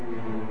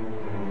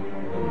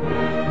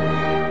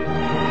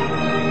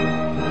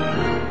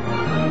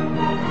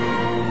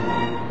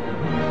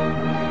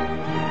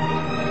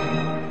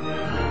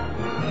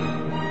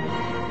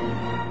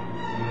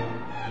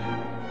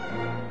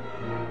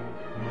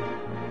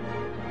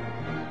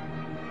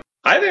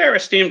Hi there,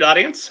 esteemed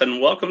audience, and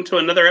welcome to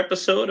another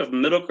episode of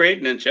Middle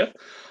Grade Ninja.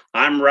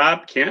 I'm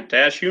Rob Kent,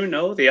 as you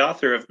know, the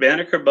author of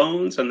Banneker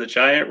Bones and the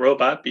Giant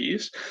Robot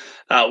Bees.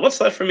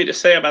 What's left for me to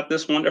say about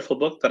this wonderful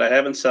book that I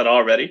haven't said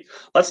already?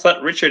 Let's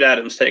let Richard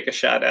Adams take a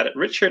shot at it.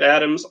 Richard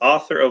Adams,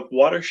 author of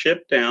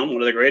Watership Down,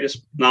 one of the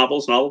greatest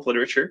novels in all of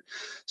literature,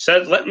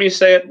 said, "Let me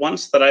say at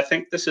once that I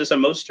think this is a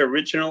most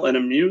original and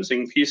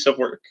amusing piece of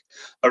work.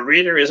 A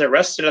reader is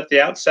arrested at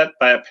the outset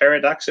by a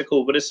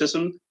paradoxical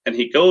witticism, and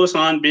he goes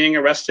on being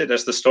arrested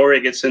as the story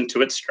gets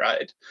into its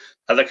stride.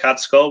 Ellicott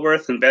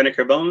Skulworth and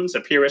Banneker Bones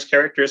appear as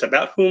characters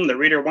about whom the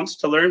reader wants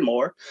to learn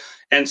more,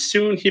 and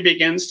soon he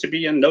begins to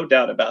be in no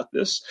doubt about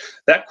this."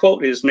 That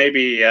quote is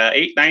maybe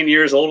 8, 9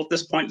 years old at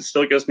this point. It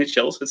still gives me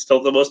chills. It's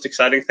still the most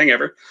exciting thing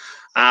ever.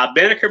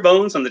 Banneker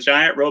Bones and the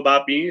Giant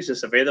Robot Bees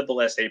is available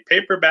as a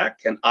paperback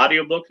and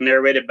audiobook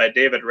narrated by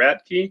David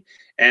Radke,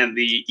 and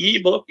the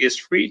ebook is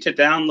free to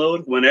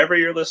download whenever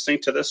you're listening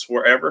to this,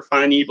 wherever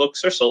fine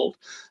ebooks are sold.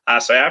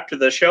 So after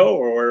the show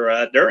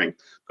or during,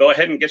 go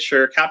ahead and get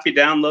your copy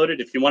downloaded.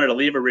 If you wanted to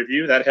leave a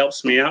review, that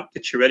helps me out.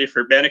 Get you ready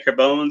for Banneker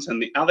Bones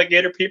and the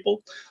Alligator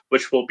People,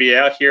 which will be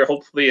out here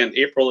hopefully in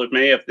April or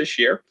May of this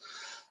year.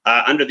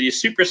 Under the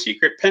super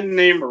secret pen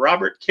name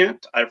Robert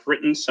Kent, I've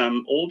written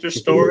some older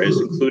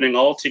stories, including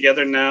All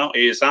Together Now,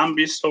 a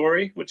zombie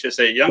story, which is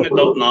a young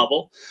adult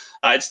novel.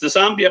 It's the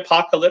zombie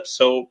apocalypse,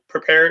 so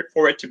prepare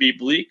for it to be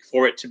bleak,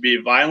 for it to be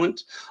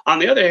violent. On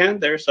the other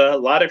hand, there's a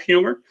lot of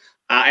humor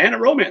and a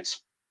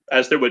romance,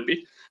 as there would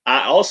be.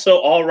 Also,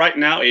 All Right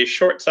Now, a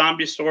short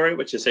zombie story,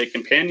 which is a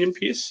companion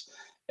piece.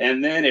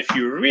 And then if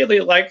you really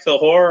like the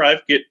horror,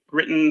 I've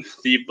written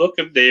The Book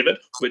of David,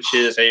 which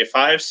is a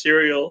 5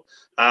 serial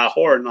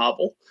horror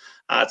novel.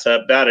 It's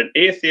about an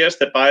atheist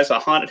that buys a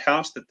haunted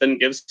house that then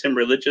gives him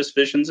religious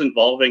visions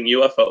involving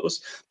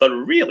UFOs. But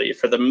really,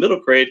 for the middle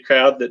grade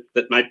crowd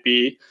that might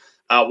be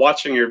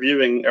watching or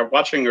viewing or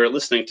watching or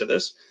listening to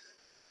this,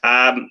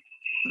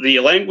 the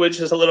language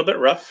is a little bit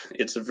rough.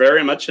 It's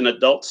very much an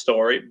adult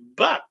story,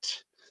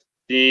 but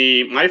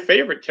my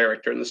favorite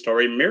character in the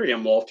story,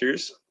 Miriam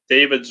Walters,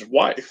 David's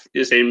wife,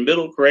 is a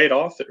middle grade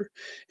author,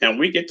 and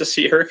we get to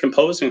see her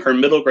composing her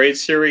middle grade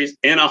series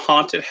in a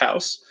haunted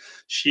house.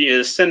 She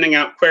is sending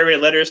out query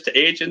letters to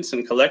agents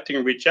and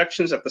collecting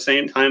rejections. At the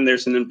same time,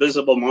 there's an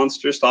invisible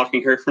monster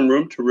stalking her from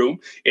room to room.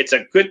 It's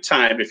a good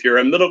time. If you're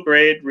a middle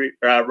grade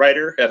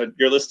writer,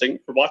 you're listening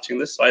or watching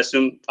this, so I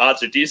assume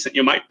odds are decent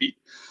you might be.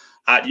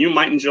 You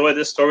might enjoy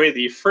this story.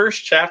 The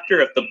first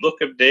chapter of the Book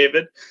of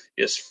David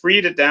is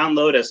free to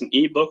download as an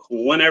ebook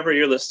whenever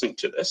you're listening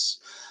to this.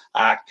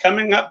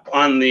 Coming up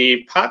on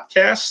the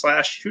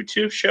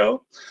podcast/YouTube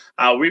show,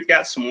 we've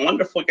got some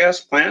wonderful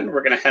guests planned.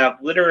 We're going to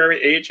have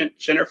literary agent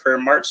Jennifer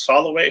March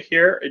Soloway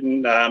here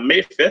in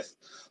May 5th.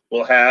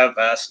 We'll have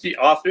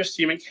author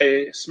Stephen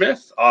K.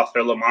 Smith,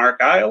 author Lamar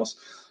Giles,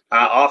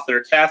 author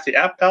Kathy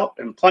Appelt,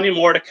 and plenty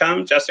more to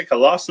come. Jessica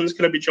Lawson is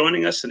going to be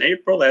joining us in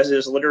April, as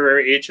is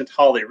literary agent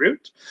Holly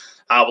Root.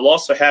 We'll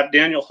also have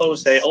Daniel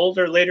Jose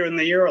Older later in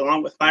the year,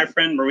 along with my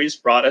friend Maurice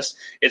Broaddus.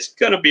 It's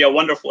going to be a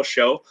wonderful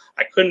show.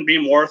 I couldn't be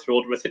more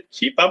thrilled with it.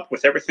 Keep up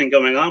with everything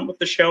going on with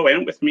the show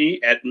and with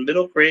me at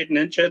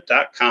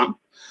middlegradeninja.com.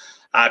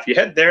 If you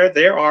head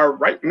there are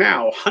right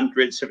now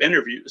hundreds of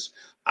interviews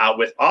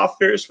with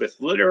authors, with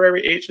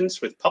literary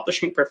agents, with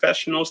publishing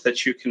professionals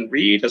that you can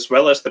read, as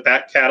well as the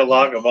back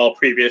catalog of all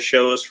previous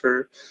shows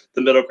for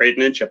the Middle Grade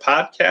Ninja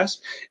podcast,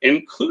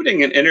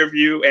 including an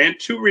interview and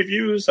 2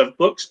 reviews of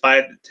books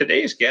by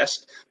today's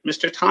guest,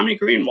 Mr. Tommy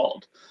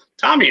Greenwald.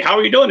 Tommy, how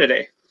are you doing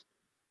today?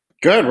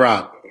 Good,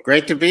 Rob.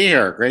 Great to be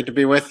here. Great to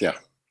be with you.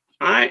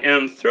 I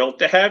am thrilled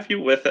to have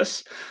you with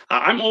us.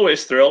 I'm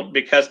always thrilled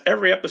because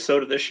every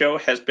episode of the show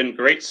has been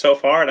great so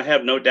far, and I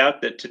have no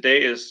doubt that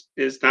today is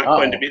not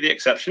going to be the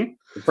exception.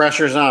 The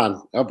pressure's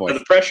on. Oh, boy.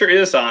 The pressure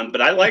is on,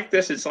 but I like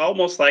this. It's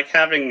almost like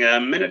having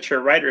a miniature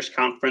writers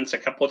conference a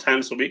couple of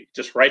times a week,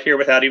 just right here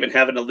without even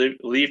having to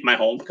leave my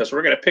home, because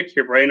we're going to pick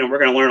your brain and we're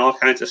going to learn all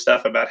kinds of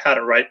stuff about how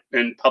to write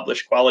and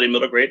publish quality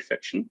middle grade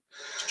fiction.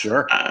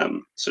 Sure.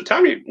 So,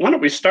 Tommy, why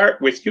don't we start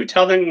with you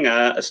telling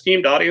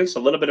esteemed audience a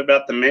little bit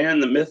about the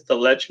man, the myth, the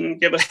legend.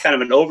 Give us kind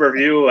of an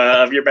overview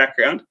of your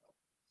background.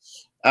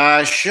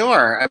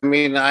 Sure. I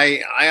mean,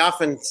 I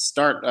often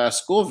start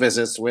school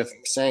visits with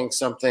saying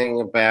something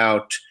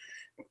about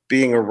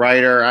being a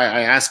writer.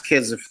 I ask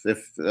kids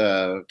if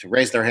to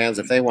raise their hands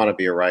if they want to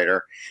be a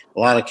writer. A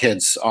lot of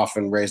kids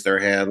often raise their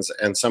hands,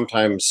 and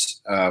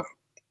sometimes, I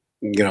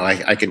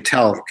can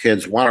tell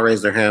kids want to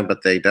raise their hand,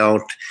 but they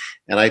don't.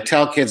 And I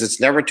tell kids it's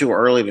never too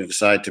early to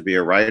decide to be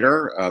a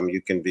writer.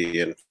 You can be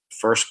in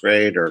 1st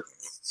grade or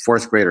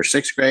 4th grade or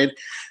 6th grade.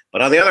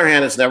 But on the other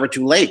hand, it's never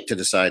too late to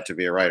decide to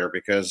be a writer,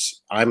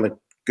 because I'm a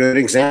good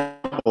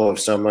example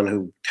of someone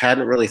who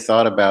hadn't really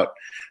thought about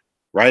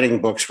writing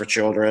books for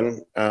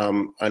children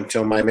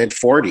until my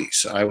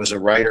mid-40s. I was a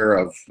writer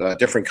of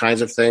different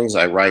kinds of things.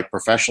 I write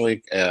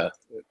professionally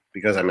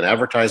because I'm an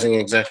advertising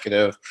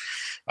executive.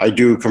 I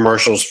do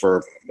commercials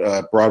for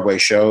Broadway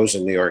shows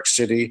in New York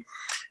City.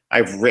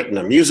 I've written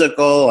a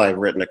musical. I've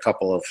written a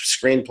couple of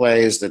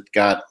screenplays that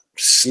got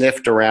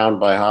sniffed around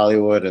by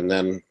Hollywood and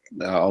then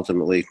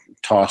ultimately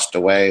tossed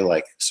away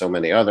like so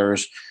many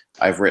others.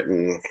 I've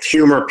written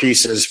humor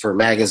pieces for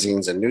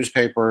magazines and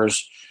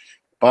newspapers,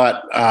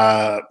 but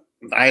I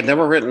had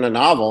never written a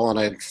novel, and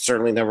I'd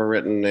certainly never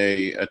written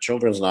a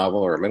children's novel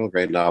or a middle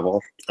grade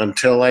novel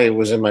until I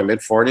was in my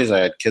mid-40s.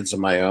 I had kids of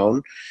my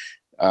own,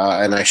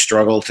 and I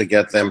struggled to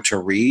get them to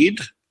read.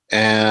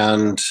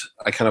 And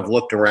I kind of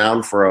looked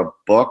around for a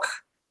book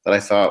that I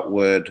thought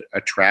would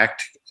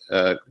attract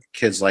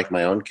kids like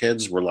my own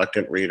kids,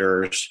 reluctant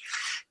readers,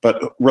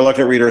 but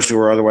reluctant readers who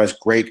are otherwise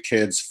great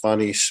kids,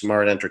 funny,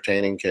 smart,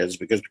 entertaining kids,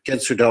 because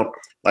kids who don't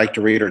like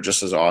to read are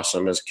just as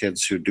awesome as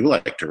kids who do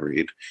like to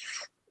read.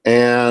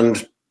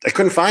 And I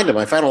couldn't find them.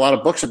 I found a lot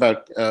of books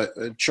about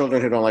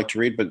children who don't like to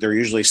read, but they're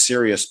usually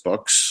serious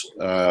books.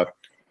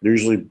 They're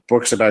usually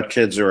books about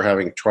kids who are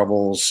having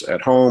troubles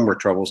at home or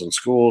troubles in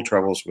school,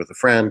 troubles with a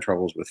friend,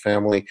 troubles with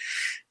family.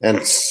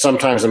 And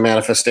sometimes a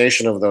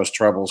manifestation of those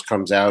troubles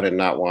comes out in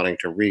not wanting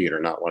to read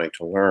or not wanting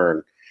to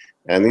learn.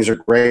 And these are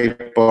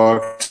great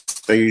books.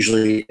 They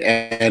usually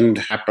end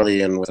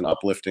happily and with an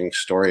uplifting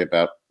story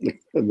about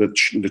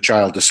the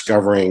child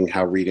discovering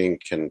how reading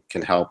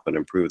can help and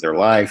improve their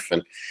life.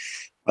 And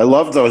I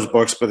loved those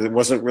books, but it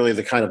wasn't really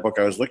the kind of book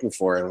I was looking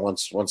for. And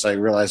once I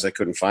realized I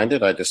couldn't find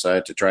it, I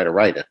decided to try to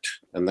write it.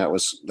 And that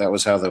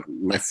was how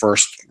my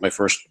first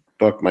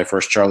book, my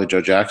first Charlie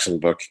Joe Jackson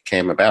book,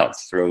 came about,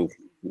 through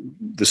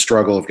the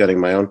struggle of getting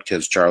my own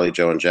kids, Charlie,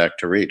 Joe, and Jack,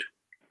 to read.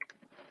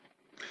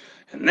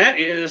 And that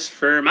is,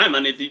 for my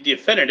money, the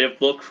definitive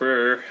book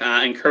for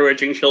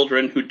encouraging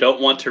children who don't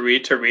want to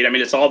read to read. I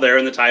mean, it's all there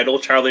in the title,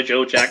 Charlie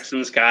Joe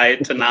Jackson's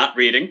Guide to Not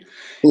Reading.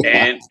 Yeah.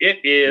 And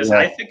it is, Yeah.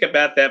 I think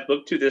about that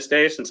book to this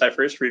day since I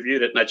first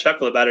reviewed it, and I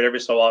chuckle about it every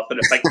so often.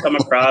 If I come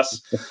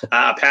across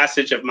a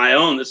passage of my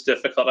own that's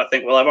difficult, I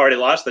think, well, I've already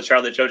lost the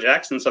Charlie Joe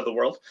Jacksons of the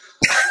world.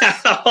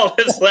 All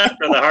that's left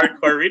are the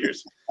hardcore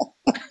readers.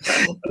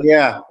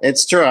 Yeah,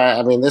 it's true.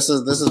 I mean, this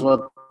is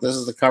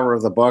the cover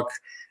of the book.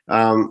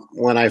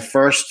 When I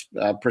first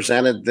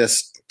presented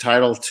this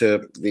title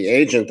to the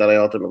agent that I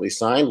ultimately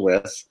signed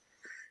with,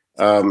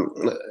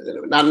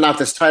 not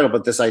this title,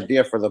 but this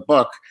idea for the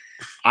book,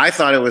 I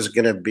thought it was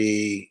going to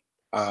be.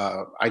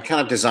 I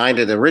kind of designed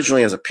it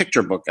originally as a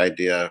picture book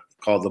idea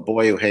called "The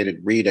Boy Who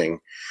Hated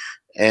Reading,"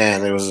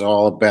 and it was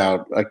all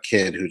about a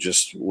kid who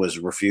just was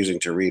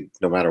refusing to read,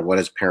 no matter what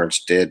his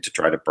parents did to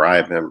try to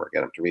bribe him or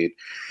get him to read.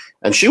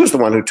 And she was the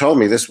one who told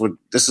me this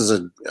is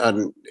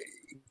a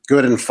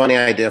good and funny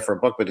idea for a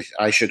book, but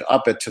I should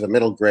up it to the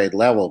middle grade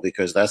level,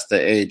 because that's the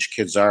age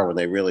kids are when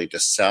they really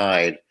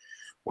decide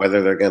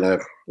whether they're going to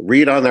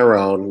read on their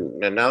own.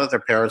 And now that their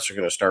parents are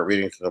going to start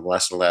reading to them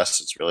less and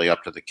less, it's really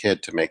up to the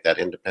kid to make that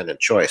independent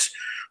choice.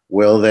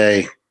 Will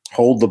they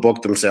hold the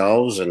book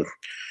themselves and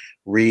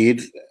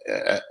read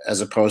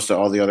as opposed to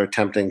all the other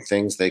tempting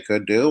things they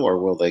could do, or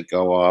will they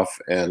go off,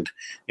 and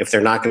if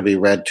they're not going to be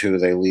read to,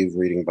 they leave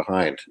reading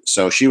behind?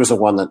 So she was the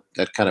one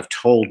that kind of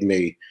told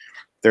me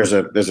there's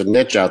a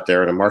niche out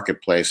there in a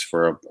marketplace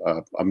for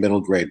a middle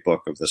grade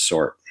book of this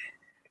sort.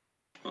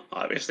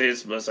 Obviously,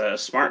 it was a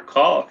smart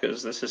call,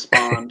 because this has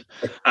spawned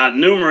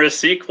numerous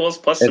sequels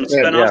plus some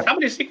spinoffs. Yeah. How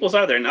many sequels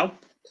are there now?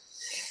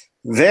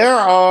 There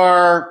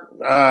are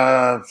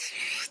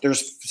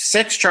there's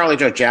 6 Charlie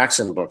Joe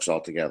Jackson books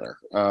altogether,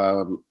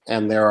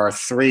 and there are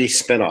 3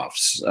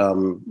 spinoffs.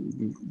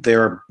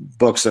 There are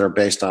books that are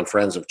based on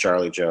friends of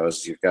Charlie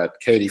Joe's. You've got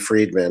Katie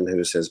Friedman,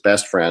 who's his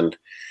best friend,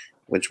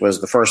 which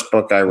was the first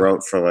book I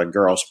wrote from a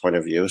girl's point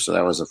of view. So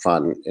that was a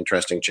fun,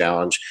 interesting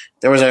challenge.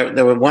 There was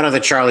one of the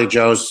Charlie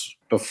Joes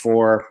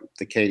before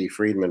the Katie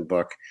Friedman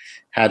book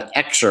had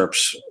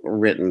excerpts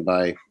written /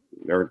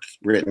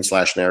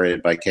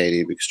 narrated by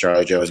Katie, because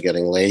Charlie Joe was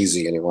getting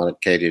lazy and he wanted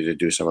Katie to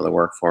do some of the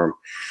work for him.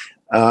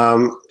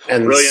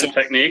 And brilliant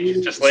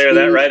technique. Just layer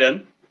that right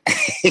in.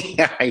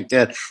 Yeah, I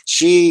did.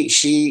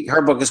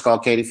 Her book is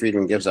called Katie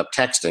Friedman Gives Up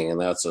Texting,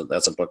 and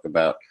that's a book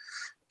about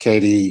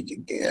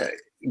Katie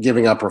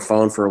giving up her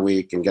phone for a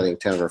week and getting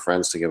 10 of her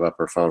friends to give up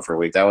her phone for a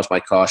week. That was my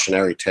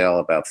cautionary tale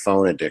about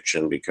phone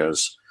addiction,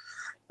 because,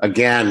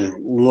 again,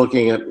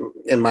 looking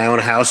in my own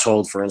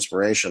household for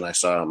inspiration, I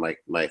saw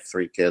my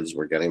 3 kids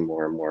were getting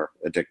more and more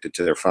addicted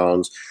to their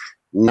phones.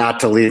 Not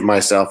to leave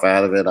myself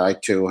out of it, I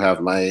too have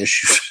my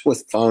issues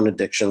with phone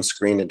addiction,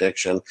 screen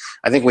addiction.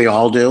 I think we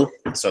all do.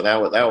 So that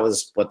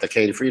was what the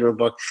Katie Friedman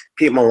book.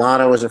 Pete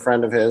Milano was a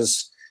friend of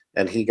his,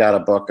 and he got a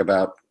book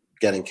about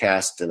getting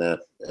cast in a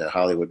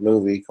Hollywood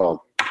movie called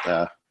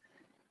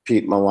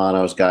Pete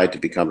Milano's Guide to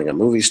Becoming a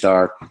Movie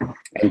Star.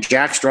 And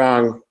Jack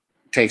Strong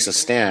Takes a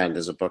Stand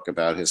is a book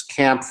about his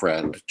camp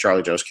friend,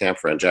 Charlie Joe's camp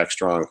friend, Jack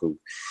Strong, who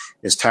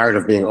is tired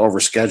of being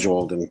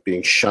overscheduled and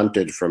being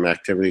shunted from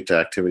activity to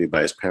activity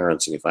by his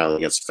parents, and he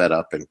finally gets fed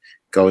up and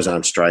goes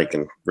on strike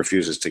and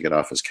refuses to get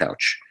off his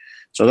couch.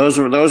 So those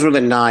were the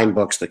 9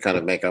 books that kind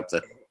of make up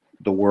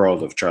the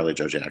world of Charlie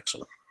Joe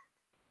Jackson.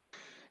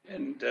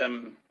 And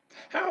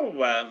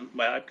well,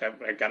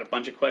 I've got a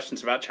bunch of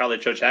questions about Charlie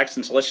Joe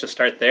Jackson, so let's just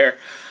start there.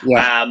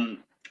 Yeah.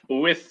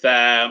 with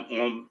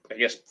well, I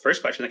guess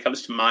first question that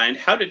comes to mind,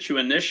 how did you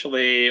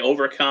initially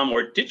overcome,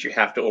 or did you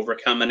have to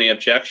overcome any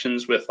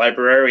objections with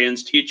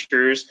librarians,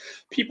 teachers,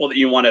 people that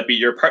you want to be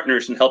your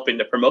partners in helping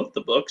to promote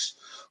the books,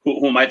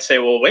 who might say,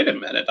 well, wait a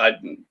minute,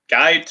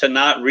 guide to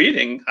not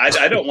reading,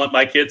 I don't want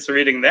my kids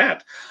reading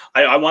that.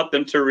 I want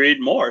them to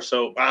read more.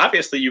 So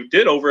obviously you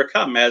did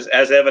overcome, as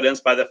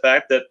evidenced by the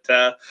fact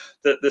that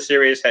the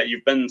series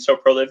you've been so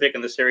prolific,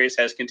 and the series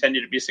has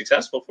continued to be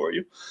successful for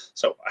you.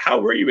 So how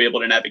were you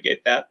able to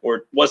navigate that,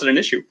 or was it an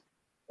issue?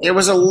 It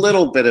was a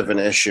little bit of an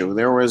issue.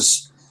 There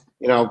was,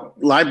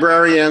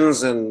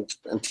 librarians and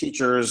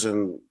teachers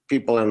and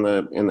people in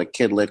the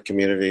kid lit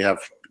community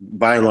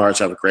by and large,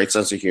 have a great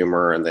sense of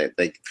humor, and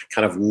they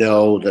kind of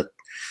know that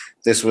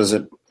this was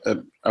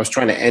I was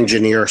trying to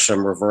engineer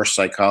some reverse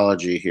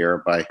psychology here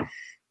by,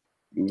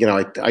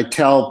 I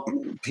tell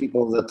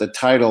people that the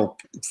title,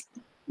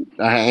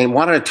 I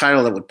wanted a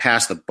title that would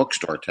pass the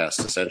bookstore test,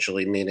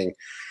 essentially, meaning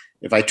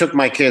if I took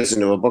my kids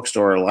into a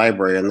bookstore or a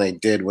library and they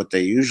did what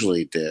they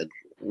usually did,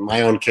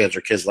 my own kids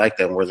or kids like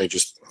them, where they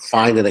just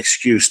find an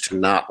excuse to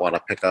not want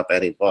to pick up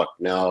any book.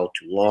 No,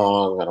 too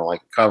long, I don't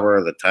like the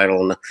cover, the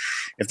title.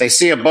 If they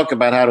see a book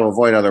about how to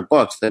avoid other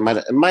books, it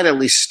might at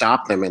least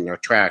stop them in their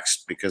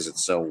tracks because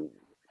it's so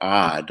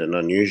odd and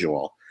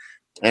unusual.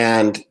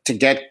 And to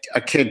get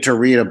a kid to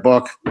read a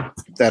book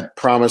that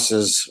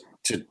promises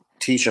to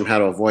teach them how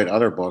to avoid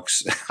other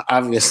books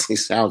obviously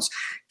sounds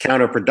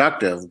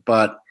counterproductive,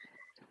 but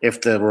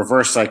if the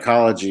reverse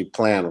psychology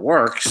plan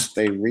works,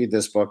 they read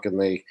this book and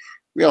they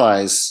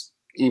realize,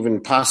 even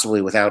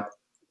possibly without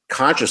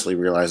consciously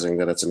realizing,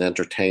 that it's an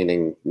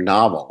entertaining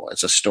novel.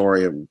 It's a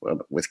story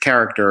with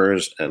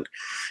characters and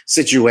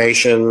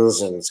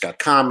situations, and it's got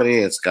comedy,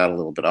 it's got a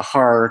little bit of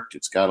heart,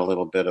 it's got a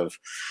little bit of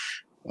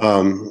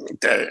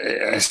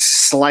a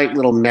slight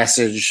little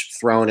message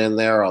thrown in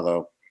there,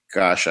 although,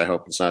 gosh, I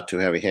hope it's not too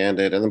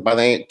heavy-handed. And then by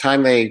the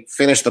time they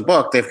finish the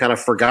book, they've kind of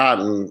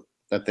forgotten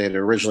that they'd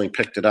originally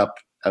picked it up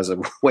as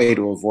a way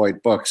to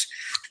avoid books.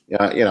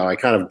 I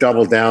kind of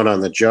doubled down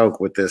on the joke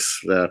with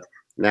this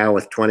now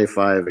with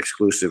 25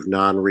 exclusive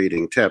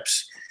non-reading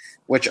tips,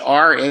 which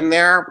are in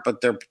there, but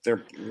they're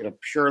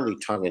purely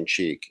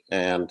tongue-in-cheek.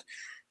 And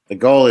the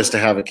goal is to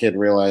have a kid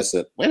realize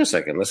that, wait a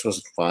second, this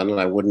was fun, and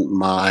I wouldn't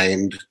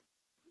mind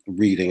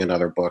reading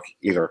another book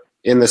either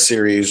in the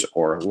series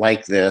or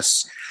like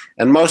this.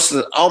 And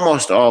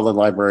almost all the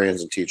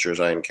librarians and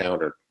teachers I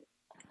encountered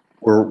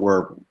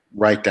were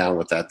right down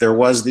with that. There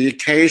was the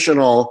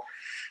occasional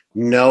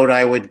note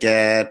I would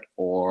get,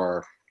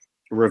 or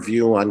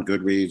review on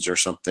Goodreads or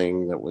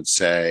something, that would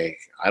say,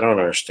 I don't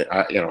understand,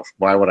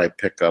 why would I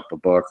pick up a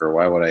book, or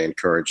why would I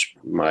encourage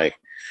my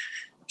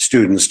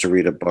students to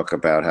read a book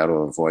about how to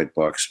avoid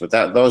books? But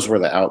those were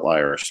the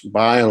outliers.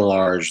 By and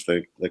large,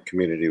 the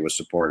community was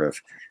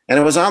supportive. And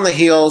it was on the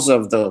heels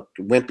of the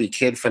wimpy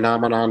kid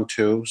phenomenon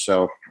too.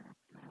 So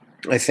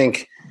I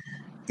think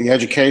the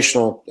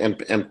educational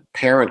and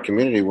parent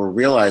community were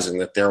realizing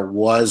that there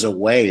was a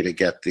way to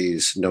get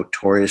these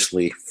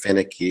notoriously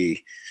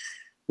finicky,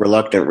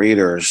 reluctant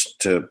readers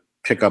to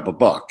pick up a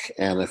book.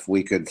 And if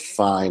we could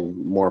find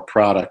more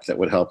product that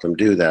would help them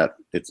do that,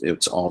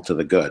 it's all to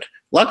the good.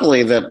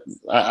 Luckily,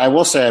 I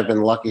will say I've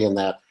been lucky in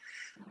that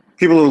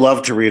people who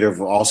love to read have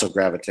also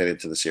gravitated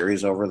to the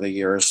series over the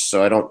years.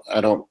 So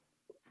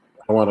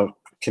I want to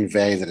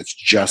convey that it's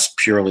just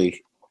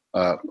purely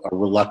a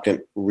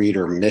reluctant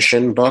reader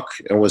mission book.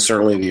 It was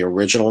certainly the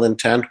original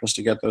intent, was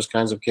to get those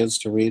kinds of kids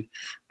to read.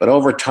 But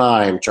over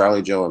time,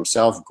 Charlie Joe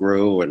himself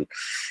grew, and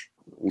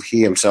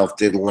he himself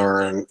did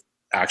learn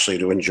actually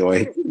to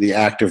enjoy the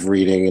act of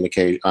reading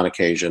on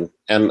occasion.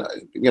 And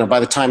by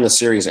the time the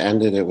series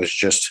ended, it was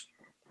just,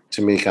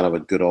 to me, kind of a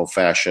good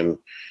old-fashioned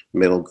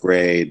middle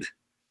grade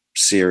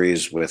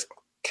series with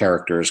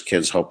characters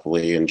kids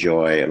hopefully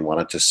enjoy and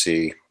wanted to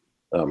see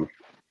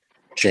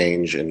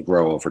change and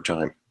grow over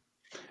time.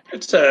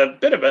 It's a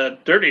bit of a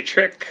dirty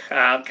trick,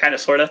 kind of,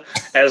 sort of,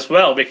 as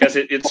well, because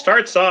it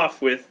starts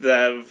off with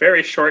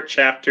very short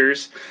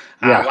chapters,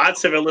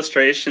 lots of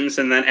illustrations,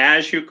 and then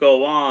as you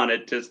go on,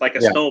 it's like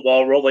a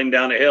snowball rolling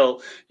down a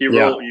hill.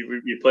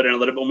 You put in a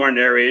little bit more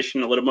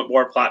narration, a little bit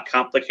more plot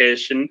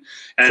complication,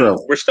 and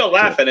we're still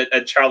laughing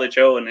at Charlie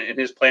Joe and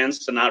his plans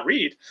to not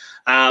read.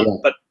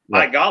 But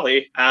by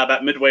golly,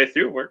 about midway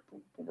through, we're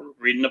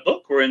reading a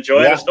book, we're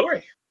enjoying a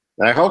story.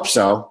 I hope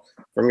so.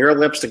 From your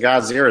lips to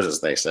God's ears,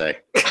 as they say.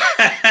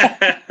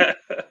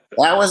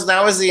 That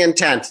was the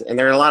intent, and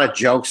there are a lot of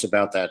jokes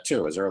about that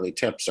too. As early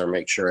tips are,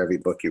 make sure every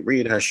book you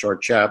read has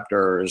short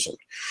chapters. And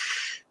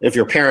if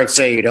your parents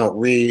say you don't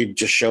read,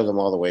 just show them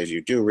all the ways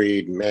you do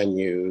read,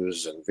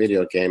 menus and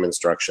video game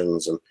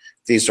instructions and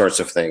these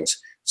sorts of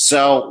things.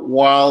 So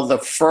while the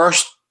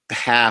first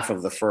half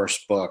of the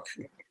first book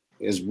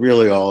is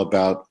really all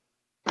about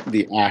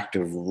the act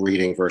of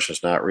reading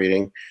versus not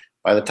reading,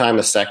 by the time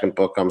the second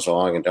book comes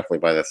along, and definitely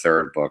by the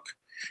third book,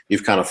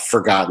 you've kind of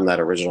forgotten that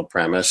original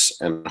premise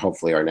and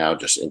hopefully are now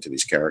just into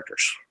these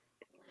characters.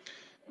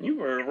 You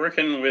were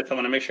working with, I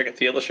want to make sure I get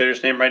the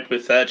illustrator's name right,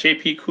 with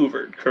J.P.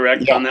 Couvert,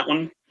 correct, on that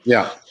one?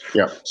 Yeah,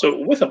 yeah,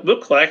 So with a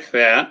book like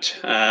that,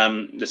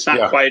 it's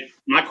yeah.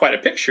 not quite a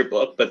picture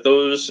book, but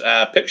those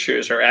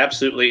pictures are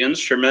absolutely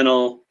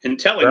instrumental in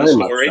telling the Very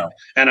much story. so.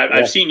 And I've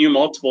Yeah. seen you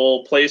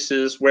multiple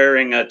places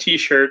wearing a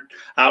T-shirt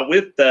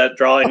with the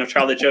drawing of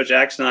Charlie Joe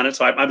Jackson on it.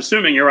 So I'm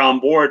assuming you're on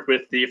board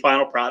with the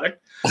final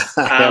product.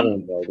 I am Um,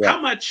 involved, yeah. how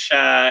much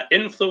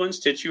influence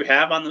did you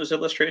have on those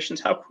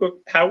illustrations? How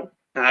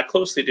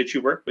closely did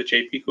you work with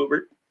J.P.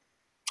 Kubert?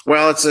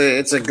 Well,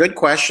 it's a good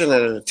question,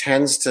 and it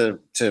tends to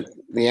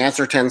the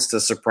answer tends to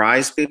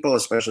surprise people,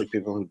 especially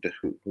people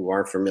who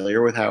aren't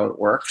familiar with how it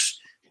works.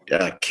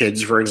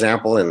 Kids, for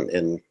example,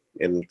 in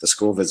the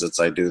school visits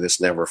I do, this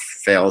never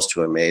fails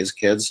to amaze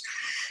kids.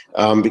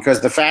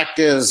 Because the fact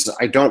is,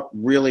 I don't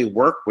really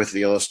work with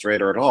the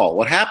illustrator at all.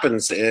 What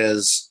happens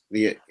is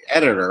the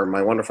editor,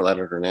 my wonderful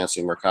editor,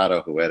 Nancy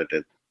Mercado, who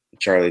edited the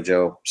Charlie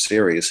Joe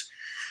series,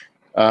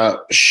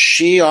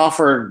 she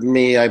offered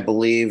me, I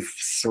believe,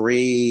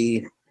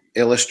 three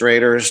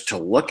illustrators to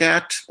look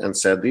at and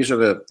said, these are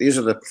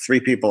the three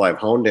people I've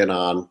honed in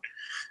on.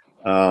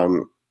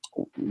 Um,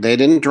 they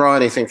didn't draw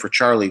anything for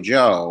Charlie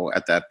Joe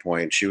at that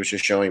point. She was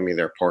just showing me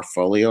their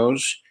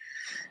portfolios.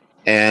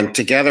 And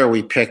together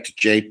we picked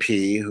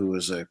JP, who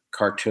was a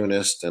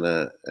cartoonist and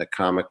a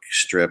comic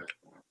strip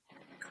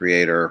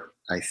creator,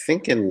 I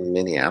think in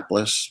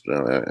Minneapolis.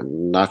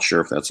 I'm not sure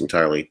if that's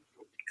entirely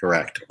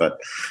correct, but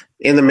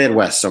in the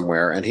Midwest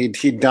somewhere. And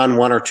he'd done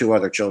one or two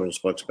other children's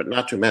books, but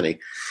not too many.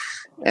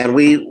 And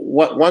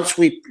once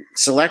we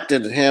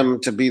selected him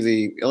to be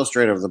the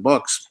illustrator of the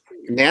books,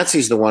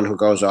 Nancy's the one who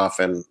goes off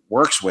and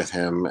works with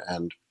him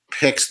and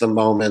picks the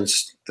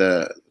moments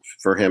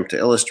for him to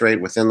illustrate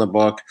within the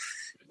book.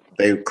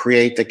 They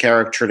create the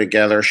character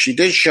together. She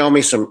did show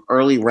me some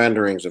early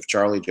renderings of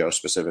Charlie Joe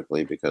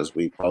specifically because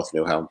we both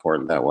knew how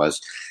important that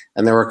was.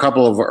 And there were a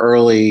couple of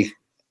early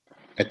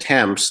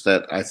attempts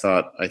that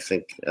I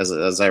think,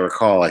 as I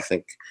recall, I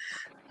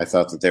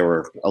thought that they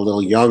were a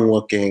little young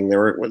looking.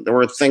 There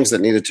were things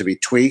that needed to be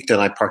tweaked,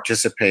 and I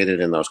participated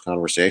in those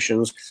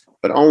conversations,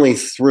 but only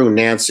through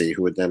Nancy,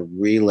 who would then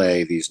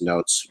relay these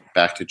notes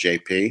back to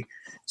JP.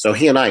 So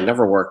he and I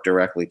never worked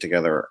directly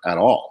together at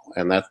all,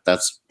 and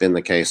that's been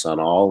the case on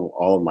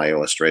all of my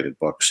illustrated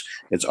books.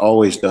 It's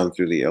always done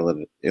through the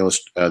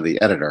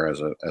editor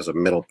as a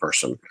middle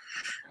person.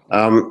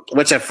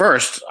 Which at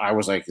first I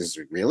was like, is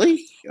it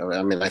really?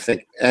 I mean, I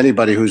think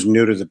anybody who's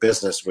new to the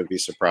business would be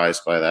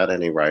surprised by that,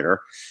 any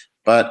writer.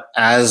 But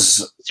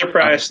as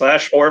Surprise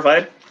slash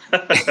horrified.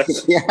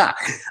 yeah,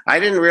 I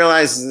didn't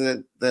realize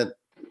that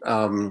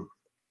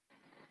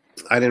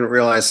I didn't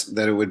realize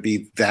that it would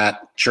be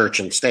that church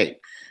and state.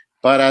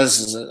 But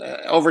as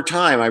over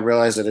time, I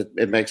realized that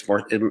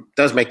it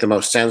does make the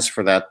most sense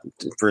for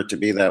it to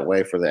be that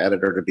way, for the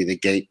editor to be the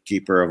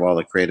gatekeeper of all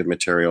the creative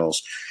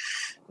materials.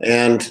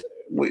 And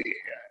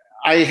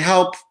I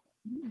help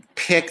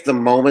pick the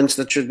moments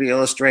that should be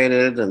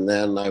illustrated, and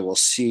then I will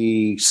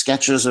see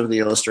sketches of the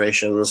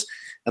illustrations.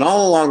 And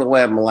all along the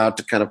way, I'm allowed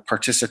to kind of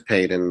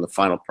participate in the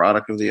final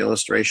product of the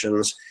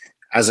illustrations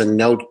as a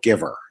note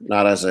giver,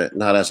 not as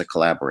a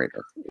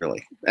collaborator,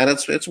 really. And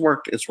it's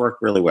worked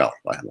really well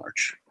by and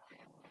large.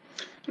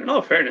 In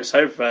all fairness,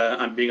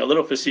 I'm being a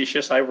little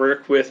facetious. I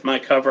work with my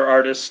cover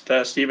artist,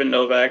 Stephen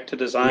Novak, to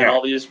design Yeah,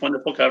 all these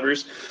wonderful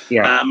covers.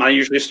 yeah, I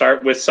usually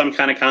start with some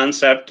kind of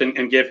concept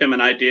and give him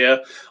an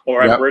idea,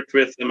 or I've yep, worked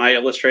with my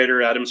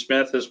illustrator, Adam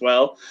Smith, as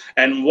well.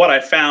 And what I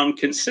found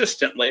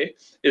consistently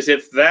is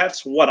if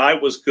that's what I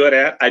was good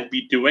at, I'd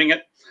be doing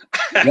it.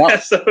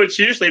 yep. So it's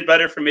usually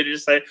better for me to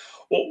just say,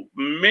 well,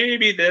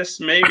 maybe this,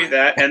 maybe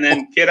that, and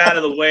then get out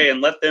of the way and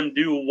let them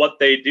do what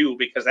they do,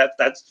 because that's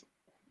why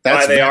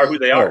That's they are very who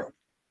they true. are.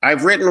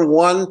 I've written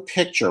one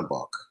picture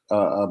book,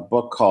 a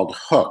book called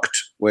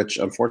Hooked, which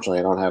unfortunately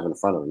I don't have in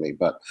front of me,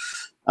 but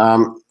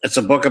it's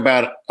a book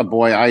about a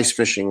boy ice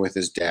fishing with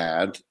his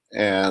dad,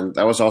 and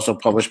that was also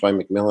published by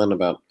Macmillan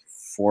about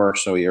 4 or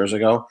so years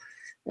ago.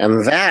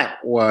 And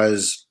that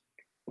was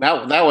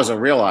a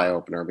real eye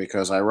opener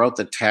because I wrote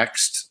the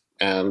text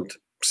and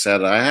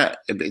said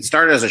it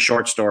started as a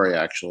short story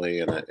actually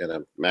in a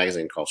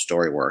magazine called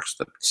Storyworks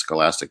that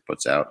Scholastic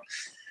puts out.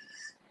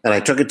 And I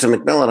took it to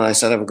Macmillan and I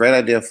said, I have a great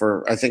idea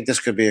I think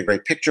this could be a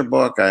great picture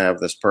book. I have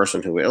this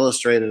person who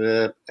illustrated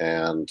it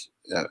and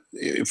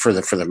for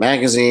the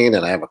magazine,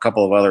 and I have a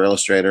couple of other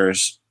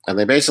illustrators. And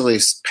they basically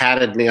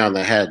patted me on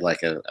the head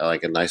like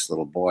a nice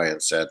little boy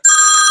and said,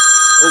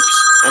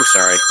 oops, I'm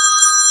sorry.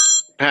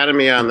 Patted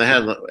me on the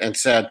head and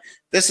said,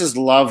 this is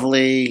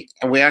lovely.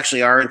 And we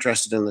actually are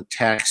interested in the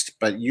text,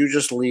 but you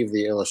just leave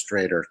the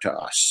illustrator to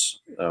us.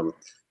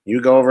 You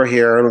go over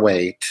here and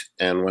wait,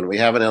 and when we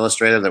have an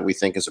illustrator that we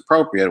think is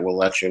appropriate, we'll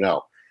let you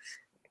know.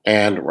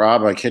 And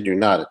Rob, I kid you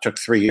not, it took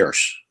 3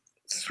 years.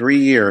 3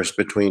 years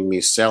between me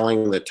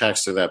selling the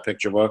text of that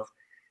picture book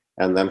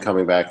and them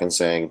coming back and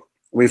saying,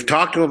 we've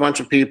talked to a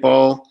bunch of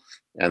people,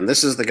 and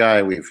this is the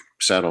guy we've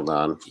settled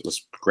on,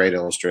 this great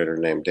illustrator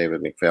named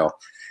David McPhail. So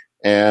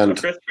And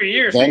for 3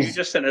 years, were then you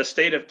just in a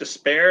state of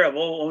despair of,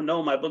 oh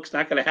no, my book's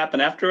not going to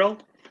happen after all?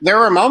 there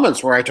were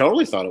moments where I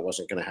totally thought it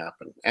wasn't going to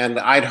happen. And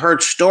I'd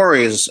heard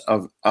stories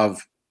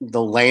of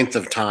the length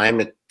of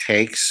time it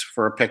takes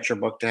for a picture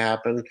book to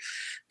happen,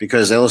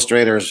 because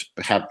illustrators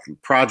have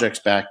projects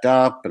backed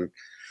up, and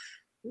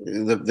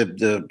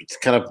the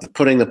kind of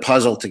putting the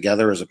puzzle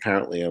together is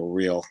apparently a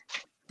real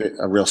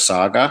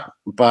saga.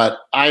 But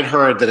I'd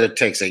heard that it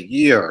takes a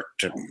year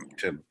to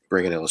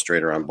bring an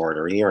illustrator on board,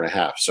 or a year and a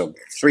half. So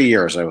 3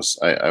 years, I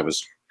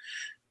was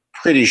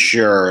pretty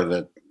sure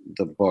that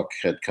the book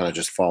had kind of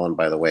just fallen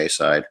by the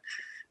wayside.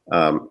 So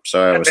I was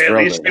Have they at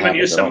thrilled least given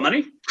you some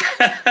money?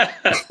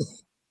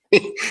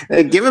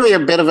 They'd given me a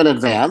bit of an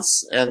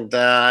advance, and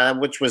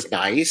which was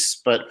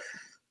nice. But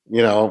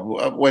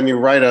when you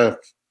write a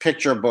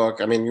picture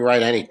book, I mean, you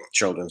write any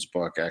children's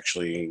book,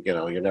 actually,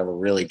 you're never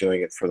really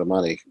doing it for the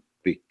money,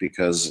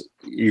 because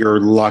you're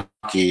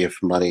lucky if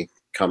money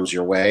comes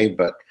your way.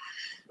 But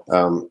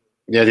the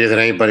idea that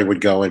anybody would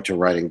go into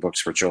writing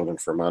books for children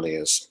for money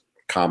is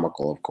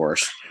comical, of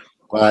course.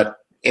 But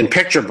in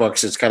picture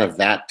books, it's kind of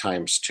that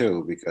times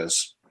two,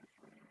 because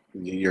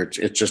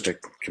it's just a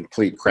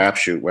complete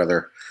crapshoot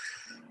whether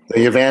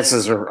the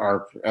advances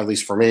are, at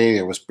least for me,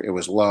 it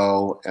was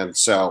low. And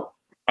so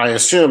I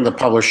assume the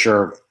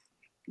publisher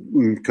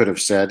could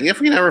have said, if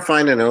we never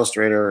find an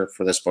illustrator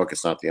for this book,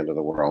 it's not the end of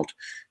the world.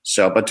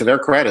 So, but to their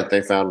credit,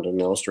 they found an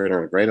illustrator,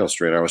 and a great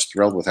illustrator. I was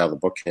thrilled with how the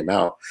book came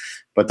out.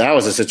 But that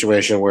was a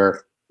situation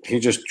where he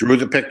just drew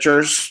the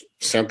pictures,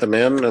 sent them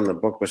in, and the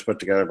book was put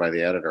together by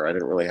the editor. I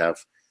didn't really have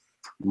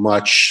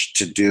much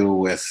to do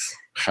with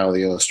how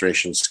the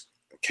illustrations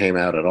came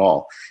out at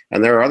all.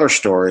 And there are other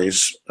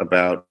stories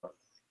about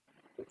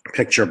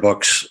picture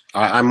books.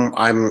 I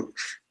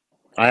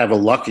have a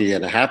lucky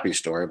and a happy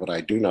story, but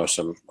I do know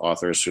some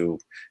authors who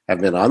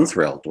have been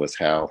unthrilled with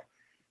how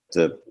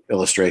the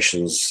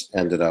illustrations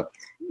ended up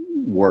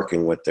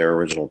working with their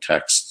original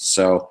text.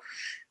 So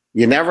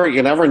you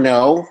never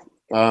know.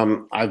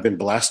 I've been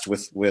blessed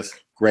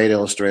with great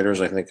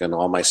illustrators, I think, in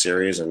all my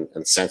series,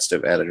 and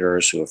sensitive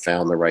editors who have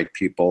found the right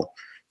people.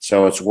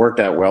 So it's worked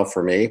out well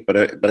for me.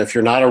 But if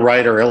you're not a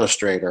writer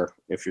illustrator,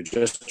 if you're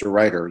just a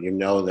writer, you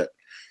know that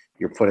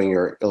you're putting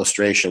your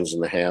illustrations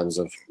in the hands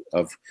of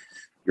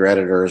your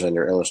editors and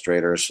your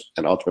illustrators,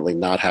 and ultimately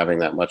not having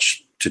that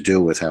much to do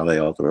with how they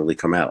ultimately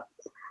come out.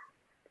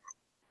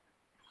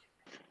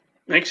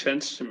 Makes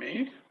sense to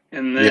me.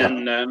 And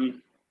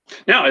then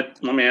now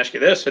let me ask you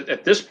this: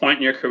 at this point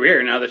in your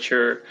career, now that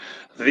you're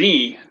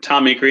the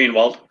Tommy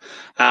Greenwald,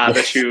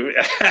 that you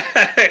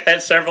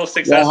had several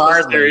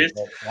successful series,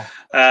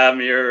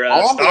 you're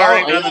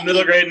starring on the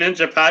Middle Grade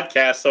Ninja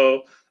podcast.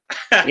 So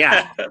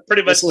yeah,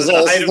 pretty much this is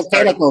the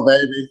pinnacle,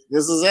 baby.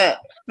 This is it.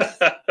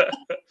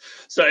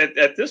 So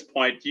at this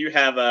point, do you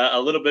have a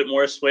little bit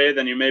more sway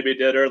than you maybe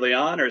did early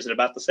on, or is it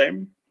about the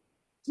same?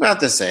 It's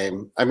about the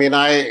same. I mean,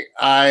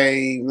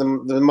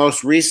 the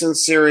most recent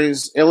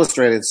series,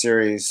 illustrated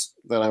series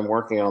that I'm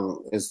working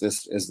on is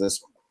this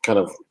kind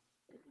of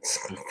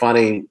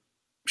funny,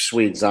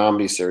 sweet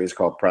zombie series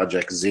called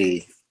Project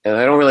Z. And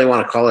I don't really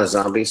want to call it a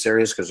zombie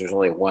series because there's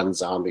only one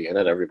zombie in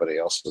it. Everybody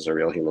else is a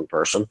real human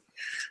person.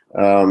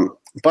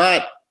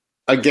 But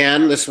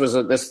again, this was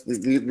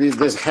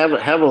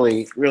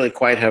heavily, really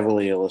quite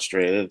heavily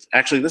illustrated.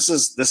 Actually, this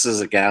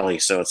is a galley,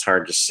 so it's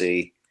hard to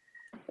see.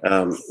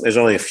 There's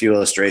only a few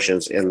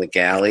illustrations in the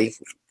galley,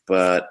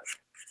 but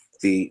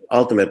the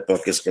ultimate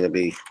book is going to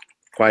be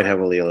quite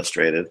heavily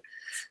illustrated.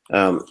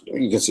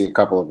 You can see a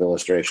couple of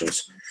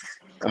illustrations.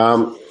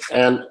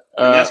 And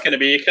that's going to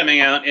be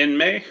coming out in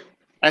May?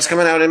 That's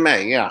coming out in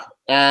May, yeah.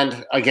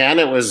 And again,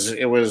 it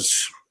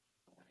was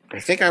I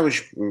think I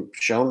was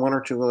shown one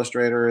or two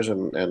illustrators,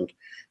 and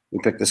we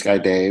picked this guy,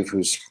 Dave,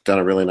 who's done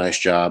a really nice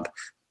job.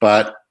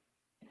 But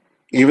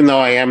even though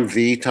I am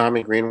the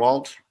Tommy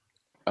Greenwald,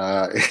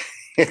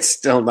 it's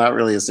still not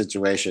really a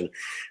situation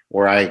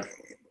where I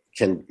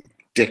can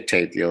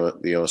dictate the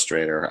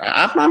illustrator.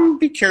 I'm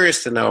be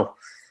curious to know.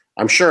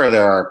 I'm sure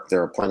there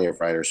are plenty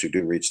of writers who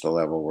do reach the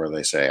level where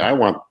they say, I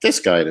want this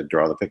guy to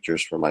draw the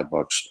pictures for my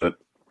books, but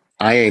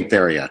I ain't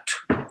there yet.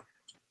 I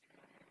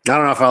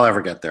don't know if I'll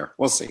ever get there.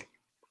 We'll see.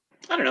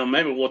 I don't know.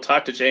 Maybe we'll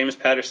talk to James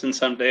Patterson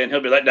someday, and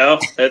he'll be like, "No,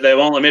 they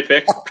won't let me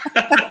pick."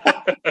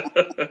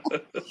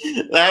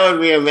 That would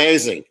be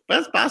amazing.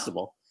 That's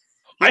possible.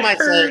 He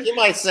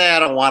might say, "I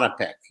don't want to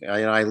pick."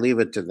 I leave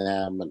it to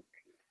them. And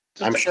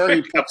I'm sure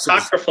he picks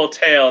apocryphal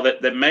tale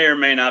that may or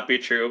may not be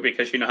true,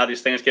 because you know how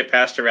these things get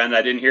passed around.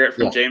 I didn't hear it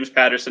from James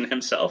Patterson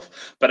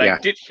himself, but I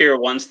did hear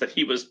once that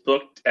he was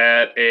booked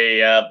at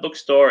a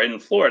bookstore in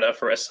Florida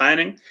for a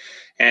signing.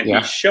 And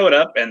he showed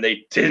up, and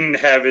they didn't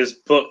have his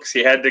books.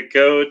 He had to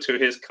go to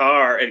his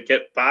car and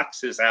get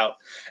boxes out.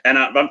 And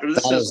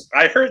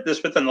I heard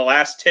this within the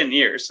last 10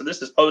 years. So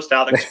this is post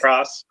Alex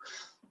Cross.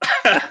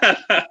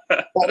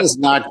 That is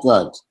not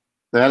good.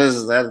 That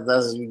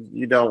is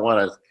you don't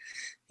want to.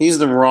 He's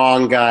the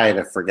wrong guy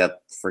to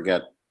forget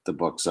the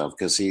books of,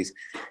 because he's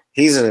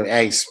an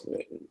ace.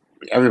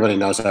 Everybody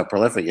knows how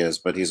prolific he is,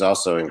 but he's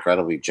also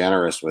incredibly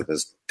generous with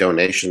his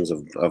donations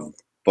of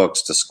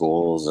books to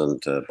schools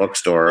and to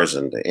bookstores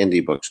and to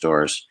indie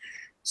bookstores.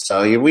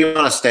 So we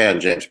want to stay on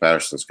James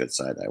Patterson's good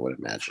side, I would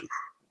imagine.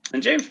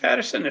 And James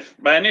Patterson, if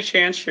by any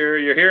chance you're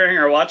hearing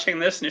or watching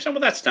this and you're saying,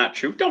 well, that's not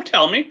true, don't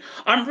tell me.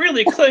 I'm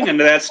really clinging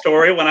to that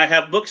story when I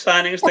have book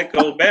signings that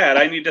go bad.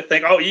 I need to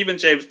think, oh, even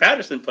James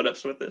Patterson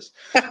puts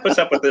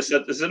up with this.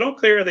 So don't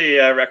clear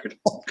the record.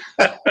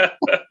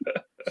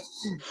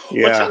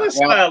 Well, tell Yeah. us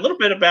Well, a little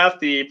bit about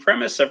the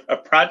premise of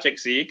Project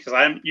Z, because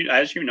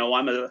as you know,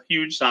 I'm a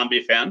huge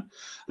zombie fan.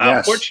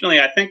 yes.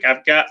 Fortunately, I think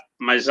I've got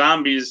my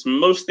zombies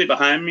mostly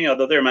behind me,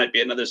 although there might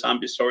be another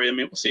zombie story in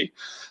me. We'll see.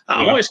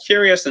 I'm Yeah. always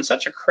curious in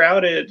such a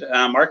crowded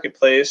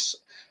marketplace.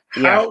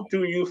 Yeah. How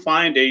do you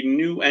find a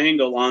new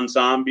angle on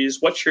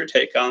zombies? What's your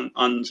take on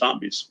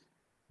zombies?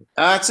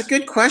 It's a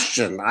good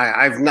question.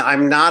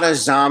 I'm not a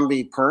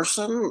zombie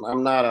person.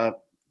 I'm not a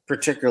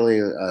particularly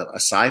a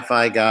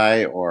sci-fi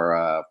guy or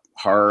a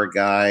horror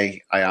guy.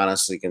 I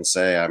honestly can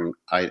say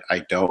I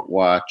don't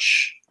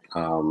watch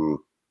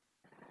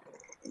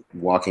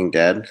Walking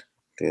Dead.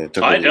 It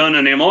took I me. don't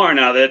anymore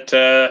now that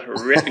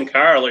Rick and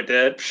Carl are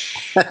dead.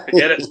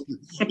 Forget it.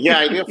 Yeah,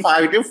 I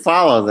do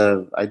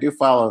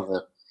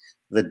follow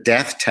the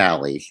death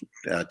tally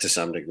to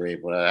some degree,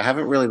 but I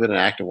haven't really been an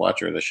active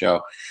watcher of the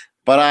show.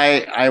 But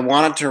I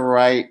wanted to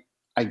write.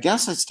 I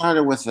guess it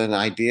started with an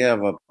idea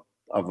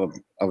of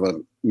a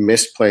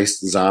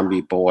misplaced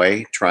zombie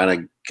boy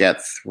trying to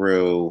get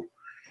through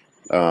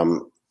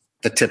um,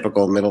 the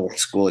typical middle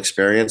school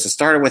experience. It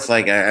started with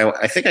like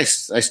I think I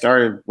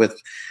started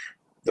with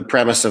the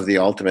premise of the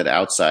ultimate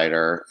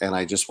outsider, and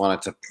I just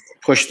wanted to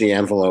push the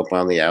envelope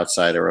on the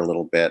outsider a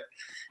little bit.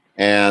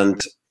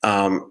 And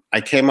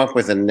I came up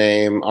with a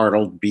name,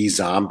 Arnold B.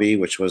 Zombie,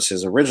 which was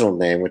his original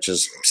name, which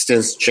has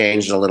since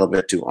changed a little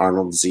bit to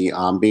Arnold Z.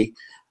 Zombie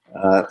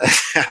uh,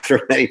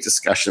 after many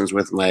discussions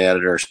with my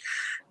editors.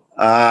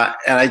 And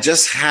I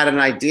just had an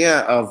idea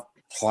of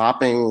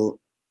plopping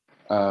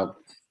a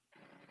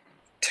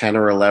 10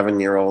 or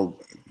 11-year-old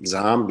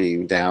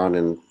zombie down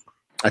in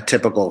a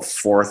typical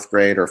fourth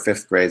grade or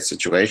fifth grade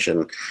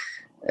situation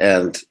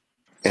and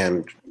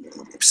and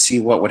see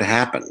what would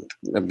happen,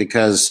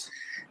 because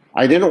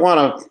I didn't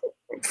want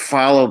to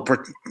follow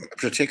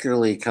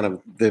particularly kind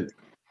of the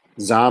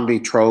zombie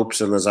tropes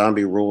and the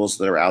zombie rules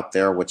that are out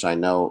there, which I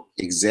know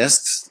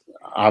exist,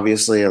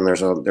 obviously, and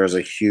there's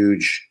a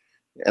huge,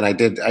 and I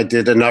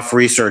did enough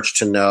research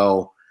to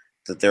know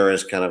that there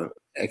is kind of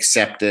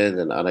accepted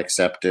and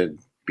unaccepted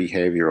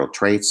behavioral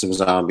traits of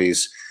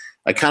zombies.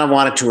 I kind of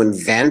wanted to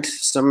invent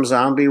some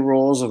zombie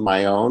rules of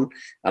my own,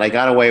 and I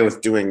got away with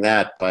doing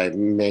that by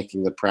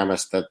making the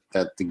premise that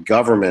the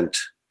government,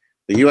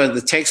 the U.S.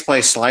 It takes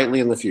place slightly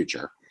in the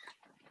future,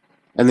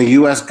 and the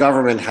U.S.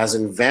 government has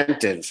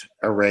invented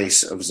a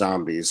race of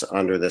zombies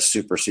under this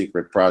super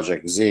secret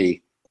Project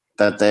Z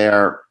that they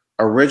are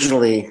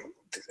originally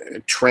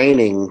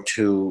training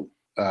to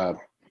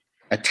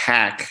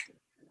attack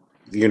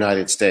the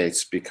United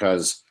States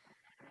because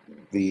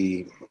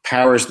the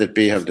powers that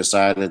be have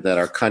decided that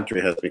our country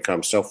has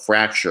become so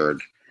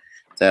fractured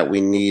that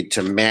we need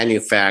to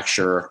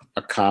manufacture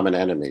a common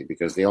enemy,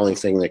 because the only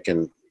thing that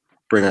can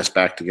bring us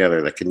back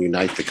together, that can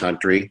unite the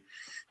country,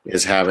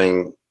 is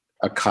having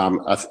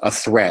a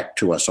threat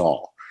to us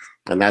all.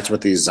 And that's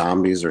what these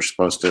zombies are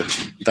supposed to,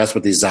 that's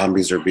what these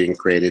zombies are being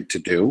created to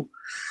do.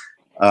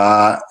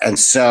 And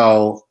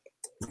so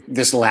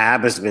this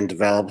lab has been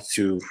developed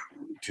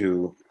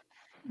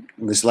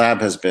this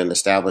lab has been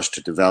established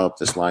to develop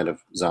this line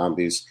of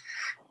zombies.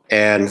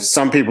 And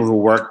some people who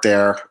work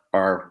there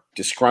are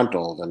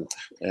disgruntled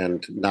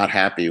and not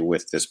happy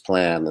with this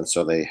plan. And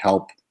so they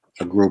help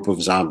a group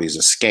of zombies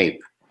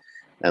escape.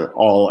 And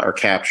all are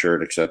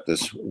captured except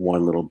this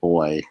one little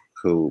boy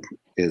who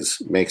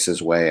makes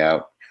his way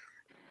out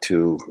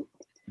to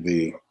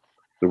the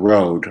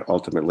road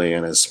ultimately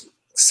and is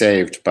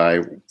saved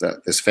by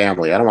this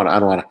family. I don't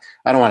want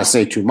to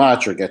say too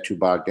much or get too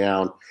bogged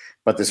down,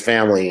 but this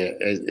family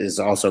is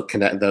also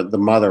connected. The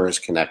mother is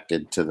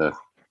connected to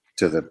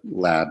the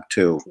lab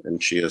too,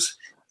 and she has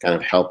kind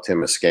of helped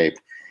him escape.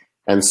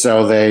 And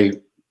so they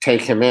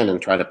take him in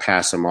and try to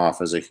pass him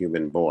off as a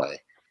human boy,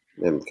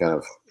 and kind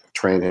of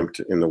train him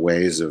in the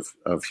ways of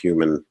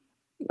human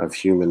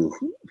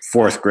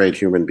fourth grade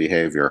human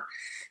behavior.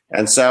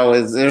 And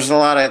so there's a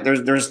lot of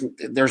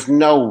there's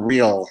no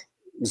real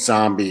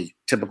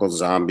typical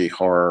zombie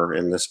horror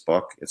in this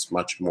book. It's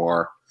much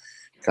more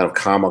kind of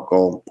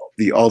comical,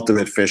 the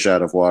ultimate fish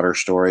out of water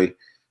story.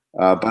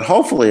 But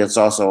hopefully it's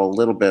also a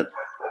little bit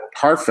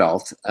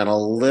heartfelt and a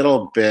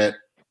little bit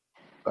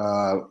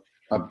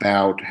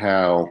about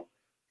how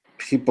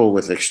people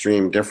with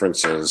extreme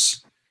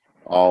differences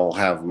all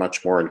have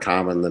much more in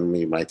common than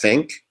we might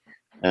think.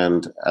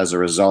 And as a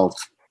result,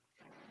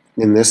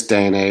 in this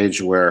day and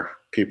age where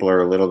people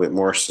are a little bit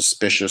more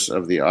suspicious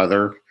of the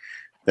other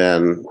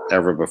than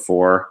ever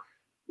before,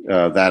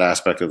 that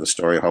aspect of the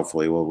story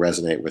hopefully will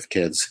resonate with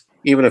kids,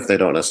 even if they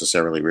don't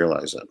necessarily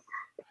realize it.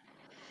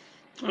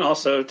 And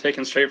also,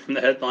 taken straight from the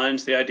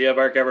headlines, the idea of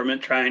our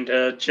government trying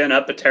to gin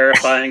up a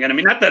terrifying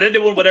enemy. Not that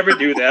anyone would ever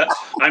do that.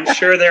 I'm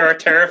sure there are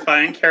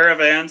terrifying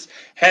caravans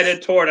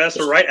headed toward us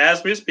right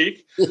as we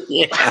speak.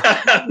 Yeah,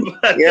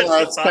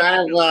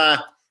 yeah,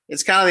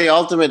 it's kind of the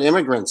ultimate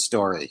immigrant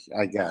story,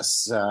 I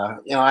guess.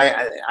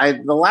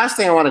 The last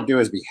thing I want to do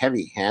is be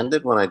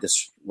heavy-handed when I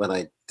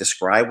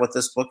describe what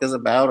this book is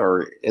about,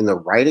 or in the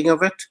writing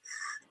of it,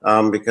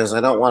 because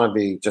I don't want to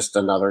be just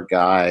another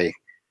guy,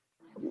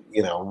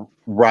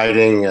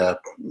 writing a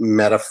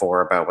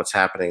metaphor about what's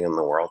happening in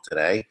the world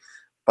today.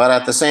 But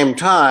at the same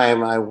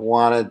time, I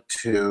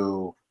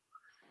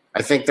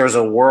think there's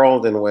a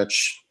world in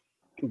which,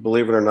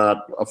 believe it or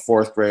not, a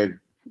fourth grade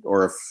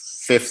or a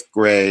fifth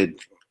grade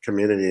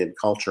community and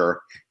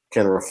culture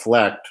can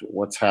reflect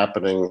what's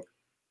happening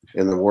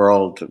in the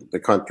world, the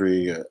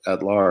country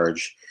at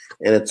large,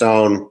 in its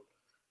own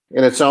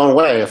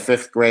way. A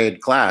fifth grade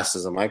class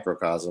is a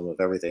microcosm of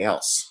everything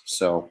else.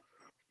 So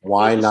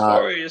why The not?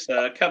 story is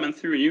coming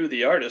through you,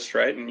 the artist,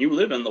 right? And you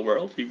live in the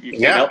world. You can't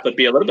Yeah, help but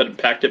be a little bit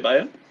impacted by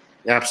it.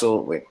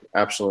 absolutely,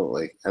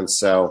 absolutely. And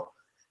so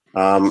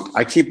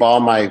I keep all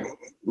my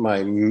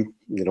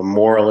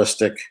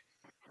moralistic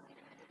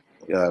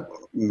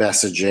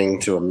messaging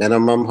to a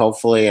minimum,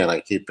 hopefully, and I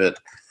keep it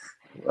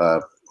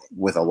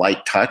with a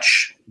light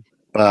touch.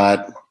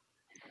 But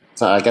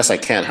so I guess I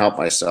can't help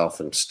myself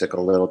and stick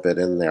a little bit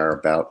in there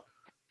about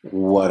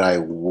what I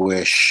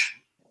wish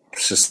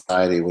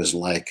society was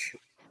like.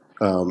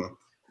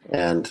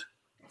 And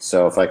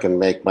so if I can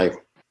make my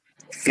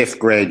fifth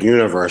grade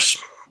universe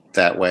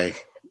that way,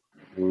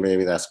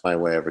 maybe that's my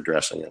way of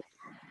addressing it.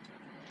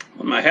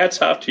 Well, my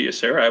hat's off to you,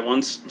 sir. I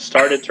once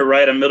started to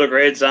write a middle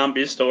grade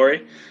zombie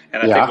story,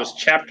 and I think it Yeah. was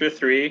chapter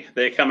 3.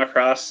 They come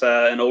across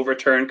an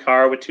overturned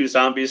car with 2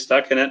 zombies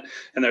stuck in it,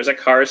 and there's a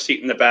car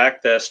seat in the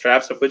back, the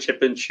straps of which have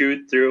been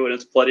chewed through, and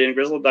it's bloody and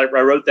grizzled. I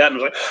wrote that and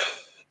was like,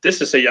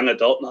 this is a young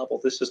adult novel.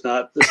 This is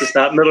not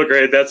middle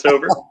grade. That's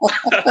over.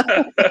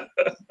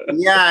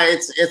 Yeah,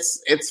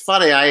 it's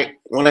funny.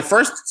 When I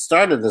first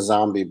started the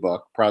zombie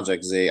book,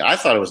 Project Z, I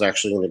thought it was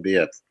actually going to be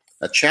a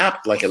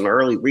like an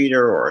early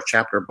reader or a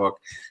chapter book.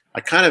 I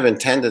kind of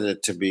intended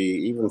it to be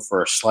even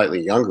for a slightly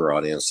younger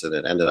audience than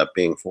it ended up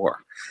being for.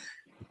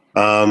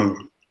 That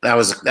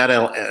was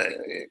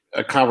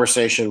a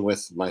conversation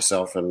with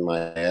myself and my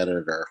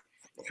editor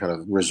kind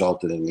of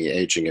resulted in me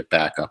aging it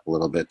back up a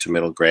little bit to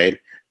middle grade.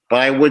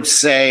 But I would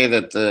say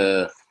that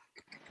the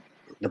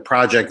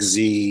Project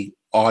Z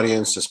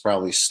audience is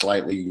probably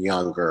slightly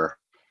younger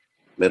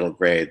middle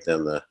grade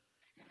than the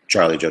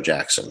Charlie Joe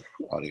Jackson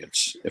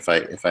audience, if I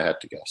had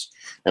to guess.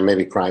 And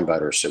maybe Crime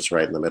Biters sits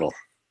right in the middle.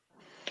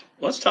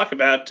 Let's talk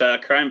about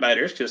Crime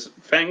Biters, because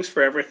Fangs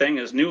for Everything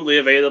is newly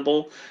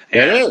available,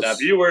 It and is.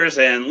 viewers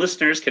and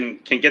listeners can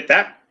get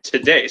that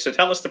today. So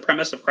tell us the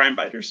premise of Crime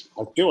Biters.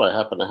 I do. I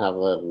happen to have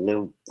a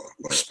new,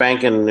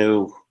 spanking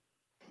new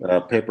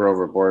paper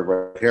overboard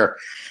right here.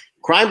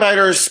 Crime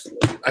Biters,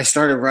 I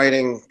started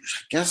writing,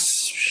 I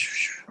guess,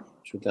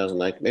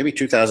 2009, maybe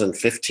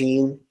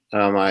 2015.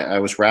 I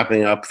was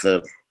wrapping up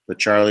the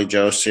Charlie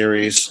Joe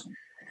series.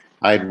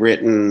 I'd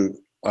written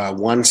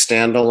one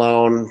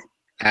standalone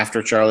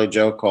after Charlie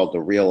Joe called The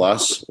Real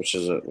Us, which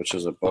is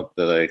a book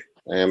that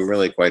I am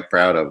really quite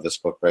proud of. This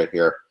book right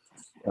here,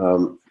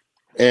 but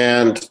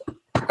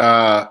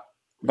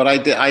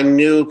I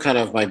knew kind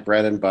of my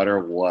bread and butter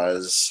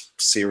was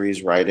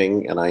series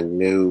writing, and I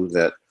knew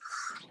that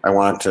I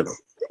wanted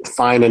to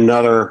find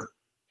another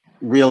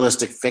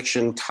realistic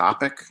fiction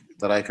topic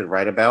that I could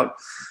write about.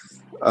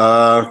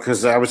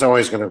 Because I was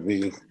always going to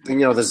be,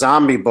 the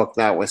zombie book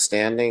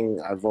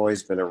notwithstanding, I've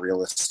always been a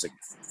realistic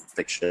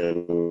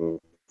fiction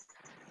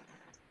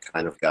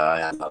kind of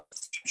guy. I'm not.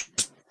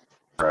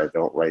 I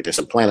don't write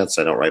distant planets.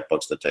 I don't write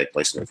books that take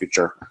place in the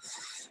future.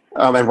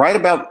 And write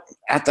about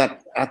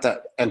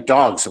and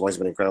dogs have always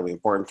been incredibly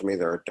important to me.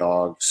 There are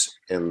dogs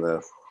in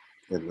the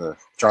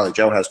Charlie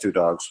Joe has 2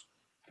 dogs,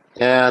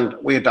 and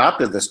we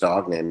adopted this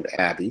dog named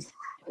Abby,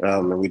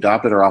 and we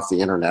adopted her off the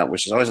internet,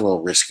 which is always a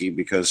little risky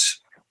because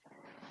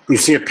you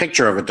see a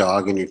picture of a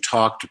dog and you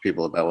talk to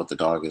people about what the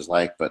dog is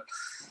like, but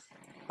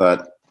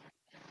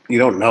you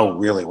don't know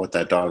really what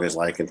that dog is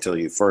like until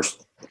you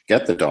first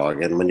get the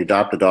dog. And when you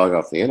adopt a dog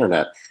off the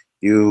internet,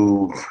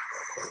 you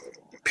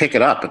pick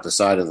it up at the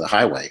side of the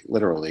highway,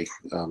 literally,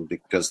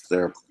 because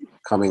they're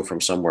coming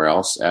from somewhere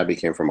else. Abby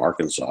came from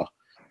Arkansas.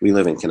 We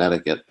live in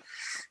Connecticut.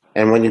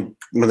 And when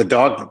the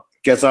dog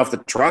gets off the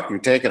truck, you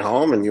take it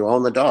home and you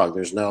own the dog.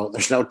 There's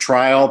no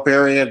trial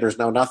period. There's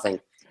no nothing.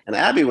 And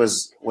Abby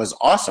was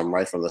awesome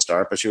right from the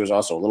start, but she was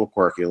also a little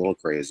quirky, a little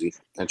crazy.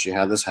 And she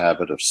had this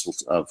habit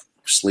of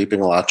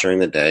sleeping a lot during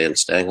the day and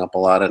staying up a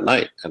lot at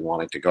night and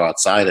wanting to go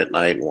outside at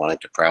night and wanting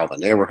to prowl the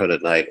neighborhood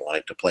at night,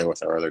 wanting to play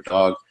with our other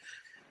dog.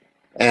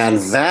 And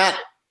that,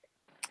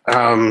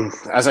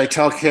 as I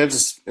tell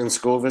kids in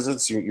school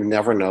visits, you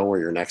never know where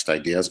your next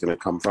idea is going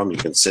to come from. You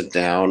can sit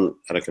down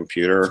at a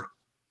computer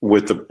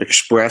with the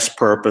express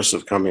purpose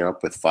of coming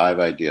up with 5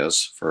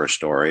 ideas for a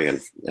story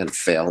and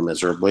fail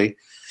miserably.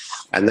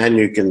 And then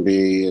it can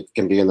be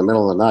in the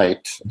middle of the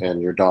night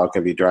and your dog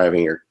can be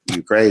driving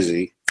you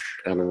crazy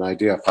and an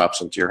idea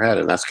pops into your head.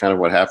 And that's kind of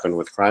what happened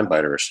with Crime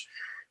Biters.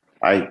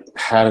 I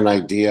had an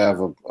idea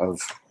of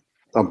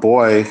a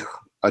boy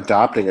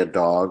adopting a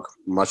dog,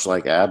 much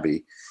like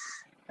Abby.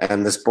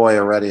 and this boy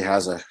already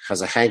has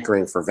a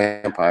hankering for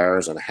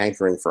vampires and a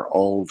hankering for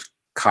old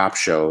cop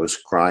shows,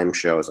 crime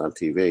shows on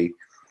TV,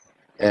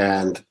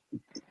 and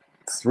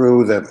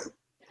through the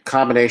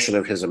combination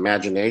of his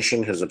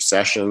imagination, his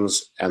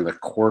obsessions, and the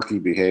quirky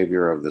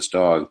behavior of this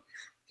dog,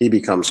 he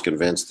becomes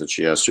convinced that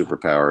she has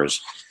superpowers,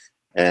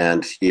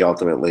 and he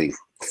ultimately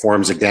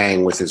forms a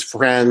gang with his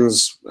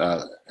friends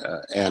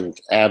and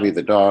Abby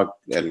the dog,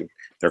 and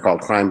they're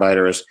called Crime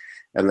Biters,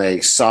 and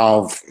they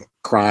solve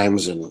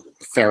crimes and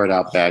ferret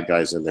out bad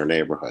guys in their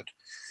neighborhood.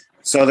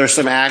 So there's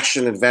some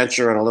action,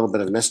 adventure, and a little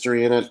bit of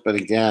mystery in it, but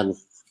again,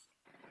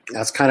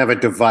 that's kind of a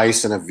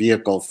device and a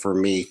vehicle for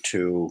me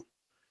to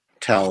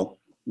tell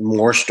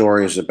more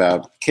stories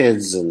about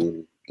kids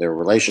and their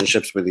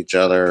relationships with each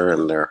other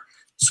and their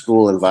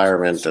school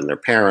environment and their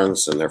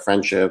parents and their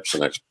friendships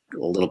and a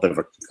little bit of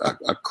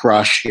a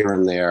crush here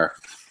and there.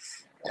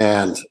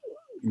 And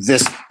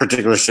this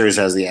particular series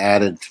has the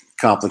added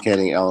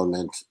complicating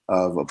element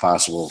of a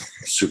possible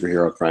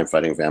superhero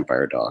crime-fighting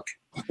vampire dog,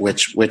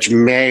 which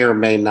may or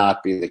may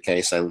not be the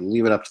case. I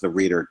leave it up to the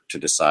reader to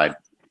decide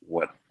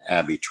what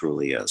Abby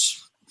truly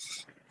is.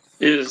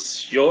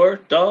 Is your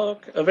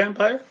dog a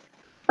vampire?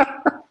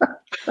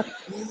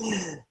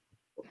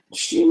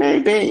 She may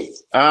be.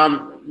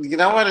 You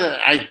know what?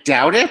 I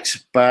doubt it,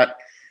 but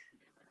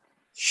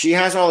she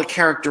has all the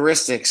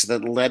characteristics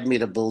that led me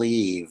to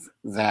believe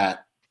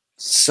that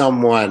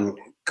someone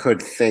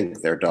could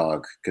think their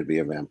dog could be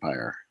a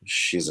vampire.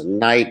 She's a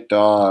night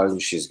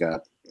dog. She's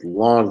got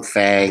long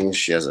fangs.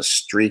 She has a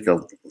streak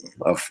of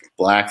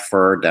black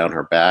fur down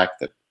her back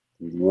that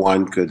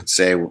one could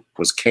say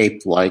was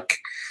cape-like.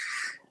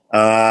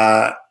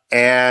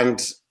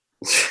 And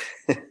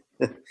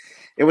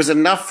it was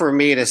enough for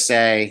me to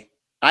say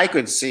I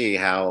could see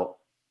how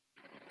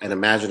an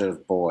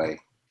imaginative boy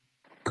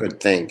could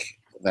think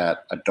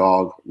that a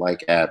dog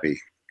like Abby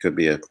could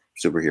be a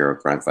superhero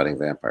crime-fighting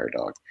vampire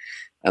dog.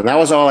 And that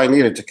was all I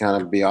needed to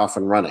kind of be off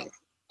and running.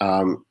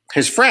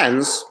 His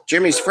friends,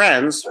 Jimmy's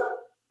friends,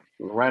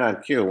 right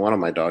on cue, one of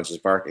my dogs is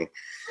barking.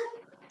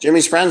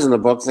 Jimmy's friends in the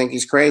book think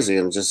he's crazy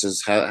and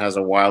just has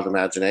a wild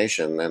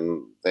imagination,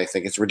 and they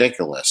think it's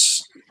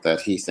ridiculous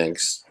that he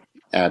thinks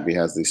Abby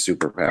has these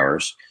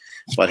superpowers,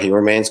 but he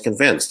remains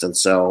convinced. And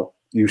so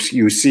you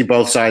see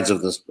both sides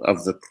of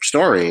the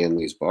story in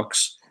these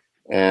books.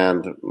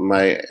 And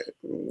my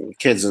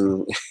kids,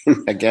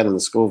 again in the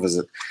school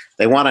visit,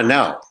 they want to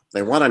know.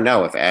 They want to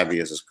know if Abby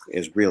is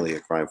really a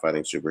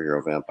crime-fighting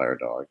superhero vampire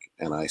dog.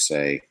 And I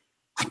say,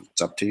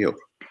 it's up to you.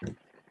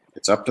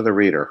 It's up to the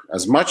reader.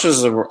 As much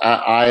as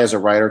I, as a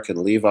writer,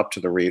 can leave up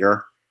to the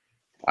reader,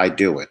 I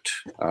do it.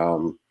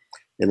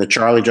 In the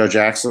Charlie Joe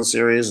Jackson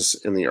series,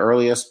 in the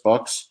earliest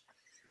books,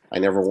 I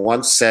never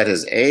once said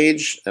his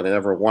age, and I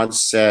never once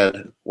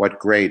said what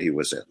grade he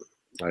was in.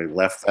 I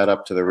left that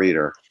up to the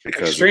reader.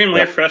 Because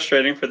extremely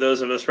frustrating for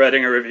those of us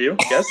writing a review,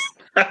 yes?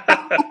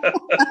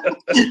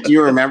 Do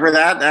you remember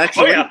that,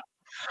 actually? Oh, yeah.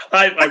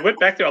 I went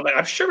back there. I'm like,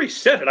 I'm sure he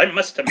said it. I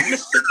must have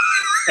missed it.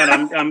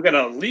 And I'm going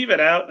to leave it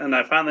out. And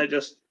I finally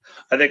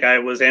I think I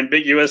was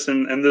ambiguous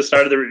in the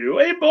start of the review.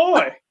 Hey,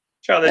 boy.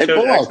 Charlie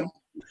Joe Jackson.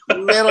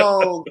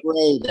 Middle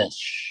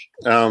grade-ish.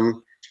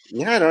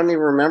 Yeah, I don't even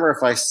remember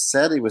if I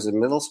said he was in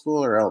middle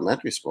school or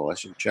elementary school. I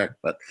should check.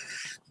 But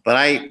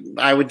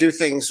I would do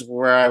things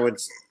where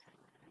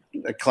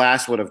a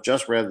class would have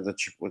just read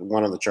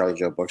one of the Charlie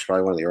Joe books,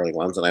 probably one of the early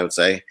ones, and I would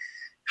say,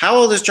 how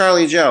old is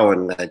Charlie Joe?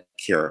 And I'd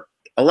hear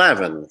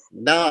 11,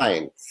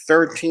 9,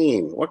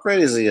 13. What grade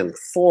is he in?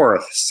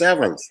 4th,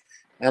 7th.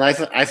 And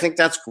I think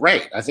that's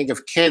great. I think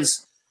if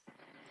kids,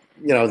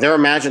 their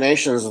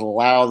imaginations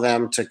allow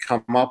them to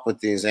come up with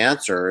these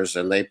answers,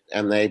 and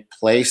they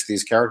place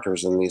these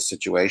characters in these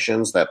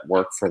situations that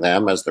work for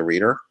them as the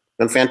reader,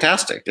 then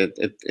fantastic.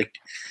 It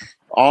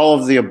all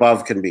of the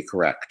above can be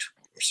correct.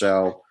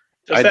 So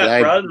does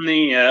that broaden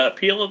the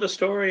appeal of the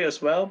story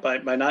as well by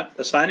not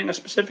assigning a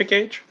specific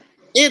age?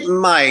 It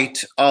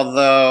might,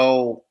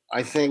 although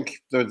I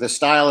think the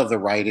style of the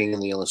writing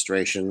and the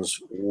illustrations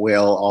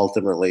will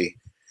ultimately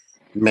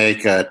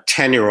make a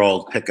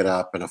 10-year-old pick it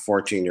up and a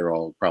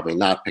 14-year-old probably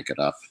not pick it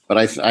up. But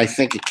I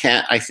think it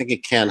can. I think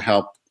it can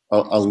help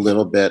a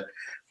little bit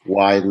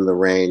widen the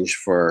range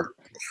for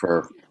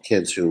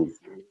kids who,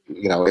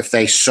 if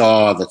they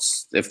saw that,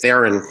 if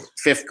they're in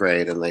 5th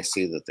grade and they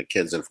see that the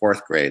kid's in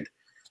 4th grade,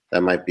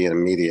 that might be an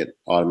immediate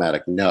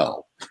automatic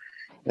no.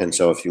 And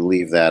so if you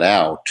leave that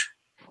out,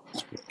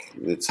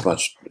 it's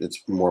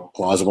more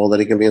plausible that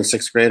he can be in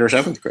 6th grade or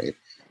 7th grade.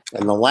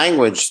 And the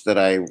language that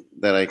I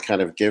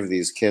kind of give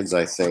these kids,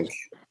 I think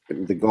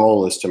the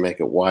goal is to make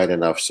it wide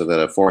enough so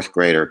that a 4th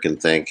grader can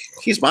think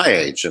he's my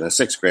age, and a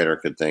 6th grader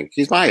could think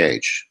he's my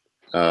age,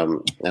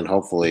 and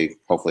hopefully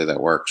that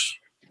works.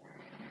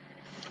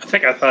 I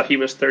think I thought he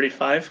was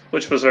 35,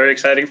 which was very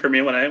exciting for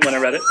me when I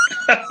read it.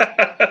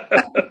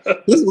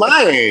 He's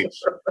my age.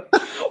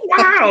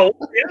 Wow!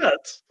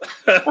 Yes,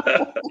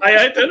 I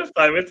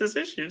identify with his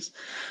issues.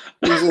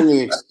 He's in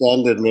the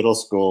extended middle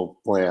school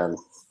plan.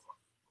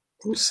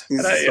 He's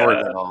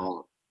sorting it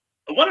all.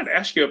 I wanted to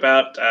ask you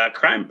about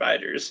crime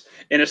fighters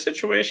in a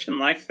situation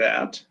like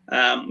that,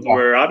 Yeah.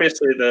 where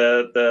obviously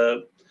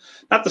the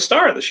not the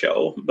star of the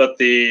show, but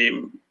the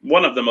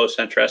one of the most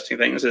interesting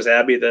things is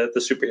Abby, the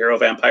superhero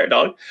vampire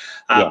dog.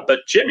 Yeah. But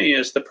Jimmy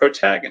is the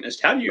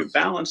protagonist. How do you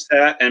balance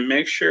that and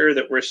make sure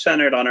that we're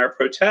centered on our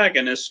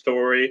protagonist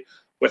story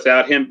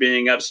without him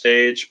being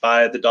upstaged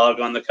by the dog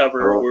on the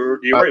cover, Oh, or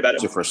do you I worry about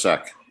lost him? you for a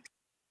sec.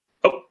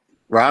 Oh,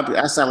 Rob,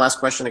 ask that last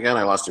question again.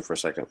 I lost you for a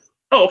second.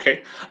 oh,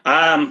 okay.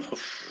 Um,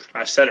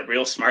 I said it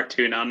real smart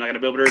too. Now I'm not going to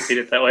be able to repeat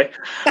it that way.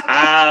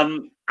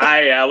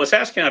 I was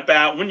asking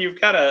about when you've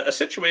got a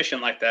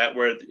situation like that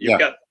where you've Yeah.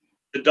 got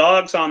the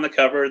dogs on the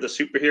cover, the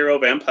superhero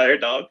vampire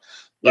dog,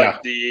 but Yeah.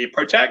 the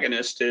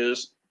protagonist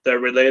is the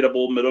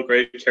relatable middle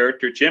grade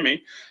character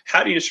Jimmy.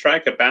 How do you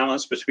strike a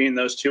balance between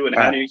those two, and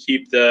how Uh, do you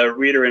keep the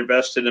reader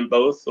invested in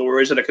both,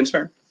 or is it a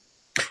concern?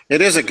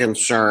 it is a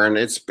concern.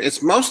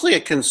 It's mostly a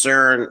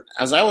concern.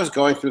 As I was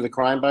going through the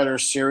Crime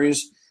Fighters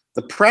series,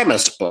 the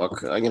premise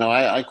book,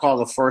 I call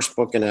the first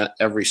book in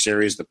every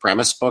series the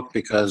premise book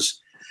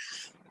because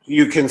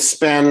you can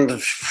spend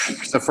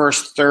the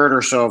first third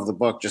or so of the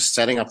book just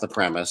setting up the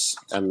premise,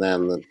 and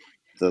then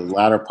the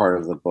latter part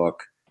of the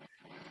book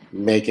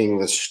making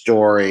the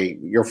story,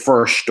 your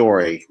first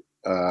story,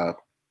 kind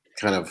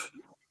of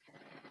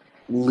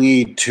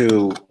lead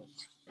to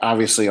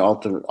obviously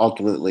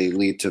ultimately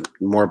lead to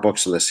more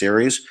books in the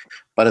series.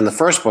 But in the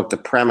first book, the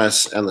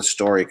premise and the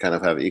story kind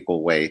of have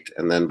equal weight,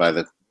 and then by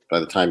the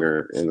time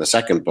you're in the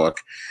second book,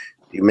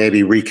 you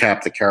maybe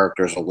recap the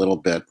characters a little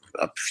bit,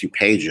 a few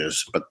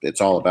pages, but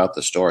it's all about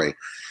the story.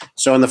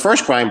 So in the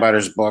first Crime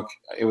Fighters book,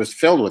 it was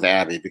filled with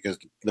Abby because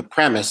the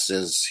premise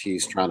is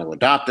he's trying to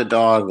adopt a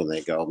dog, and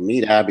they go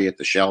meet Abby at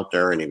the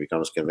shelter, and he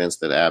becomes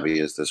convinced that Abby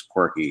is this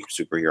quirky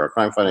superhero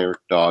crime fighter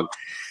dog.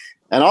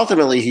 And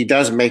ultimately, he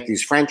does make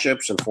these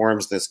friendships and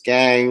forms this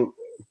gang,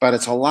 but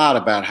it's a lot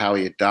about how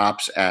he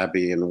adopts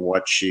Abby and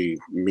what she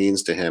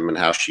means to him and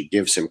how she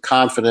gives him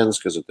confidence.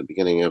 Because at the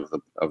beginning of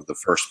the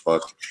first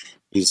book,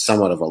 he's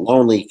somewhat of a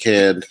lonely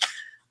kid.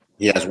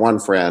 He has one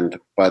friend,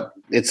 but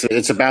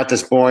it's about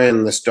this boy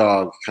and this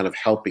dog kind of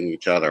helping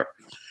each other.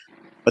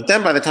 But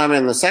then by the time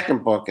in the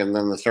second book and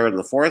then the third and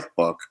the fourth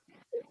book,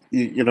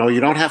 you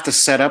don't have to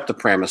set up the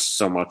premise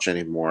so much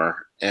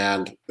anymore.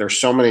 And there's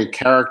so many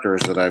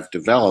characters that I've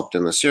developed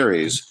in the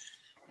series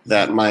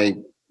that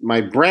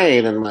my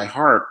brain and my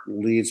heart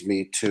leads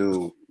me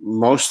to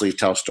mostly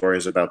tell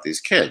stories about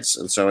these kids.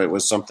 And so it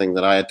was something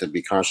that I had to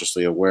be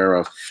consciously aware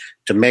of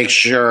to make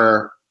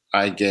sure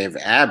I gave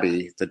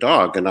Abby, the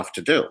dog, enough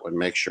to do and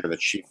make sure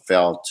that she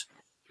felt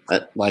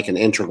like an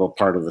integral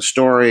part of the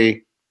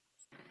story.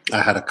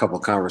 I had a couple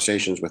of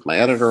conversations with my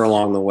editor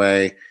along the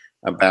way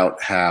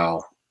about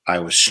how I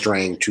was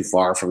straying too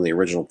far from the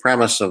original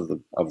premise of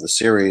the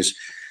series,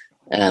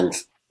 and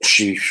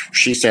she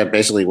said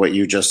basically what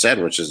you just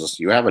said, which is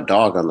you have a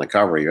dog on the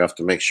cover, you have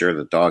to make sure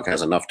the dog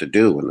has enough to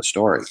do in the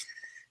story.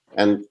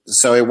 And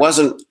so it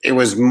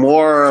was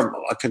more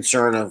a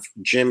concern of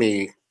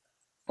Jimmy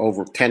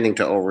over tending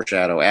to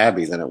overshadow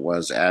Abby than it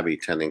was Abby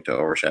tending to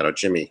overshadow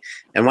Jimmy.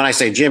 And when I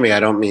say Jimmy, I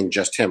don't mean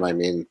just him. I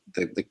mean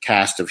the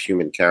cast of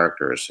human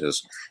characters,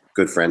 his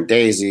good friend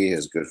Daisy,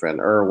 his good friend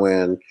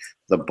Irwin,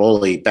 the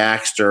bully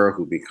Baxter,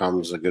 who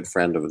becomes a good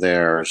friend of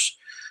theirs.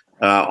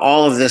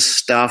 All of this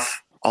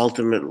stuff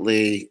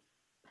ultimately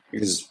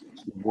is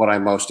what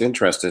I'm most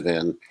interested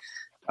in.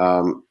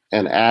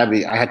 And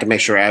Abby, I had to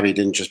make sure Abby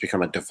didn't just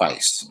become a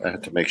device. I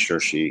had to make sure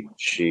she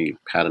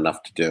had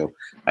enough to do.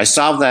 I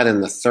solved that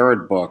in the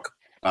third book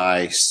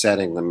by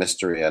setting the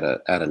mystery at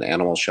an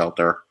animal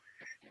shelter,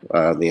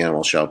 the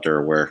animal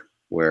shelter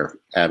where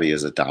Abby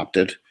is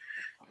adopted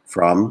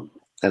from,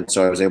 and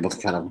so I was able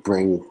to kind of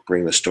bring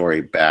the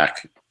story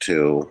back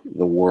to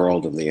the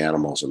world of the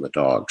animals and the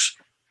dogs.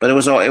 But it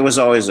was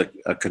always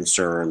a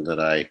concern that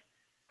I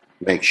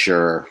make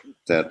sure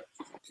that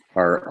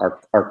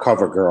our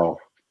cover girl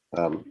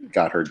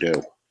got her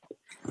due.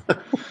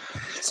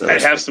 So I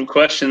have some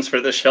questions for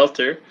the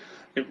shelter.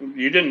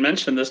 You didn't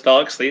mention this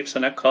dog sleeps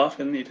in a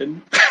coffin. You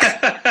didn't.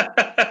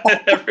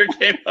 It never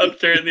came up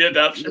during the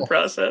adoption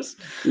process.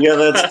 yeah,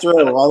 that's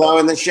true. Although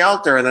in the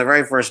shelter, in the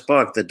very first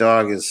book, the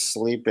dog is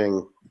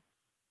sleeping.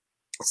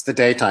 It's the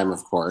daytime,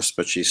 of course,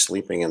 but she's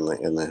sleeping in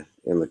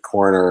the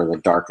corner in the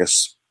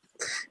darkest,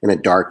 in a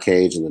dark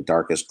cage in the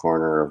darkest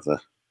corner of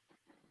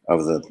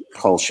the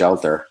whole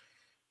shelter.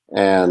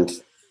 And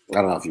I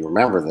don't know if you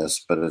remember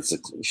this, but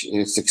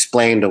it's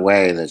explained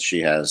away that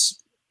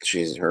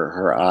she's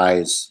her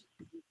eyes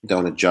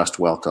don't adjust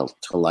well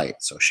to light,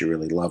 so she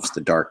really loves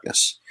the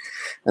darkness.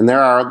 And there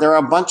are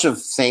a bunch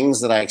of things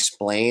that I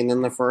explain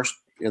in the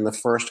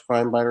first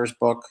Crime Fighters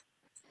book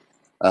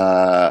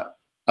uh,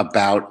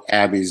 about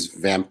Abby's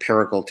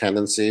vampirical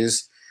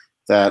tendencies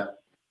that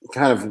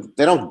kind of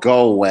they don't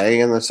go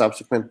away in the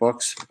subsequent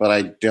books, but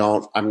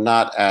I'm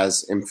not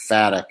as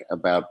emphatic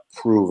about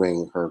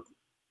proving her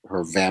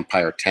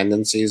vampire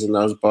tendencies in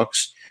those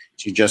books.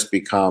 She just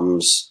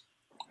becomes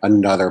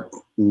another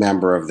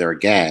member of their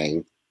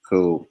gang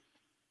who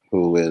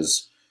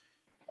is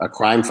a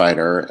crime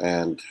fighter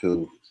and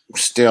who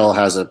still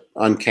has an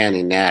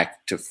uncanny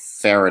knack to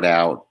ferret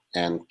out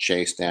and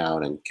chase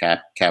down and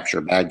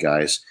capture bad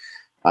guys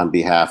on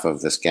behalf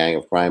of this gang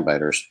of crime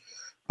fighters.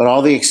 But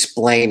all the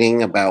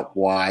explaining about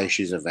why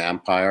she's a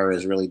vampire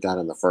is really done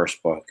in the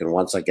first book. And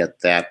once I get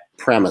that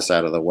premise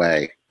out of the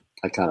way,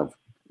 I kind of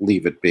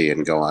leave it be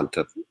and go on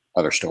to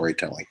other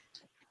storytelling.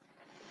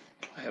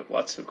 I have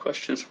lots of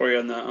questions for you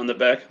on the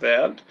back of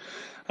that.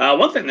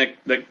 One thing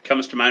that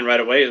comes to mind right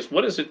away is,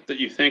 what is it that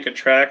you think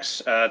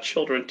attracts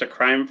children to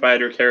crime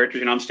fighter characters?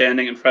 You know, I'm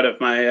standing in front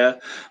of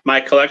my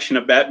collection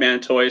of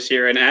Batman toys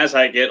here, and as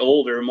I get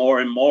older,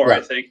 more and more,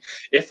 I think,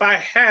 if I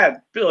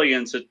had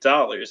billions of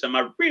dollars, am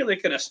I really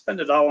going to spend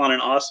it all on an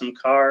awesome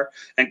car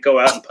and go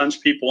out and punch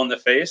people in the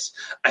face?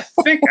 I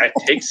think I'd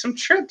take some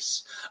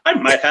trips. I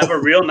might have a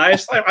real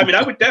nice life. I mean,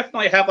 I would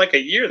definitely have like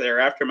a year there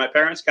after my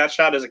parents got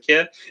shot as a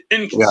kid.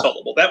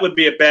 Inconsolable. That would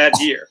be a bad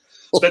year.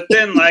 But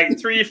then, like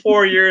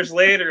 3-4 years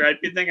later,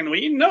 I'd be thinking, well,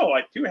 you know,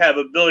 I do have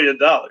 $1 billion.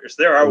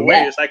 There are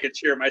ways I could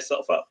cheer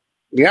myself up.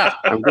 Yeah,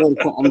 I'm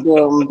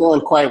doing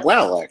quite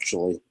well,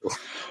 actually.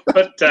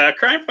 But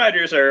crime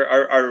fighters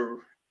are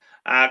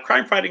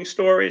crime fighting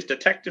stories,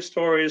 detective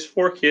stories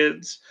for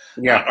kids.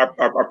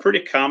 Are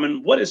pretty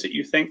common. What is it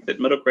you think that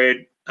middle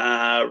grade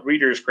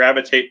readers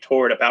gravitate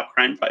toward about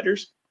crime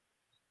fighters?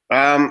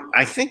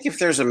 I think if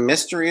there's a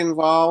mystery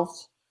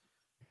involved,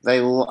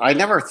 I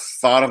never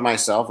thought of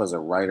myself as a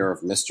writer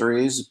of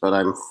mysteries, but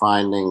I'm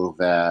finding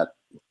that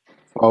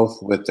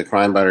both with the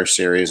Crime Fighter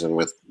series and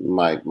with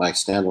my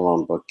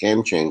standalone book,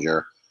 Game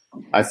Changer,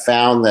 I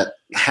found that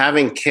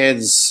having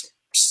kids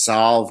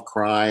solve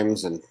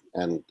crimes and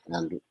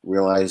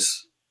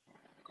realize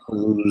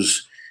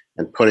clues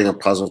and putting a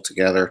puzzle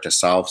together to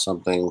solve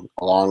something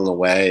along the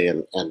way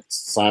and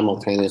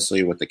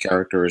simultaneously with the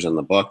characters in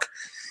the book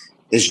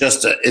is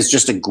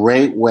just a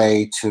great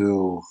way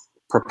to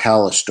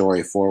propel a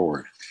story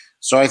forward.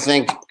 So I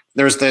think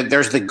there's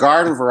the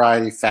garden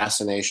variety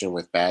fascination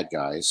with bad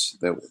guys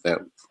that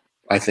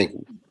I think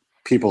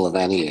people of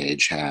any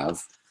age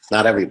have.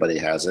 Not everybody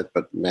has it,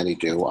 but many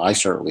do. I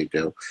certainly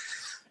do.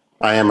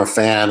 I am a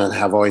fan and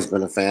have always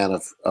been a fan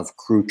of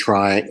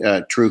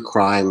true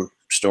crime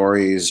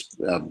stories,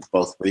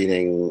 both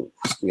reading,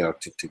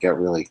 to get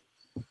really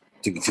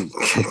to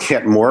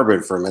get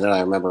morbid for a minute.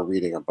 I remember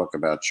reading a book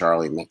about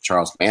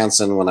Charles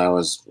Manson when I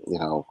was,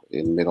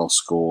 in middle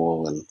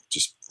school, and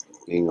just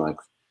being like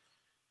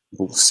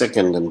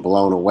sickened and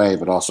blown away,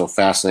 but also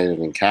fascinated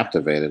and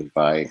captivated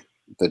by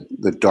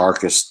the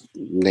darkest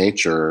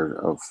nature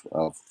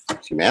of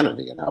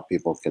humanity and how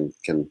people can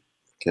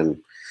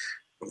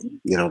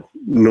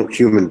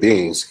human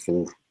beings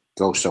can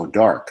go so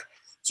dark.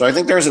 So I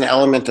think there's an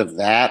element of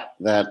that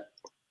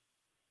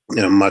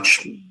in a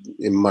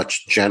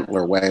much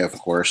gentler way, of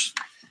course,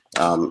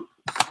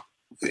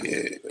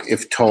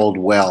 if told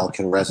well,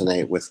 can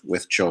resonate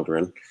with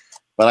children.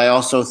 But I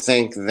also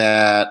think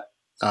that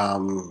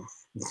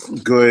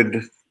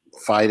good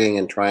fighting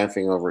and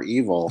triumphing over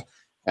evil,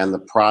 and the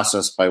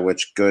process by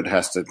which good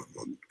has to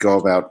go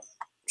about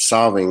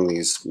solving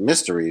these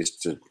mysteries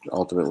to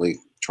ultimately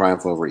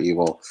triumph over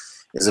evil,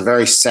 is a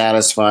very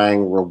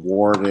satisfying,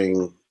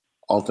 rewarding,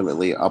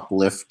 ultimately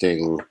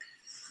uplifting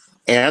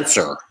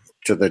answer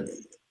to the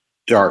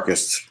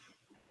darkest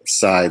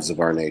sides of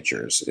our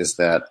natures. Is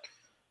that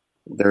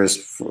there's,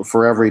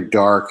 for every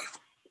dark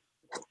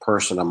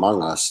person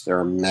among us, there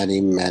are many,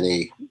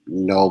 many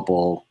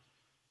noble,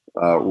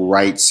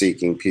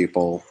 right-seeking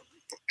people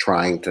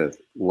trying to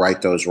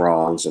right those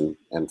wrongs and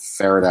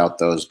ferret out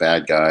those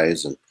bad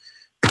guys and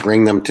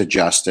bring them to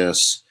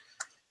justice.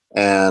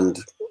 And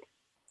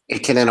it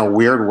can, in a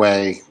weird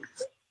way,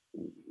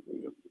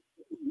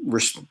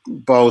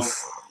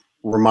 both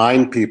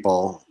remind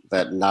people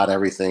that not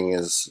everything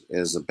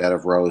is a bed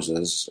of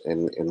roses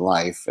in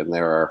life, and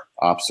there are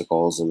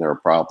obstacles and there are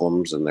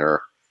problems and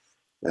there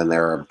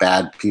are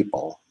bad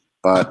people.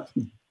 But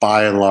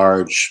by and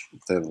large,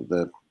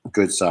 the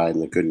good side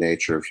and the good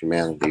nature of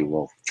humanity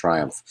will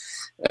triumph.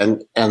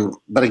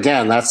 But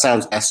again, that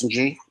sounds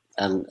messagey,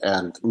 and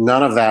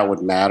none of that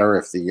would matter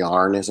if the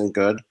yarn isn't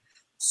good.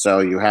 So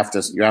you have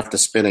to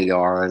spin a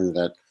yarn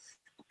that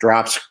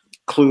drops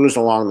clues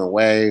along the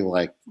way,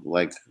 like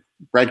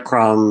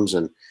breadcrumbs,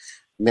 and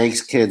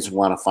makes kids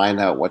want to find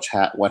out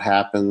what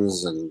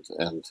happens,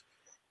 and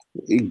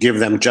give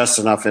them just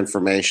enough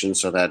information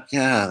so that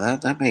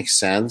that makes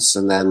sense,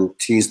 and then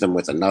tease them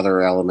with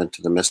another element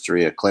to the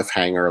mystery, a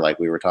cliffhanger, like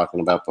we were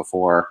talking about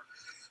before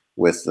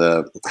with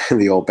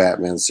the old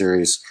Batman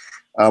series.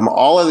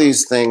 All of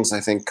these things, I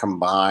think,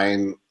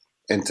 combine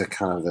into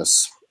kind of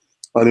this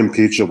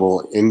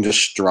unimpeachable,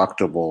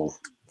 indestructible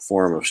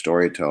form of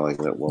storytelling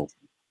that will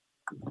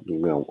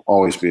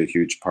always be a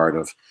huge part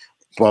of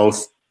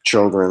both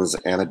children's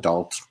and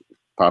adult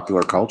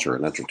popular culture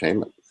and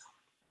entertainment.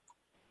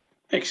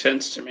 Makes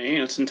sense to me.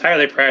 It's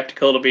entirely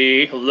practical to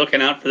be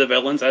looking out for the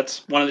villains.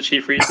 That's one of the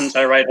chief reasons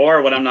I write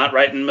horror when I'm not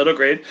writing middle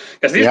grade,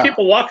 because these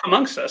people walk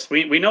amongst us.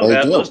 We know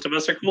that. Most of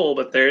us are cool,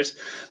 but there's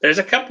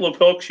a couple of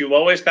folks you've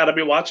always got to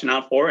be watching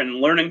out for and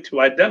learning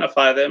to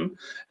identify them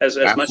as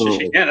much as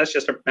you can. That's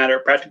just a matter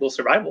of practical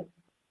survival.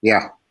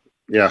 Yeah,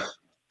 yeah.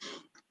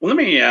 Well, let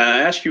me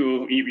ask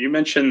you, you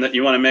mentioned that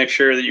you want to make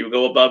sure that you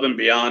go above and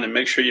beyond and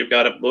make sure you've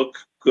got a book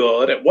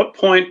good. At what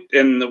point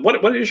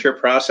what is your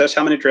process?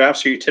 How many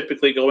drafts are you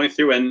typically going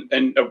through?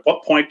 And at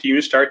what point do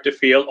you start to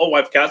feel, oh,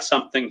 I've got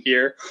something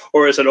here?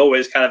 Or is it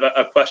always kind of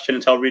a question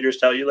until readers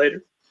tell you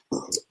later?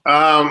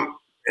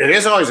 It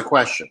is always a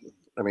question.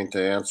 I mean,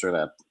 to answer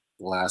that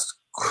last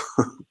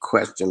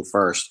question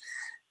first,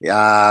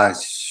 yeah,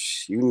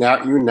 you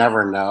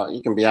never know.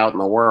 You can be out in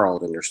the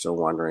world and you're still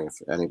wondering if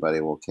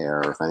anybody will care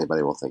or if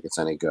anybody will think it's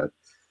any good.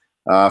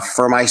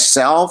 For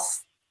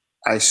myself,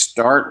 I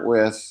start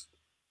with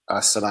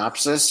a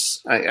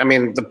synopsis. I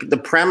mean,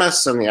 the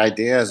premise and the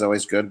idea is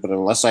always good, but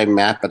unless I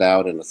map it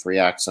out in a 3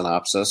 act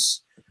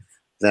synopsis,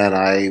 then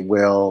I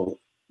will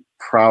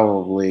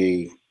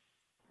probably.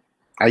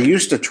 I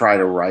used to try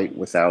to write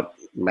without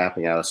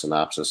mapping out a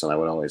synopsis, and I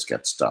would always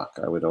get stuck.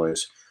 I would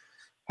always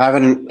have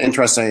an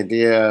interesting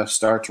idea,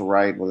 start to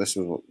write. Well, this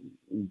was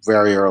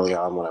very early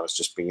on when I was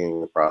just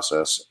beginning the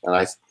process,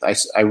 and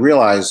I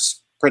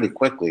realized pretty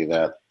quickly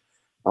that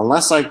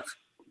unless I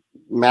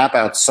map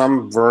out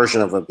some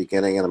version of a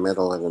beginning and a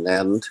middle and an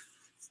end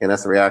in a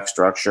 3 act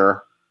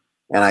structure,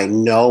 and I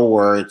know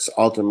where it's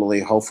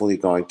ultimately, hopefully,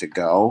 going to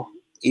go,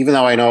 even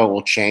though I know it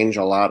will change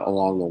a lot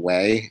along the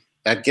way,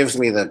 that gives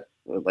me the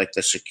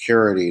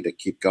security to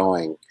keep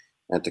going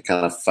and to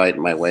kind of fight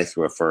my way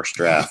through a first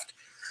draft.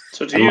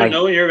 So do And you my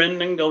know your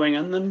ending going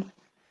in then?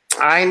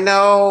 I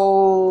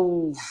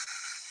know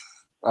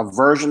a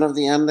version of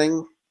the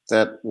ending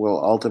that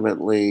will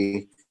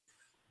ultimately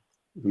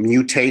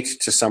mutate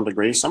to some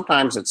degree.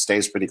 Sometimes it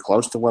stays pretty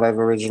close to what I've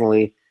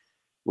originally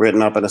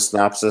written up in a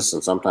synopsis,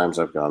 and sometimes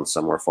I've gone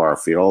somewhere far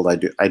afield.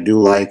 I do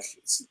like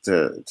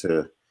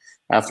to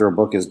after a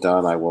book is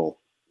done, I will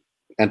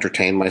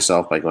entertain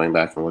myself by going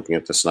back and looking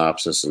at the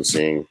synopsis and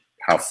seeing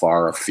how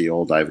far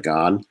afield I've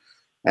gone.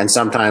 And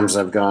sometimes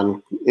I've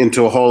gone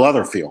into a whole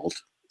other field,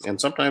 and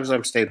sometimes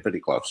I've stayed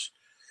pretty close.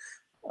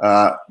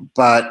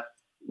 But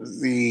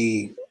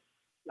the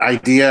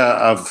idea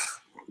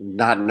of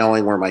not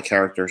knowing where my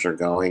characters are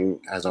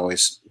going has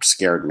always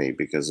scared me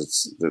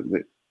because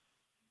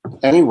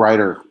any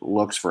writer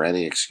looks for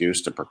any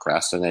excuse to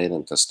procrastinate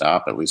and to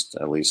stop. At least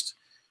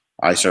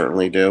I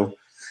certainly do.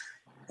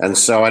 And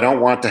so I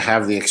don't want to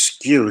have the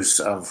excuse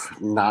of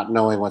not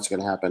knowing what's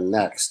going to happen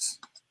next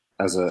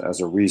as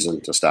a reason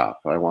to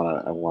stop. I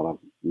want to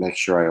make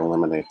sure I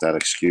eliminate that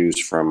excuse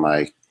from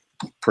my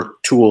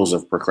tools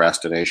of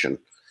procrastination.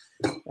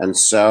 And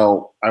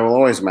so I will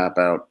always map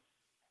out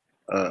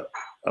a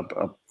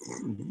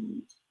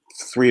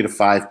 3 to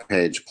 5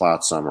 page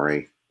plot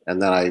summary,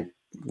 and then I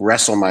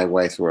wrestle my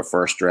way through a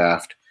first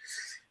draft,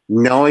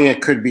 knowing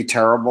it could be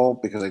terrible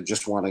because I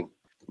just want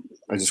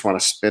to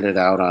spit it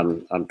out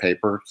on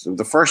paper. So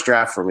the first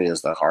draft for me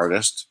is the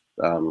hardest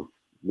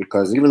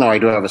because even though I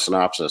do have a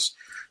synopsis,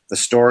 the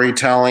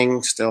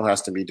storytelling still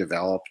has to be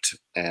developed,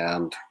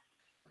 and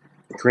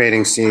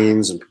creating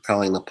scenes and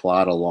propelling the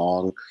plot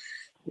along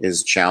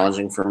is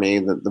challenging for me.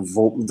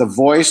 The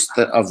voice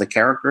of the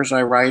characters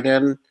I write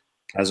in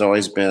has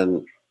always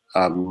been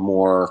a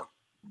more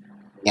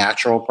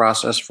natural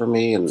process for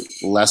me and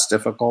less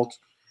difficult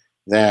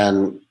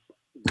than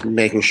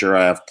making sure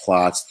I have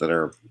plots that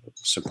are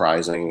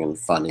surprising and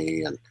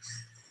funny and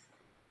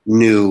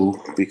new,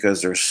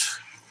 because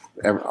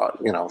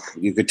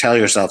you could tell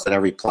yourself that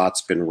every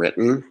plot's been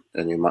written,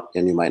 and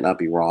you might not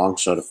be wrong.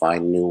 So to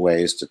find new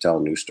ways to tell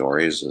new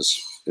stories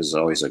is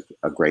always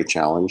a great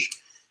challenge.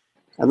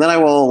 And then I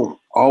will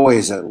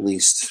always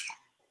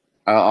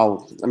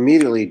I'll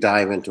immediately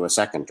dive into a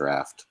second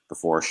draft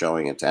before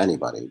showing it to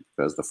anybody,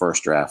 because the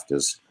first draft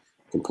is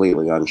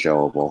completely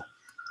unshowable.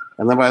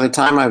 And then by the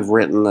time I've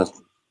written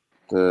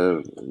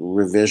the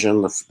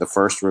revision, the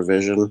first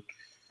revision,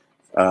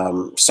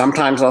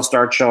 sometimes I'll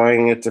start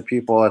showing it to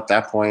people at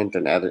that point,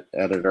 an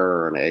editor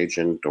or an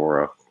agent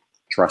or a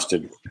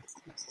trusted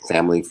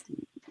family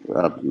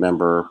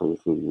member who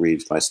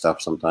reads my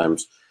stuff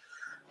sometimes.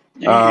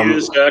 Do you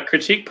use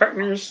critique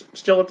partners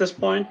still at this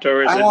point,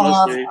 or is it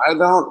mostly? I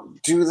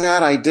don't do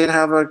that. I did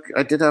have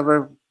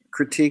a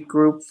critique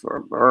group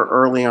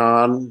early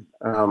on,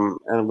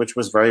 and which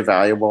was very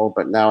valuable.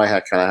 But now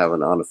kind of have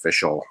an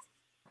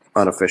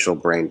unofficial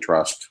brain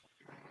trust.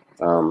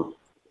 Um,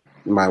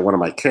 one of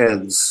my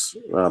kids,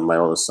 my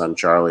oldest son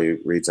Charlie,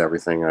 reads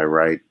everything I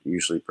write,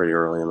 usually pretty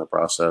early in the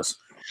process.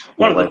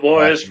 One of the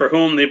boys for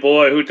whom the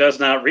boy who does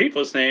not read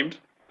was named.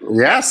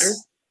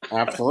 Yes,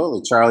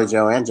 absolutely, Charlie,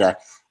 Joe, and Jack,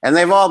 and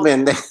they've all been.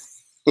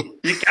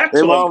 You got to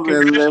them. They've all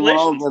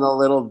been a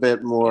little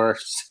bit more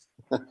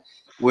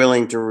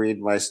willing to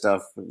read my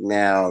stuff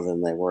now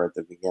than they were at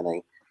the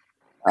beginning.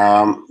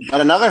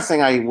 But another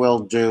thing I will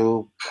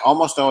do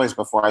almost always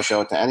before I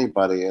show it to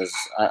anybody is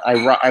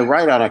I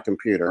write on a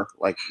computer,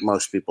 like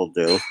most people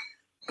do.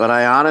 But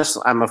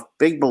I'm a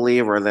big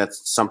believer that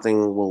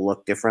something will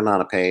look different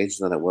on a page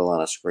than it will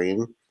on a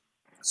screen.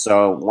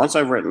 So once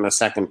I've written a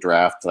second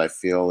draft that I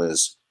feel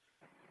is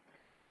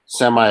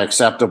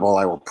semi-acceptable,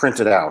 I will print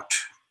it out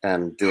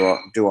and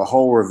do a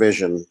whole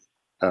revision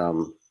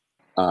on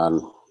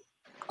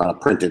on a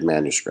printed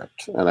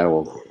manuscript, and I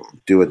will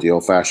do it the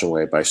old-fashioned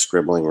way by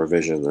scribbling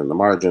revisions in the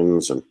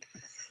margins and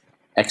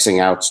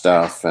Xing out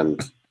stuff. And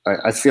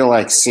I feel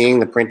like seeing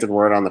the printed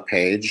word on the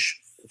page,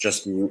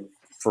 just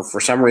for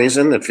some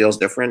reason, it feels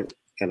different,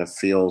 and it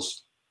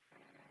feels,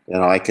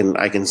 I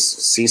can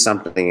see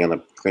something in a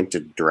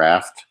printed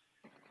draft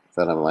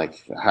that I'm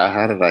like,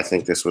 how did I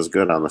think this was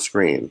good on the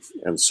screen?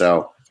 And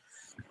so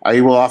I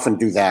will often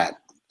do that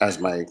as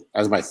my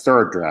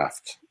third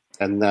draft,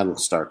 and then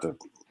start to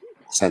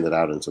send it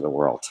out into the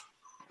world.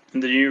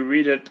 And do you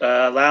read it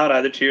aloud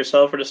either to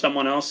yourself or to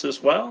someone else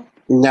as well?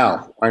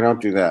 No, I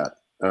don't do that.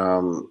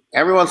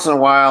 Every once in a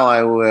while,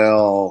 I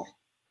will.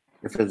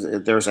 If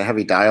there's a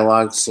heavy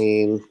dialogue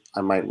scene,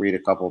 I might read a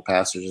couple of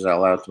passages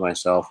out loud to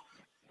myself.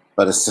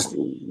 But it's just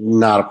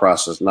not a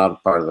process, not a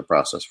part of the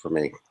process for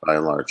me, by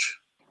and large.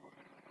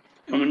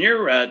 And when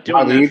you're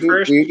doing that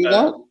first, do you do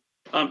that?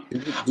 I've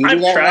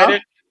tried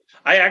it.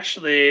 I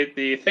actually,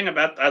 the thing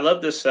about, I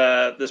love this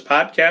this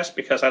podcast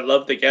because I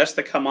love the guests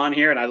that come on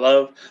here, and I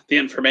love the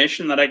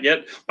information that I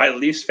get. My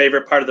least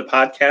favorite part of the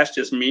podcast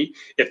is me.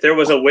 If there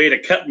was a way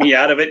to cut me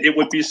out of it, it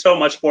would be so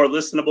much more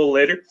listenable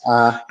later.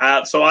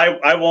 So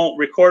I won't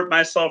record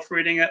myself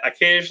reading it.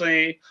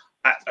 Occasionally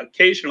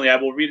I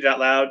will read it out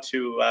loud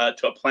to a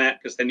plant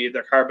because they need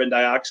their carbon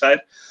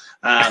dioxide.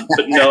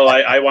 But no,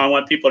 I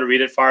want people to read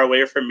it far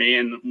away from me.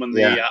 And when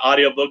the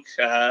audiobook,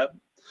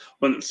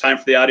 when it's time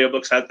for the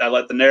audiobooks, I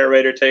let the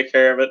narrator take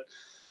care of it.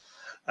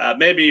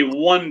 Maybe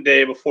one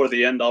day before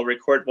the end, I'll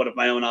record one of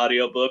my own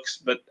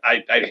audiobooks, but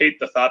I hate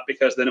the thought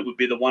because then it would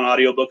be the one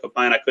audiobook of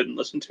mine I couldn't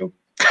listen to.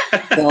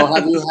 So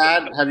have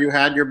you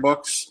had your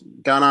books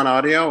done on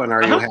audio, and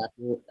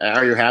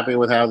are you happy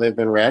with how they've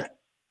been read?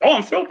 Oh,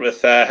 I'm thrilled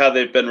with how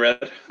they've been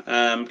read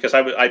because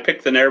I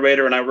picked the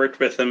narrator and I worked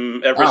with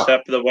him every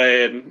step of the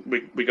way, and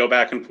we go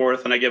back and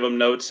forth, and I give him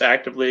notes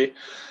actively.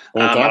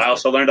 I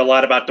also learned a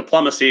lot about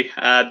diplomacy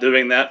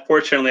doing that.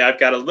 Fortunately, I've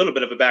got a little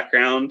bit of a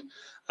background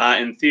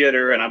in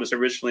theater, and I was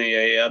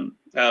originally a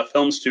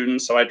film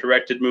student, so I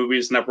directed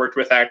movies and I've worked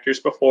with actors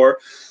before.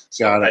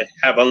 So I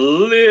have a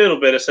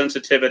little bit of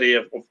sensitivity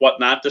of what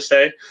not to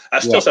say. I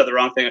still said the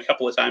wrong thing a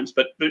couple of times,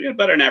 but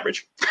better than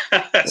average.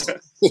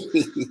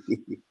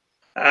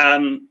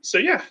 So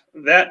yeah,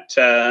 that's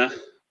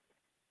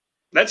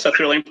a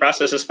thrilling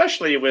process,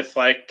 especially with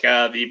like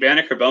the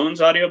Banneker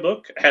Bones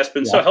audiobook has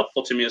been so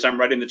helpful to me as I'm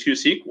writing the 2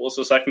 sequels,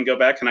 so I can go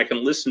back and I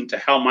can listen to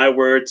how my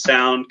words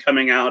sound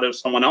coming out of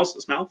someone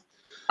else's mouth.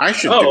 I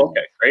should.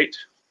 Great.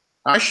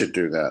 I should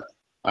do that.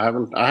 I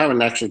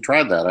haven't actually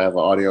tried that. I have an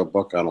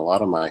audiobook on a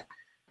lot of my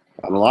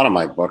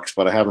books,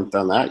 but I haven't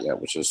done that yet,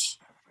 which is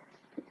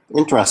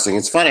interesting.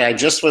 It's funny. I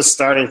just was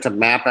starting to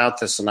map out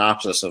the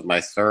synopsis of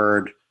my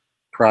third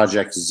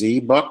Project Z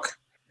book.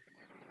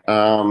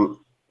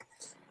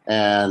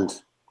 And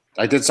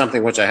I did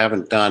something which I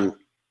haven't done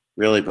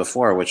really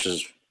before, which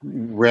is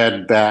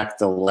read back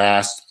the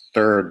last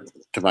third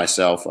to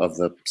myself of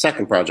the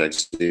second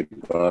Project Z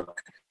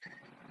book.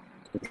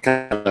 It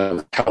kind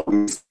of helped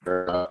me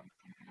figure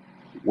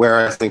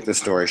where I think the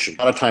story should.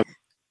 A lot of time,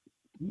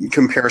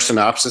 compare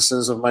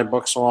synopsises of my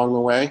books along the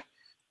way.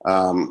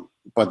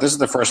 But this is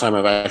the first time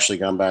I've actually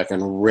gone back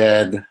and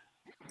read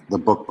the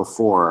book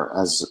before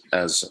as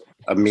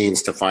a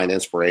means to find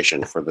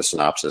inspiration for the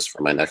synopsis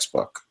for my next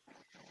book.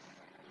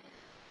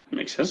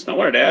 Makes sense. I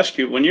wanted to ask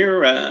you, when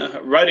you're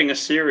writing a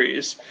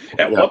series,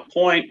 at what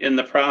point in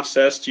the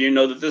process do you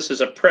know that this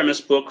is a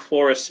premise book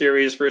for a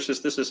series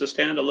versus this is a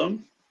standalone?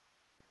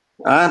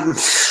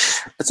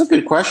 That's a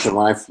good question.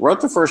 When I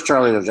wrote the first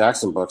Charlie Joe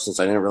Jackson book, since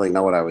I didn't really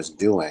know what I was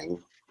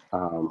doing,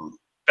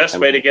 best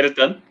way to get it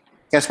done.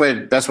 Best way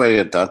to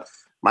get it done.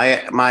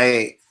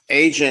 My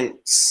agent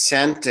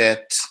sent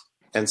it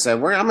and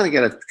said, I'm going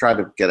to try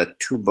to get a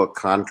 2-book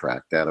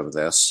contract out of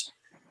this.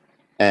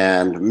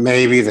 And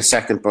maybe the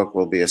second book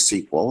will be a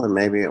sequel, and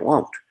maybe it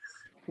won't.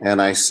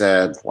 And I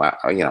said, wow,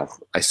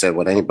 I said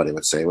what anybody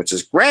would say, which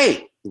is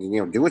great.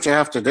 Do what you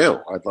have to do.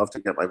 I'd love to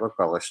get my book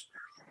published.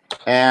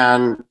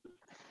 And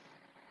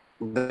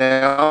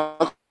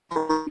the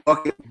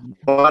book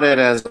bought it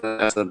as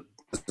a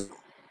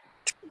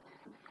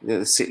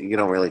you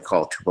don't really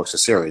call 2 books a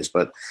series,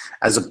 but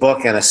as a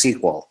book and a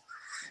sequel.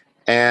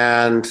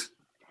 And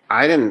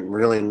I didn't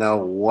really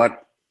know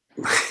what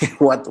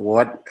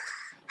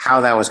how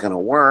that was going to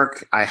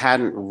work. I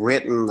hadn't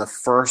written the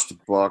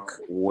first book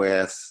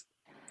with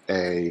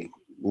a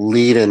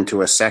lead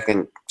into a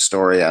second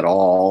story at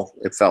all.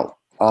 It felt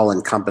all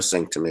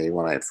encompassing to me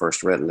when I had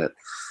first written it.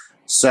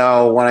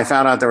 So when I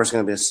found out there was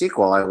going to be a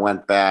sequel, I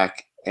went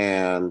back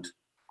and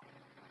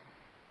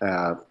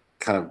kind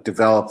of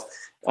developed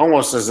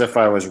almost as if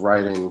I was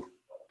writing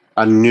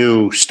a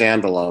new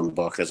standalone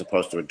book as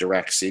opposed to a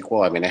direct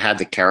sequel. I mean, it had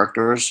the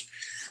characters,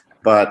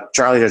 but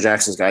Charlie Joe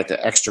Jackson's Guide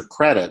to Extra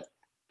Credit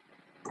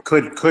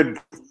could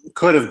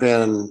have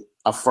been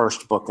a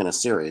first book in a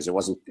series. It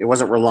wasn't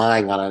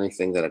relying on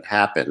anything that had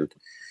happened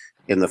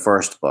in the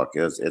first book.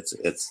 It's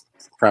the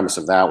premise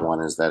of that one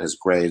is that his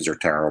grades are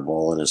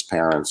terrible and his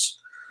parents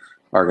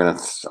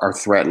are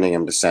threatening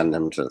him to send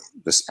him to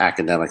this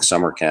academic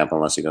summer camp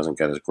unless he doesn't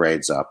get his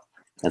grades up.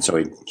 And so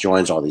he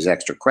joins all these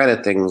extra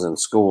credit things in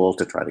school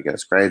to try to get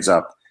his grades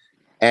up.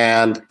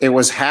 And it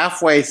was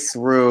halfway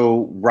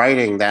through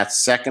writing that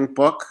second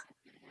book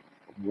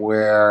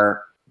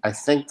where I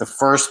think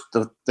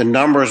the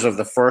numbers of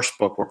the first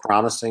book were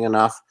promising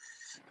enough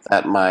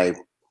that my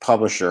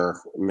publisher,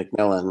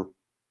 Macmillan,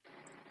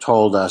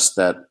 told us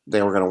that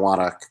they were going to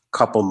want a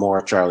couple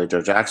more Charlie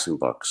Joe Jackson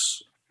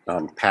books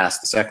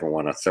past the second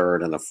one, a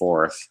third and a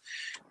fourth.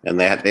 And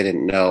they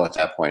didn't know at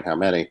that point how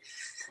many.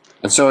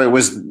 And so it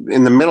was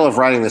in the middle of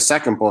writing the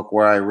second book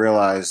where I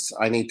realized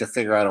I need to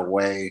figure out a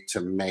way to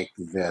make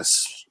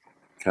this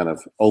kind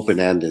of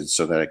open-ended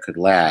so that it could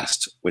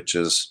last, which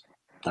is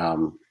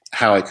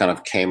how I kind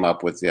of came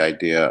up with the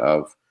idea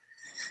of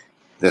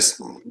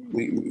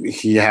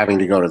he having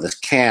to go to this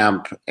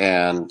camp,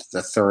 and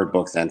the third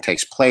book then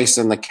takes place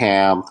in the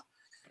camp.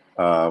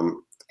 And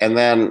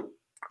then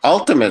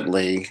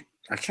ultimately,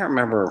 I can't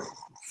remember,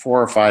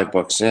 4 or 5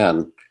 books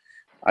in,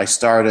 I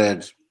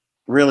started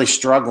really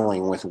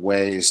struggling with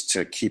ways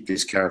to keep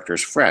these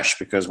characters fresh,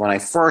 because when I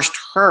first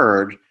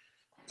heard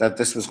that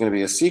this was going to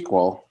be a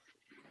sequel,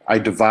 I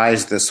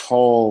devised this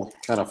whole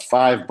kind of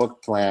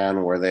 5-book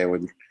plan where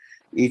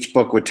each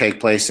book would take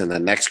place in the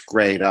next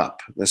grade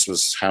up. This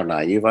was how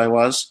naive I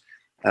was.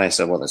 And I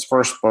said, well, this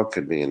first book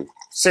could be in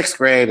 6th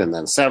grade and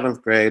then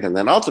 7th grade, and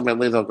then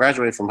ultimately they'll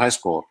graduate from high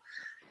school.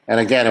 And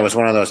again, it was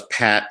one of those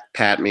pat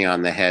me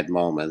on the head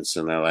moments.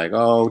 And they're like,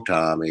 oh,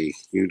 Tommy,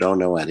 you don't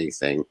know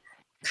anything.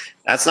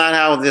 That's not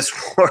how this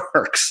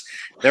works.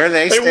 They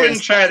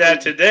wouldn't try that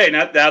today.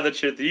 Not now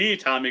that you're the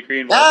Tommy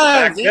Greenwald.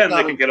 Back then,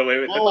 they could get away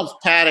with it. No one's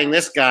patting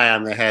this guy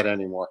on the head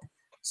anymore.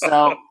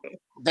 So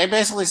they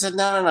basically said,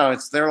 no.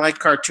 They're like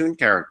cartoon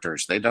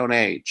characters. They don't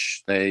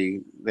age. They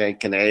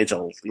can age.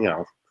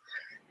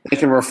 They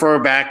can refer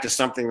back to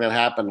something that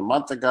happened a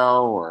month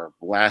ago or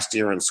last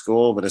year in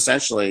school. But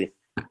essentially,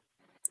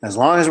 as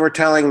long as we're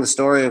telling the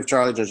story of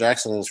Charlie Joe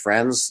Jackson and his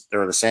friends,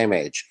 they're the same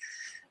age.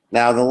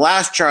 Now, the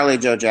last Charlie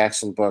Joe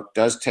Jackson book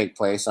does take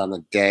place on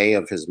the day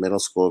of his middle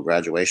school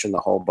graduation. The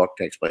whole book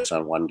takes place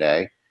on one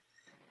day.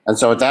 And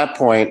so at that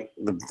point,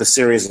 the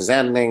series is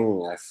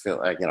ending. I feel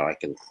like, I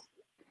can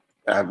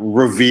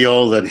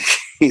reveal that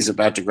he's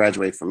about to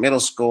graduate from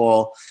middle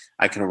school.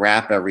 I can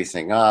wrap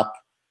everything up.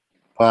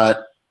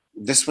 But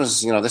this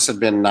was, this had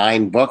been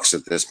 9 books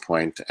at this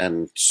point,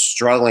 and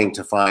struggling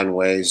to find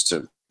ways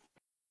to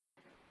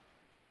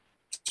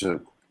tell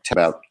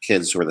about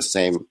kids who are the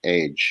same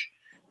age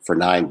for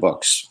 9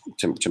 books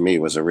to me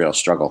was a real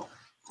struggle.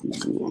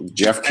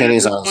 Jeff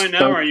Kinney's on. At this point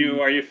now, are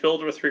you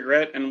filled with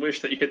regret and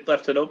wish that you had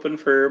left it open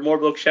for more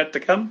books yet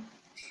to come?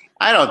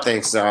 I don't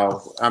think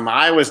so.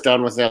 I was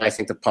done with it. I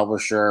think the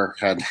publisher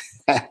had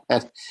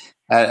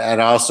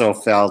also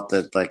felt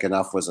that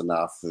enough was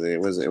enough. It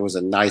was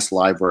a nice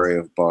library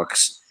of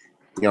books.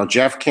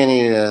 Jeff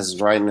Kinney is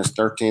writing his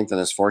 13th and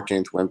his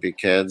 14th Wimpy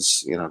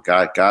Kids.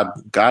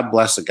 God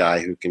bless a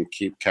guy who can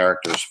keep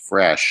characters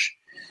fresh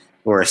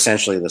who are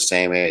essentially the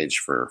same age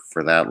for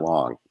that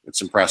long.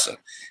 It's impressive.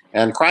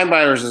 And Crime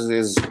Fighters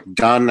is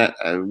done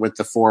with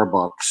the 4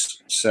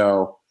 books.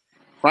 So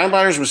Crime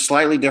Fighters was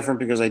slightly different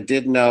because I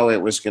did know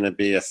it was going to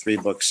be a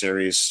 3-book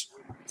series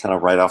kind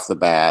of right off the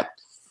bat.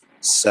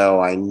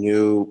 So I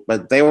knew,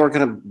 but they were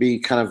going to be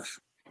kind of,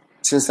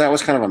 since that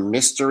was kind of a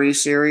mystery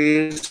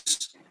series,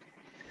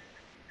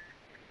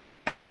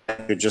 I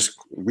could just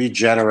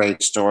regenerate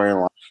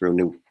storyline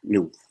through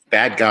new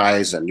bad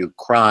guys and new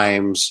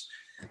crimes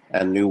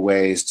and new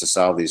ways to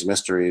solve these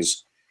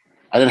mysteries.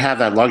 I didn't have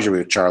that luxury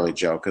with Charlie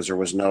Joe because there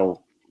was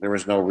no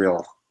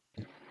real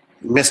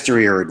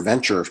mystery or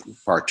adventure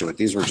part to it.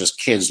 These were just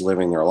kids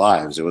living their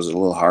lives. It was a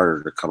little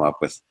harder to come up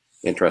with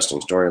interesting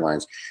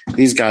storylines.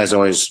 These guys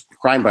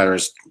Crime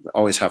Fighters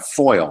always have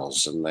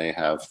foils and they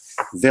have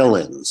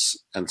villains,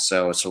 and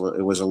so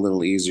it was a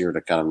little easier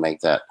to kind of make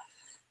that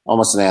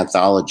almost an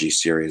anthology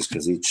series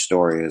because each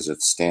story is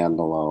its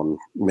standalone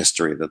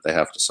mystery that they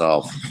have to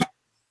solve.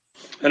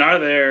 And are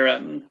there?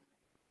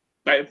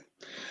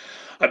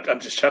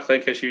 I'm just chuckling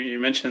because you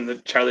mentioned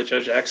that Charlie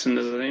Joe Jackson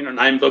is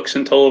 9 books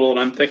in total, and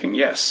I'm thinking,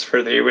 yes,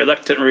 for the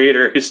reluctant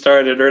reader who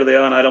started early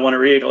on, I don't want to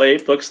read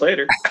 8 books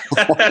later.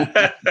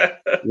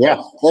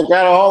 Yeah, they've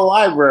got a whole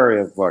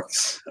library of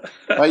books.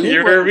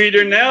 You're a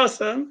reader now,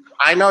 son.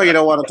 I know you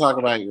don't want to talk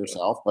about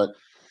yourself, but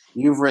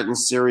you've written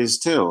series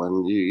too,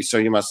 and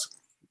you must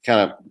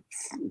kind of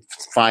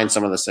find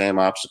some of the same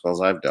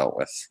obstacles I've dealt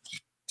with.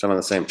 Some of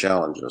the same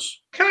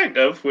challenges. Kind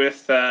of.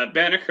 With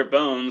Banneker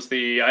Bones,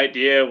 the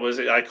idea was,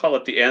 I call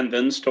it the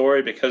and-then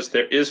story because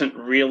there isn't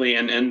really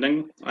an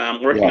ending.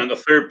 I'm working on the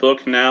 3rd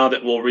book now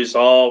that will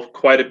resolve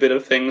quite a bit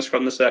of things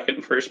from the 2nd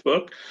and 1st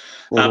book,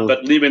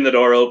 but leaving the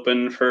door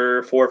open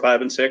for 4,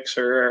 5, and 6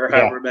 or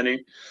however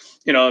many.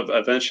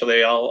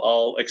 Eventually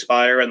I'll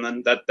expire and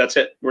then that's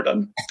it. We're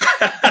done.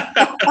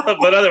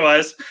 But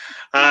otherwise,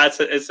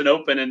 it's an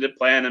open-ended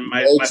plan. And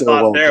my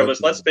thought there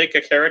was, let's make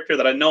a character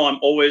that I know I'm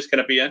always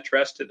going to be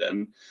interested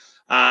in.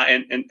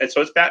 And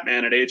so it's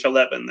Batman at age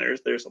 11.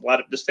 There's a lot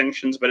of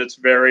distinctions, but it's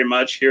very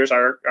much here's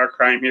our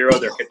crime hero.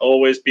 There can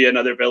always be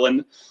another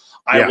villain.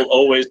 I Yeah. will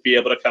always be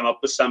able to come up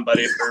with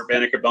somebody for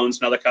Banneker Bones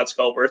and Ellicott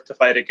Skullworth to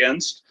fight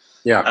against.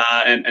 Yeah.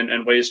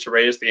 And ways to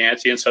raise the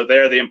ante. And so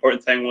there, the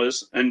important thing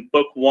was in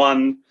book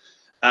one,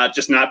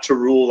 just not to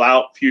rule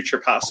out future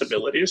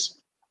possibilities.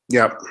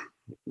 Yep.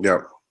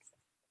 Yep.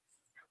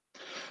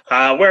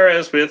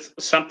 Whereas with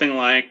something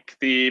like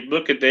the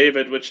Book of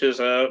David, which is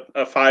a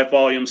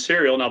 5-volume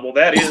serial novel,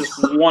 that is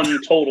one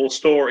total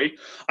story.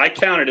 I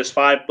count it as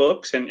 5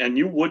 books, and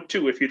you would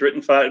too if you'd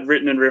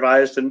written and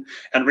revised and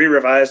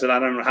re-revised it. I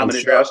don't know how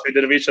many drafts we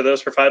did of each of those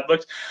for 5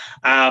 books.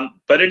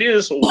 But it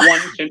is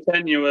one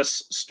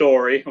continuous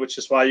story, which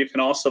is why you can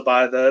also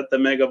buy the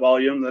mega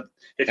volume that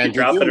if you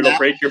drop it, it'll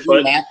break your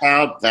foot. Did you map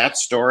out that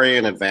story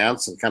in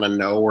advance and kind of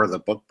know where the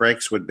book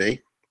breaks would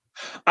be?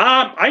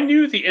 I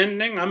knew the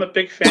ending. I'm a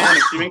big fan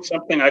of doing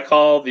something I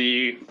call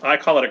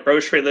it a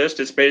grocery list.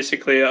 It's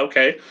basically,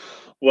 okay,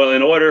 well,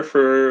 in order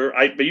for,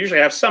 I usually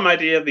have some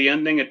idea of the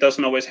ending. It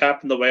doesn't always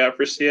happen the way I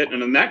foresee it.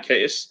 And in that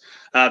case,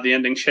 the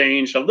ending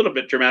changed a little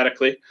bit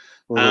dramatically.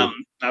 Not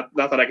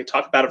that I could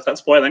talk about it without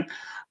spoiling.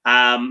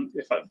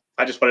 If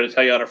I just wanted to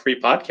tell you on a free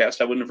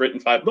podcast, I wouldn't have written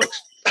 5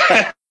 books.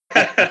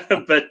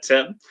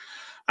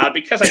 But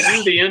because I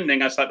knew the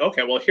ending, I thought,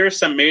 okay, well, here's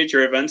some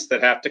major events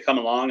that have to come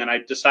along. And I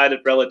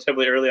decided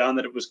relatively early on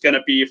that it was going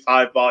to be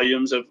 5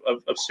 volumes of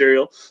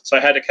serial. So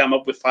I had to come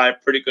up with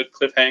 5 pretty good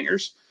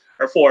cliffhangers,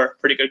 or 4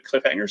 pretty good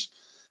cliffhangers,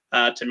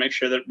 to make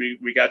sure that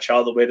we got you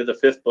all the way to the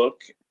 5th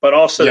book, but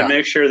also to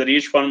make sure that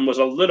each one was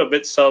a little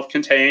bit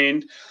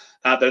self-contained.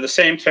 They're the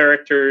same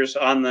characters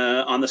on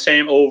the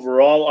same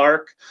overall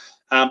arc,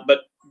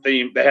 but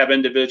they have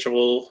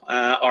individual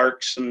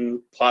arcs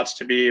and plots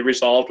to be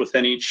resolved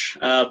within each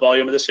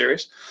volume of the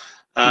series.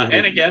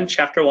 And again,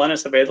 chapter 1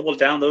 is available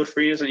to download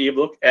free as an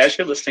ebook as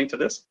you're listening to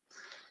this.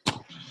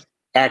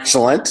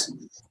 Excellent.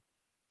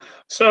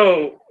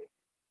 So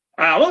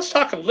let's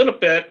talk a little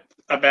bit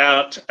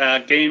about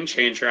Game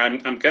Changer.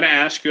 I'm going to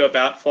ask you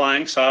about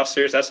flying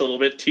saucers. That's a little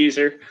bit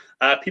teaser.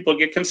 People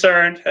get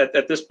concerned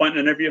at this point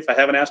in the interview if I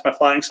haven't asked my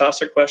flying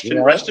saucer question.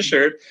 Yeah. Rest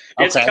assured,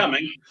 it's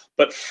coming.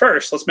 But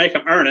first, let's make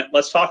them earn it.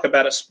 Let's talk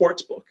about a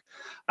sports book,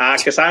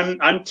 because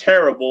I'm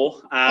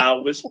terrible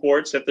with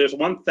sports. If there's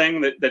one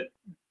thing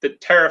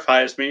that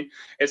terrifies me,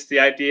 it's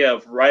the idea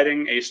of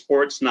writing a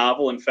sports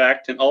novel. In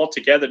fact, and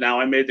altogether now,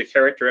 I made the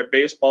character a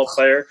baseball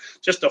player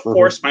just to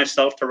force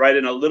myself to write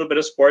in a little bit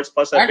of sports.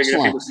 Plus, I figured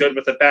if he was good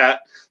with the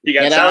bat, you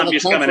got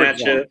zombies coming at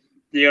you.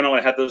 You know,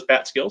 I had those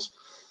bat skills.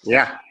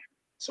 Yeah.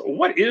 So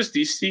what is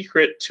the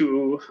secret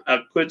to a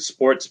good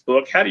sports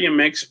book? How do you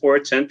make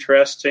sports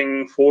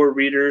interesting for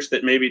readers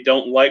that maybe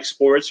don't like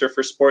sports, or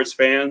for sports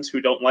fans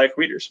who don't like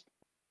readers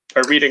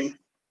or reading?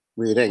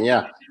 Reading,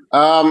 yeah.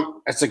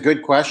 It's a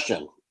good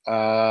question.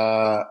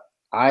 I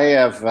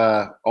have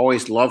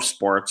always loved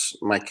sports.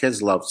 My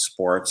kids love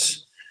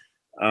sports.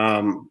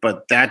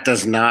 But that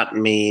does not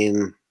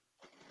mean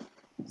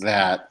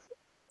that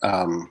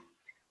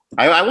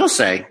I will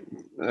say,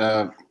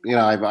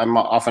 I'm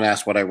often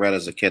asked what I read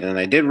as a kid, and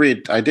I did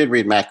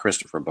read Matt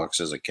Christopher books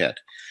as a kid,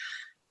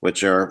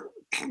 which are,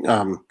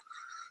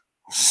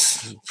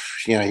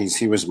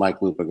 he was Mike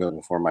Lupiga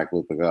before Mike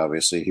Lupiga.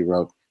 Obviously, he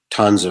wrote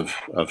tons of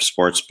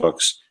sports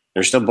books.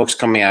 There's still books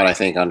coming out, I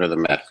think, under the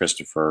Matt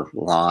Christopher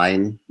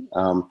line.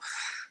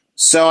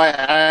 So I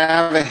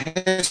have a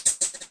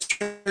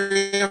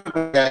history of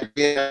the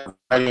idea of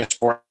writing a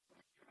sport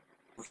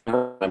in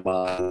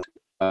my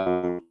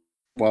mind.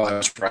 While I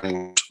was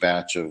writing a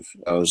batch of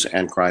those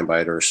and Crime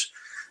Biters.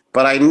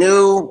 But I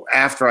knew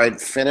after I'd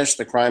finished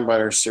the Crime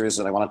Biters series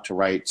that I wanted to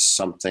write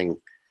something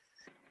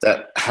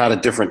that had a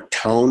different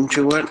tone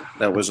to it,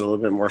 that was a little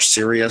bit more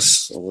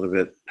serious,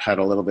 had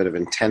a little bit of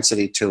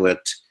intensity to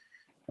it.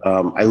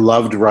 I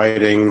loved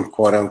writing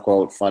quote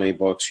unquote funny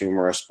books,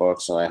 humorous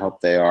books, and I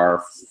hope they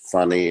are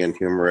funny and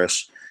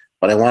humorous.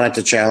 But I wanted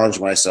to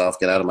challenge myself,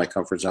 get out of my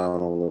comfort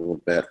zone a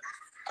little bit.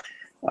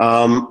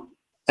 And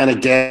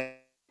again,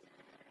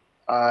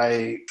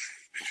 my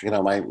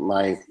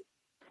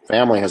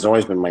family has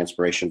always been my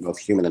inspiration, both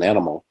human and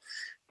animal.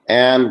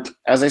 And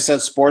as I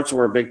said, sports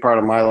were a big part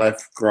of my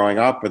life growing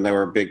up, and they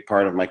were a big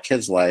part of my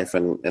kids' life.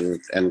 And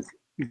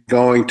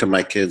going to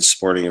my kids'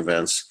 sporting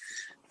events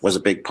was a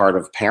big part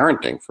of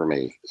parenting for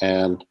me.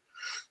 And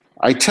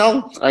I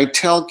tell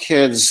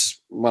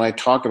kids when I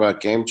talk about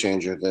Game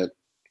Changer that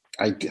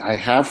I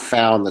have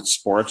found that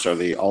sports are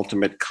the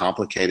ultimate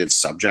complicated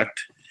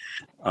subject.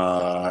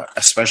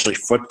 Especially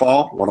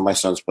football. One of my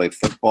sons played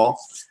football.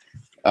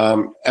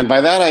 And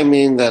by that, I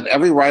mean that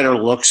every writer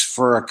looks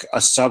for a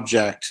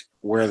subject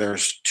where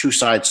there's 2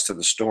 sides to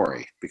the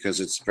story, because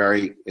it's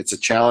a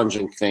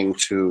challenging thing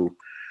to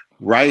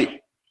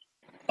write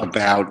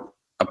about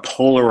a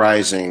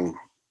polarizing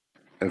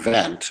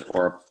event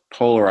or a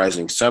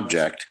polarizing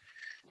subject,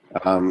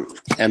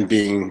 and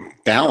being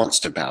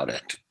balanced about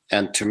it.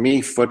 And to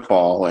me,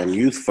 football and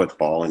youth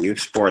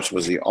sports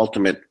was the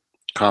ultimate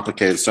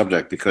complicated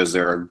subject, because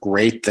there are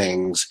great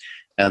things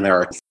and there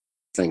are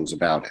things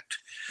about it.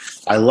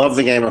 I love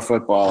the game of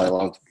football. I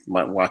loved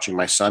watching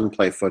my son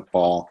play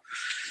football,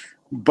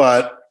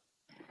 but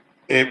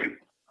it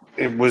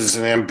it was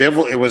an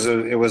ambivalent.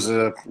 It was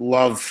a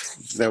love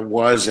that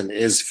was and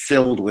is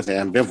filled with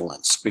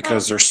ambivalence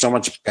because there's so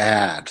much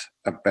bad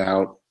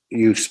about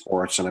youth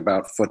sports and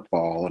about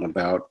football and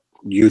about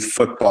youth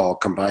football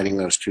combining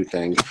those two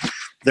things.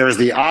 There's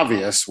the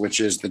obvious, which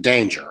is the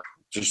danger,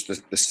 just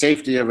the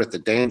safety of it, the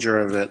danger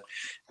of it.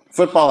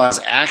 Football has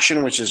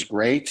action, which is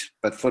great,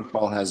 but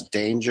football has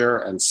danger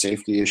and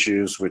safety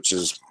issues, which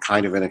is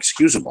kind of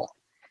inexcusable.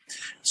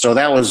 So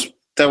that was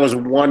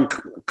one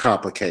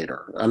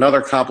complicator.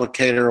 Another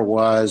complicator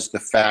was the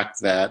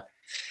fact that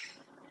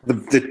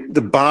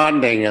the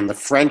bonding and the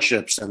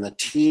friendships and the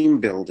team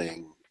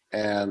building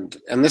and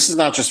this is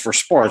not just for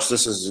sports.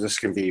 This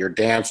can be your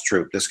dance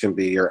troupe. This can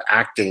be your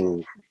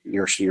acting,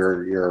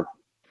 your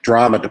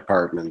drama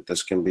department.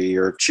 This can be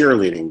your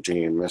cheerleading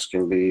team. This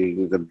can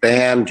be the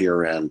band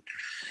you're in.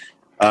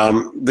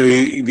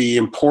 The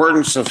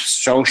importance of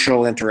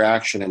social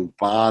interaction and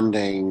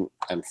bonding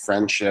and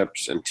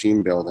friendships and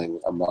team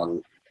building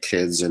among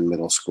kids in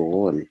middle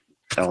school and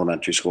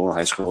elementary school and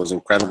high school is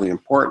incredibly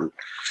important.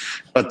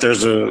 But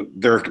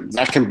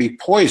that can be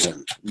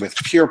poisoned with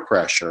peer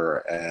pressure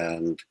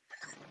and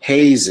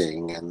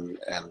hazing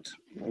and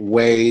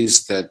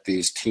ways that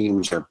these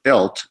teams are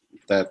built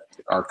that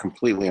are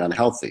completely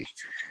unhealthy.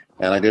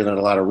 And I did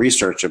a lot of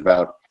research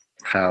about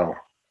how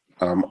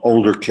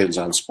older kids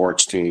on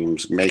sports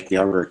teams make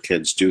younger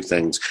kids do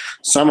things,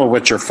 some of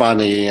which are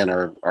funny and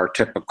are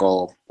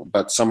typical,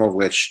 but some of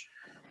which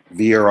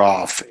veer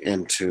off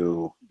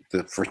into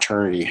the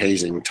fraternity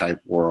hazing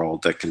type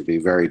world that can be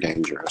very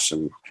dangerous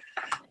and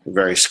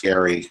very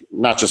scary,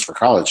 not just for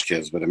college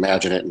kids, but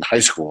imagine it in high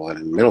school and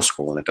in middle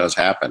school, and it does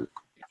happen.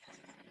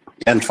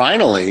 And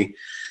finally,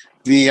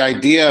 the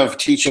idea of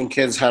teaching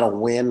kids how to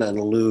win and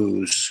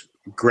lose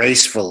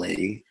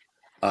gracefully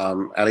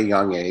at a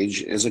young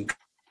age is a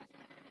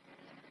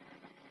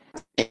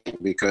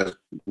because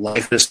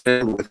life is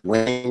filled with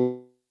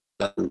winning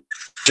and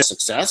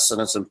success,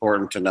 and it's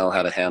important to know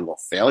how to handle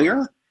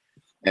failure.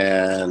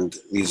 And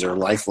these are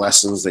life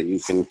lessons that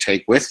you can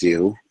take with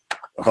you,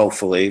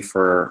 hopefully,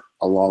 for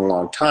a long,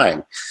 long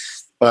time.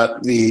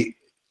 But the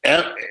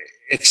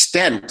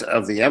extent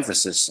of the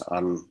emphasis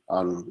on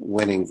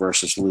winning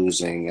versus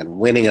losing and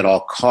winning at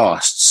all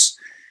costs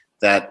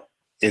that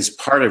is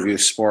part of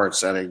youth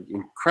sports at an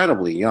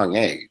incredibly young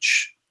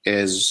age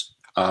is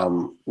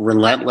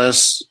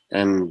relentless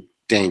and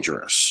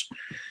dangerous.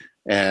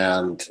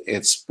 And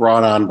it's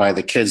brought on by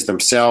the kids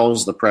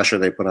themselves, the pressure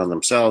they put on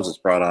themselves. It's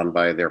brought on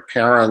by their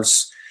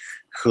parents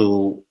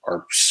who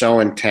are so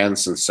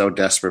intense and so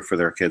desperate for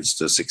their kids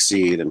to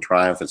succeed and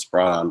triumph. It's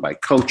brought on by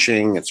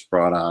coaching. It's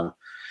brought on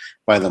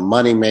by the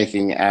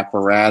money-making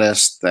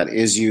apparatus that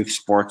is youth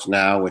sports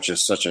now, which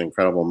is such an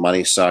incredible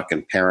money suck,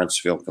 and parents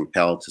feel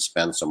compelled to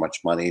spend so much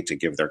money to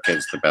give their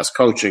kids the best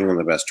coaching and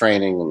the best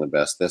training and the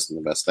best this and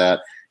the best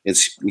that.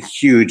 It's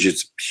huge.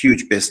 It's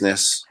huge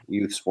business,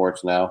 youth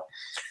sports now.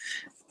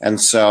 And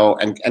so,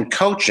 and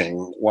coaching,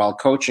 while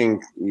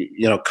coaching,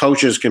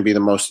 coaches can be the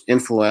most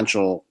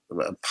influential,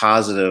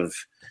 positive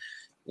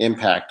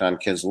impact on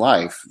kids'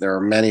 life. There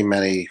are many,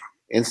 many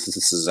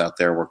instances out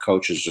there where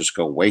coaches just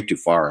go way too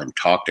far and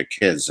talk to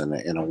kids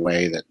in a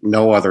way that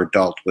no other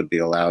adult would be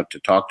allowed to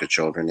talk to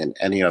children in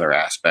any other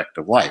aspect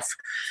of life.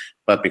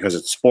 But because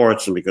it's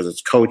sports and because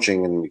it's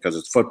coaching and because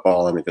it's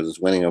football and because it's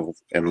winning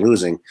and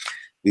losing,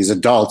 these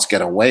adults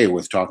get away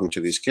with talking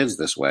to these kids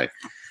this way.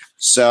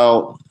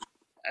 So,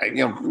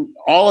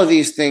 all of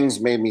these things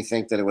made me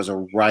think that it was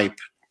a ripe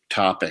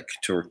topic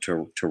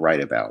to write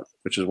about,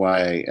 which is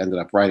why I ended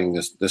up writing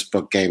this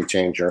book, Game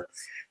Changer.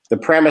 The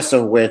premise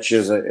of which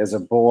is a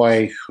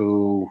boy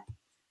who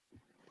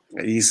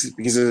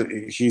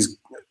he's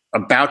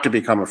about to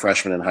become a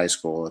freshman in high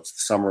school. It's the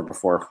summer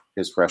before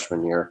his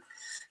freshman year,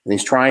 and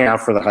he's trying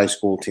out for the high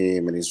school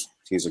team, and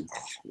he's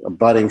a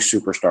budding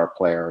superstar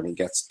player, and he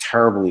gets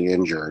terribly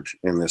injured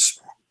in this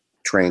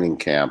training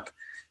camp.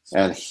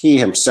 And he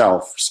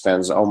himself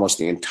spends almost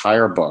the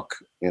entire book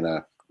in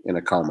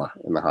a coma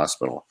in the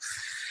hospital.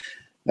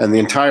 And the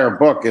entire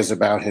book is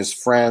about his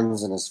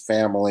friends and his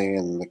family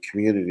and the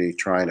community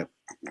trying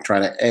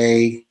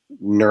to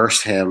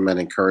nurse him and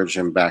encourage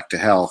him back to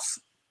health,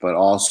 but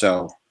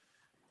also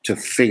to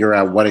figure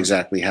out what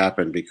exactly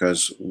happened,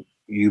 because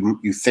you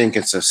think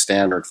it's a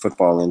standard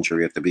football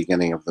injury at the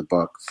beginning of the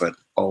book, but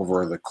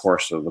over the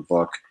course of the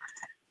book,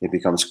 it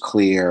becomes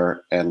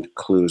clear and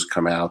clues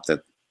come out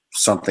that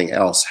something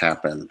else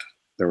happened.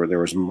 There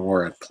was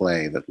more at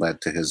play that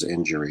led to his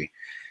injury.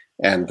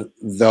 And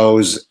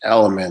those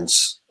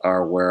elements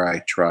are where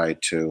I try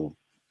to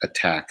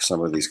attack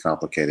some of these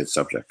complicated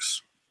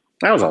subjects.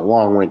 That was a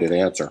long-winded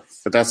answer,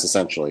 but that's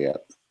essentially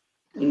it.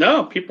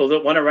 No, people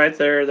that want to write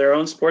their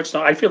own sports.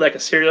 No, I feel like a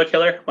serial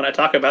killer when I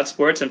talk about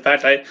sports. In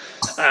fact,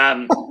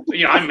 I'm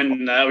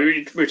in.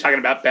 We were talking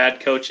about bad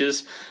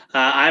coaches.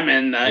 I'm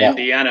in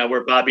Indiana,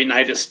 where Bobby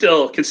Knight is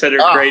still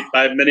considered great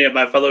by many of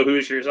my fellow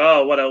Hoosiers.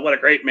 Oh, what a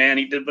great man!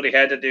 He did what he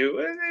had to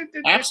do.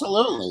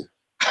 Absolutely.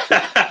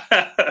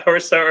 or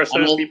so I to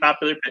mean, speak,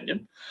 popular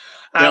opinion.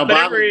 you know, But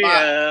every when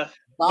I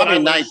Bobby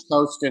Knight was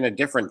coached in a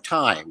different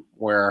time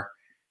where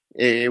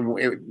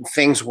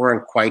things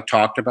weren't quite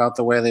talked about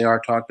the way they are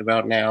talked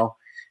about now,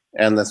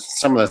 and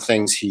some of the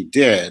things he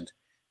did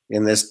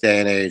in this day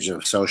and age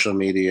of social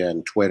media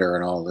and Twitter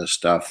and all this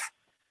stuff,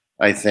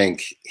 I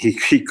think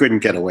he couldn't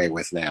get away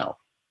with now.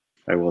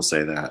 I will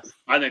say that.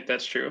 I think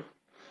that's true.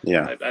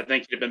 Yeah, I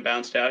think he'd have been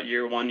bounced out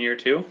year one, year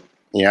two.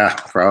 yeah,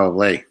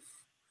 probably.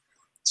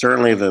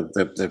 Certainly,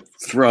 the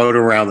throat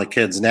around the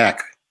kid's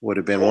neck would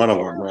have been one of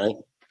them, Or right?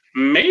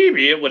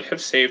 maybe it would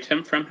have saved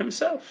him from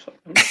himself.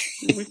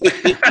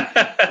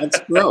 That's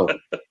true.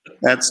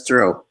 That's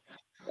true.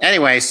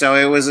 Anyway, so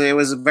it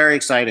was very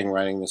exciting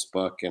writing this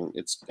book, and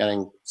it's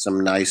getting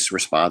some nice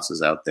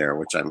responses out there,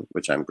 which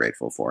I'm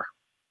grateful for.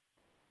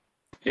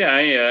 Yeah,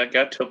 I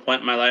got to a point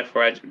in my life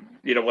where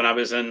when I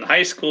was in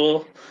high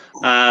school,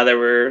 there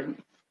were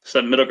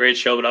some middle grade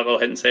show, but I'll go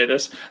ahead and say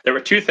this. There were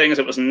two things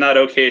it was not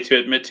okay to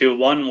admit to.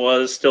 One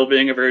was still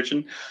being a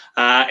virgin,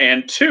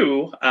 and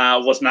two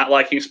was not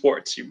liking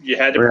sports. You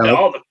had to, Really?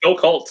 go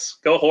Colts,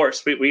 go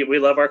Horse. We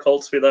love our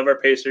Colts, we love our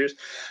Pacers.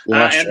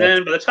 Yeah, And sure.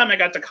 then by the time I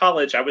got to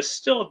college, I was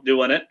still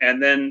doing it.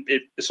 And then,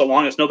 so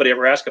long as nobody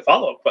ever asked a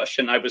follow up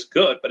question, I was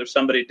good. But if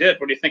somebody did,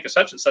 what do you think of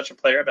such and such a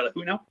player? I'd be like,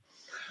 who now?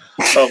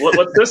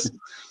 What's this?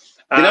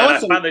 You know And I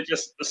what's finally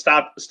just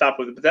stopped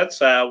with it. But that's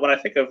when I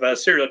think of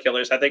serial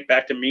killers, I think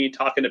back to me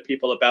talking to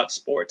people about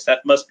sports.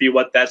 That must be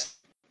what that's.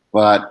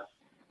 but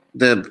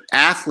the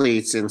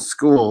athletes in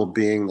school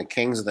being the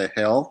kings of the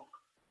hill,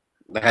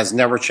 that has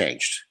never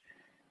changed,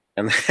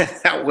 and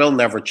that will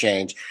never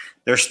change.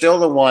 They're still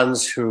the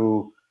ones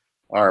who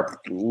are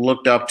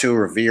looked up to,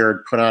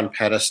 revered, put on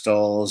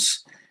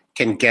pedestals,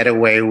 can get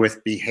away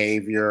with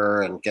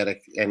behavior and get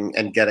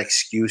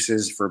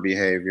excuses for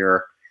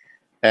behavior,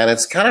 and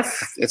it's kind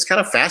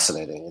of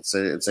fascinating. It's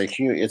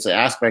an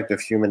aspect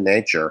of human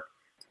nature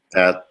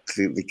that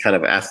the kind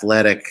of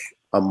athletic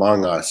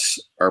among us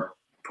are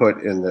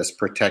put in this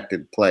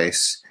protected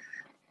place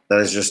that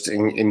is just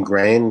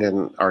ingrained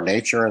in our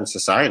nature and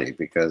society,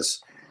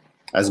 because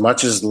as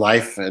much as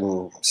life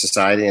and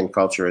society and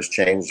culture has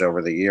changed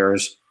over the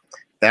years,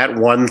 that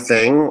one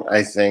thing,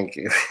 I think,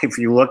 if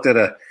you looked at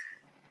a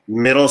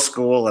middle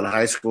school and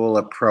high school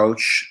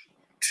approach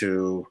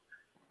to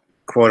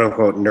quote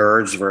unquote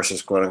nerds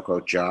versus quote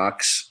unquote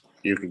jocks,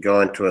 you could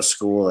go into a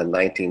school in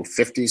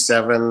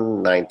 1957,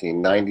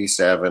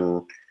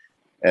 1997,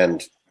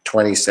 and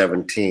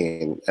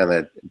 2017, and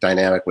the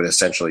dynamic would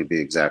essentially be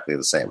exactly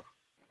the same.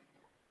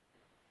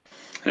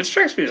 And it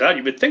strikes me as odd.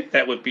 You would think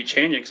that would be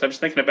changing because I was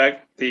thinking about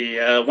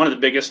the one of the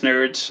biggest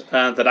nerds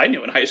that I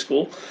knew in high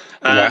school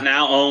Yeah.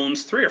 now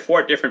owns 3 or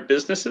 4 different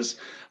businesses.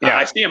 I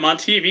Yeah. see him on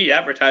TV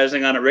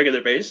advertising on a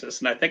regular basis,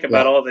 and I think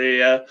about Yeah. all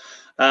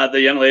the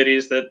young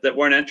ladies that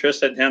weren't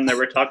interested in him. They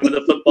were talking to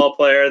the football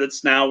player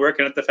that's now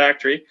working at the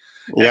factory,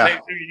 and I Yeah.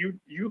 think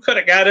you could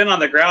have got in on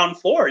the ground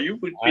floor. You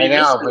would I be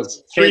know, but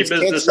Mrs. Three kids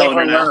business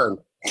never owner now. learn.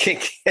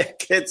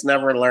 Kids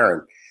never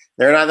learn.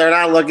 They're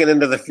not looking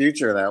into the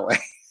future that way.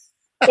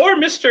 Or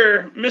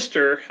Mister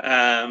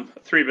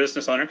Three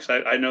business owner,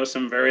 because I know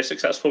some very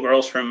successful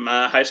girls from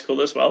high school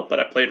as well, but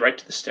I played right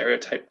to the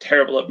stereotype.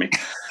 Terrible of me.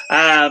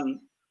 Um,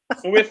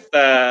 with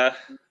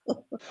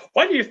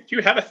why do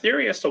you have a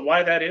theory as to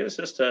why that is?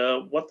 As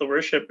to what the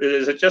worship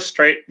is? It just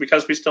straight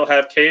because we still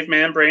have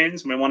caveman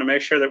brains, and we want to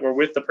make sure that we're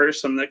with the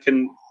person that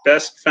can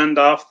best fend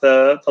off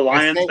the I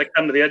lions think that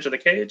come to the edge of the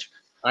cage.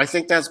 I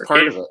think that's Or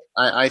part of cave. it.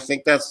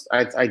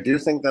 I do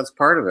think that's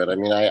part of it. I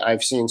mean,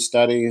 I've seen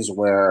studies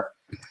where,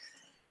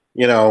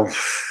 you know,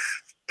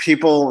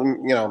 people,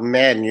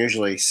 men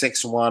usually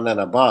 6'1" and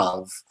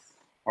above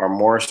are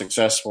more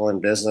successful in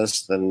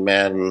business than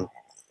men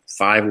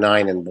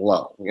 5'9" and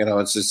below.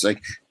 It's just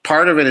like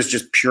part of it is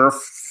just pure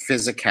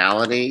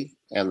physicality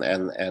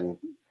and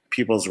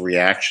people's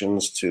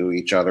reactions to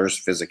each other's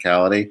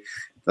physicality.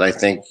 But I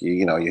think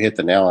you hit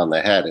the nail on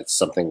the head. It's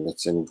something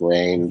that's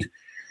ingrained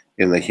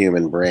in the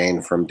human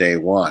brain from day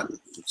one.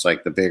 It's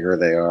like the bigger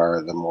they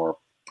are, the more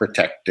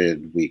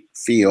protected we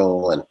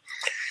feel,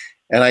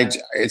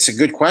 it's a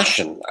good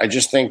question. I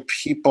just think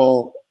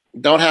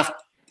don't have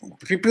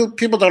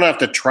people don't have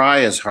to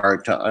try as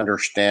hard to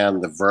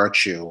understand the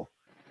virtue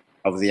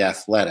of the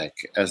athletic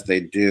as they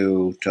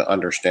do to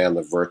understand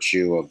the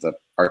virtue of the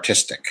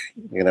artistic.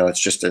 It's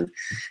just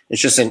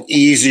an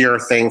easier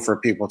thing for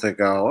people to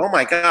go, oh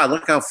my God,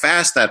 look how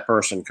fast that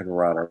person can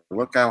run, or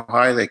look how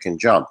high they can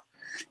jump,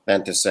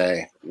 than to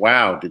say,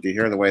 wow, did you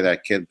hear the way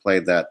that kid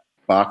played that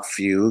Bach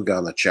fugue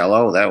on the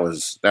cello? That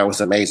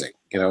was amazing.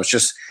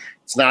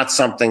 It's not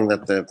something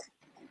that the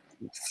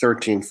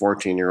 13,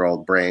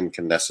 14-year-old brain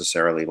can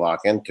necessarily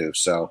lock into.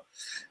 So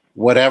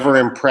whatever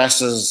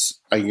impresses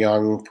a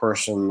young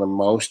person the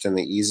most and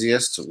the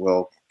easiest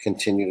will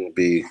continue to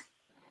be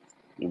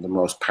the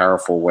most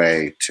powerful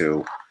way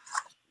to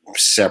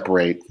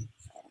separate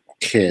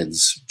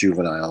kids,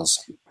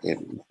 juveniles,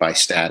 by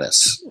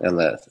status. And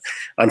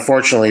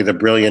unfortunately, the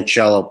brilliant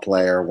cello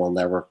player will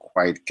never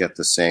quite get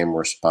the same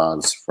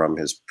response from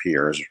his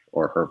peers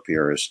or her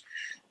peers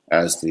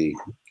as the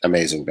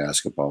amazing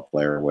basketball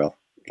player will.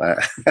 I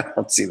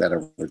don't see that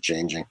ever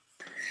changing.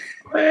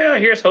 Well,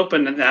 here's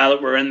hoping that now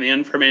that we're in the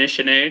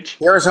information age.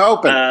 Here's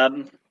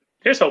hoping.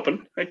 Here's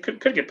hoping. It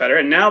could get better.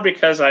 And now,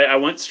 because I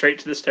went straight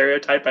to the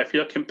stereotype, I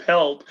feel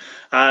compelled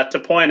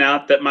to point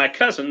out that my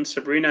cousin,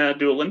 Sabrina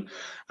Doolin,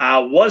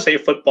 was a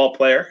football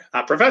player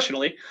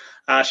professionally.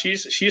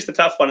 She's the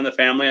tough one in the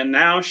family, and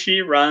now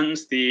she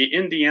runs the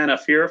Indiana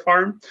Fear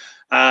Farm,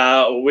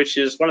 which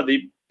is one of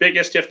the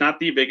biggest, if not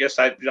the biggest.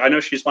 I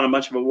know she's won a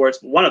bunch of awards,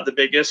 but one of the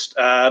biggest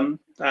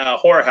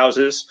horror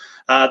houses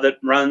that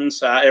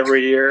runs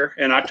every year.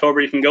 In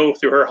October, you can go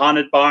through her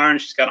haunted barn.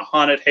 She's got a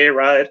haunted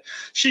hayride.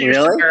 She used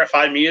to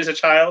terrify me as a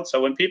child.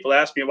 So when people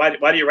ask me, why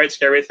do you write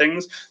scary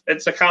things?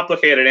 It's a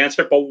complicated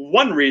answer. But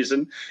one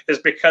reason is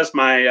because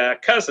my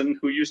cousin,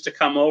 who used to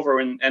come over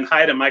and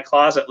hide in my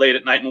closet late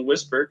at night and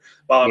whisper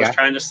while I was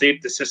trying to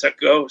sleep, "This is a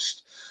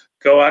ghost.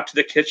 Go out to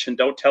the kitchen.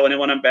 Don't tell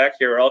anyone I'm back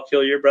here or I'll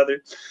kill your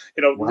brother."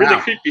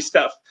 Really creepy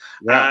stuff.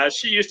 Yeah.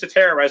 She used to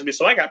terrorize me.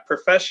 So I got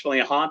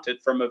professionally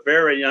haunted from a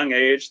very young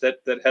age that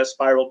has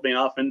spiraled me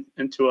off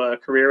into a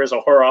career as a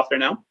horror author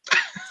now.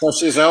 So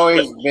she's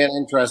always been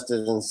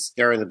interested in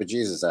scaring the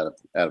bejesus out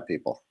of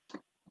people.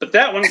 But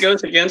that one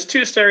goes against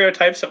two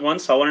stereotypes at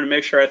once. So I wanted to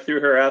make sure I threw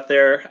her out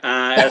there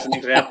as an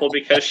example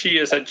because she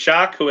is a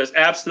jock who is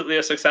absolutely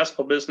a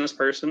successful business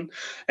person.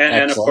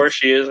 And of course,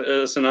 she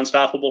is an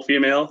unstoppable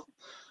female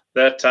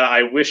that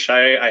I wish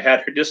I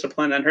had her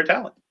discipline and her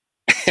talent.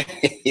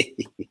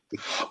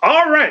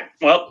 All right.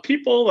 Well,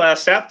 people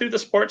sat through the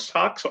sports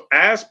talk, so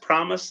as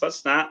promised,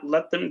 let's not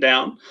let them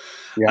down.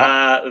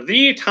 Yeah.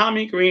 The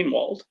Tommy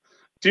Greenwald.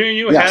 Do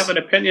you have an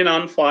opinion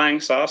on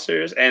flying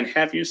saucers, and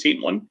have you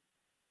seen one?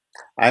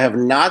 I have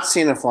not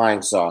seen a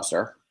flying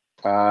saucer.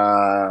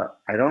 I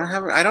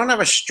don't have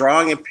a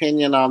strong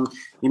opinion on.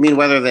 You mean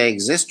whether they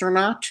exist or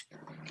not?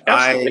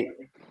 Absolutely.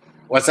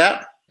 What's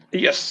that?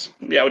 Yes.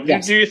 Yeah.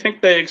 Do you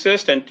think they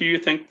exist, and do you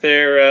think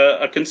they're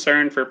a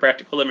concern for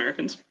practical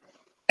Americans?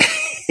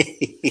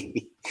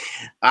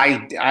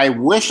 I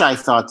wish I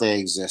thought they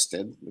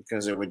existed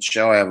because it would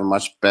show I have a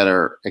much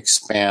better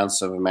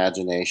expanse of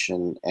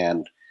imagination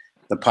and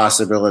the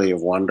possibility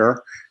of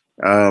wonder.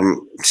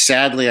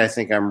 Sadly, I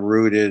think I'm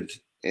rooted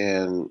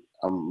in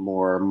a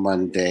more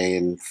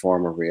mundane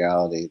form of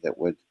reality that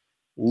would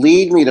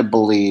lead me to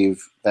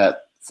believe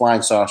that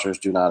flying saucers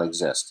do not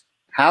exist.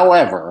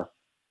 However,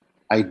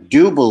 I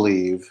do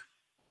believe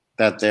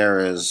that there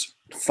is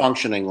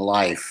functioning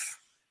life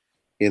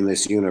in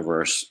this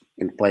universe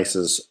in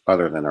places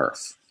other than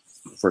Earth,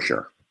 for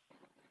sure.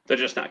 They're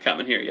just not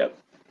coming here yet.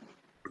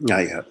 Not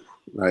yet.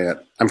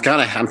 I'm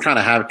trying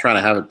to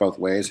have it both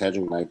ways,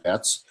 hedging my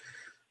bets,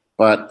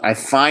 but I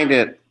find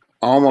it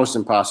almost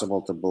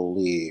impossible to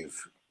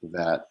believe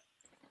that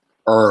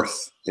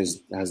Earth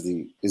is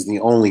the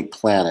only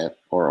planet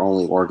or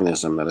only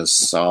organism that has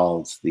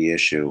solved the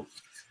issue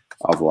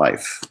of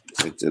life.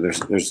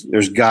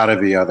 There's got to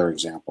be other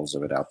examples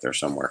of it out there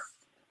somewhere.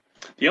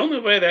 The only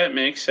way that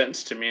makes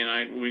sense to me,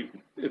 and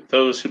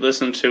those who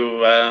listen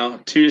to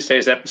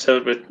Tuesday's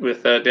episode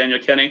with Daniel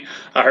Kenny,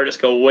 I heard us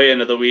go way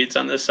into the weeds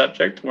on this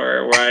subject,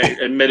 where I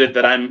admitted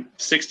that I'm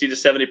 60 to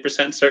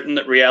 70% certain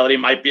that reality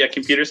might be a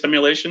computer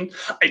simulation.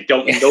 I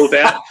don't know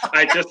that.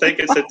 I just think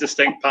it's a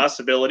distinct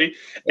possibility.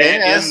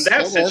 And in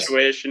that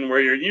situation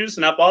where you're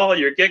using up all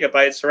your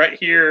gigabytes right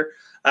here,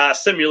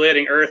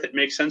 simulating Earth, it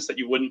makes sense that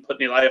you wouldn't put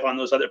any life on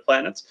those other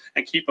planets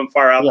and keep them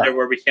far out there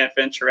where we can't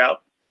venture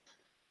out.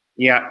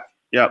 Yeah.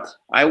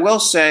 I will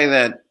say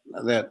that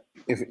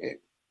if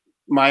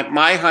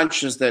my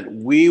hunch is that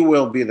we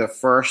will be the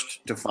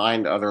first to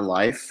find other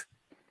life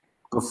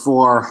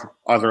before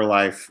other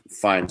life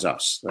finds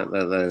us. That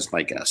is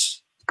my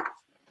guess.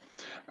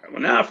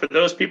 Well, now for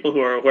those people who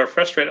are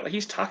frustrated,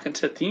 he's talking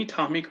to the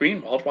Tommy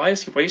Greenwald. Why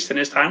is he wasting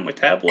his time with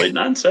tabloid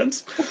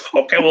nonsense?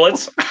 Okay, well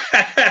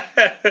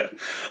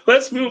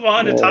let's move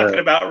on to talking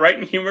about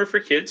writing humor for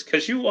kids,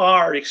 because you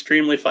are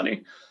extremely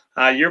funny.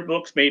 Your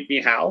books made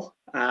me howl.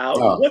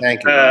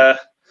 Thank you.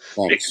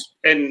 Thanks.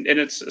 And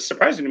it's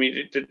surprising to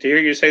me to hear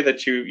you say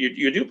that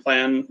you do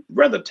plan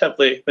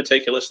relatively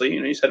meticulously.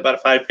 You said about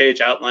a 5-page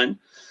outline.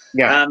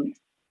 Yeah.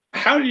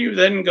 How do you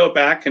then go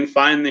back and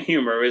find the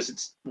humor? Is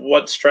it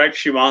what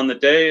strikes you on the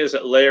day? Is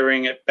it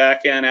layering it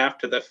back in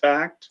after the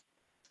fact?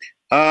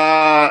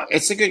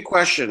 It's a good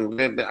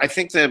question. I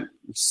think that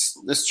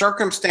the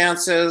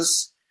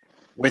circumstances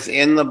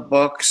within the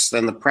books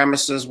and the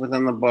premises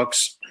within the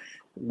books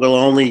will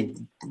only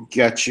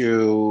get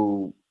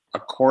you a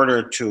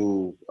quarter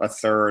to a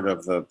third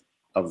of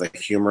the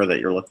humor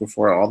that you're looking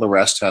for. All the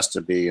rest has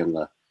to be in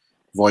the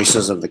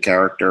voices of the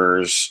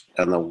characters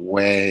and the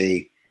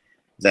way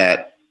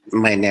that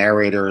my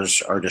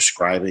narrators are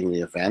describing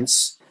the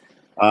events.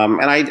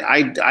 And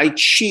I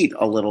cheat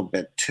a little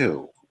bit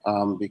too,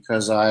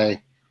 because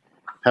I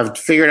have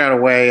figured out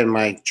a way in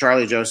my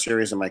Charlie Joe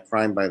series and my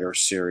Crime Biter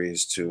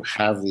series to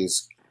have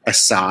these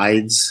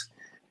asides,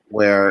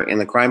 where in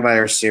the Crime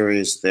Biter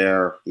series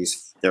they're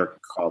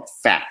called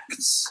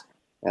facts,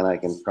 and I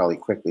can probably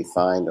quickly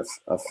find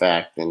a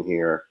fact in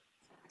here.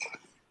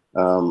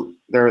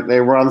 They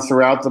run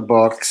throughout the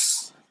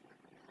books.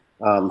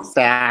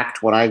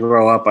 Fact, when I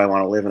grow up, I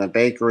want to live in a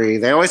bakery.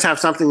 They always have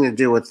something to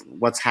do with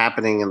what's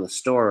happening in the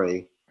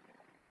story.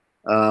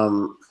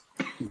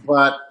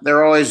 But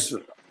they're always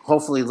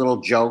hopefully little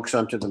jokes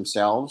unto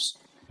themselves.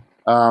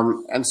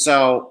 And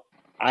so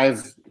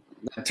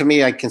to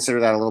me, I consider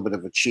that a little bit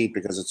of a cheat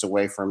because it's a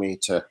way for me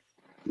to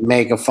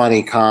make a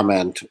funny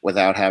comment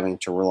without having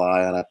to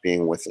rely on it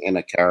being within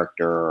a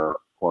character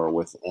or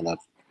within a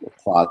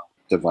plot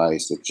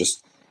device.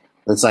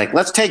 It's like,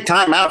 let's take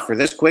time out for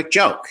this quick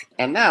joke.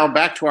 And now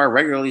back to our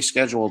regularly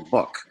scheduled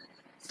book.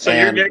 So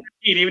you're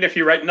guaranteed, even if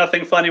you write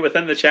nothing funny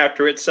within the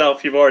chapter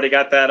itself, you've already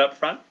got that up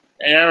front?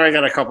 Yeah, I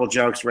got a couple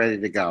jokes ready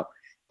to go.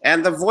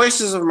 And the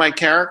voices of my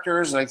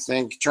characters, I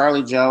think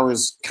Charlie Joe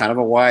is kind of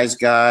a wise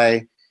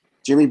guy.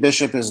 Jimmy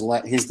Bishop he's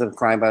the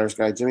crime fighters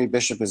guy. Jimmy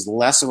Bishop is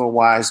less of a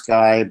wise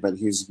guy, but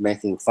he's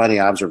making funny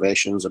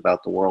observations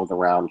about the world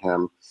around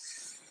him.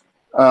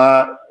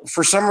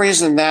 For some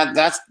reason,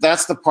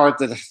 that's the part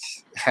that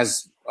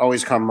has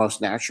always come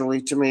most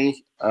naturally to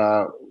me.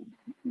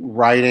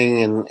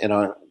 Writing in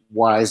a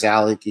wise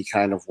Alec-y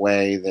kind of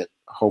way that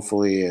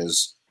hopefully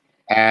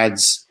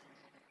adds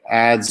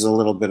a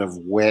little bit of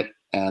wit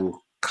and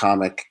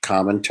comic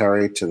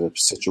commentary to the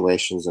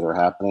situations that are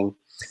happening.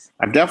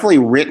 I've definitely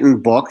written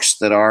books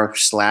that are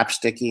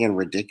slapsticky and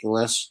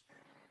ridiculous.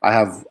 I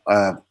have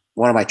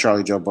one of my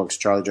Charlie Joe books,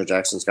 Charlie Joe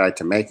Jackson's Guide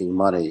to Making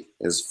Money,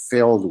 is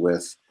filled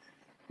with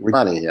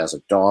money. He has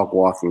a dog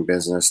walking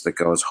business that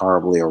goes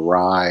horribly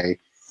awry.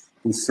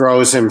 He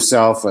throws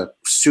himself a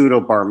pseudo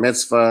bar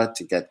mitzvah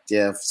to get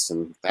gifts,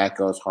 and that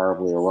goes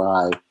horribly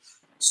awry.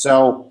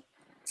 So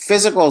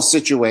physical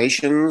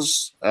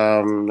situations,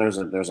 there's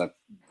a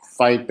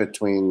fight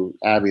between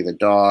Abby the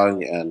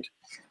dog and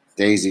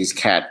Daisy's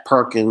cat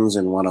Perkins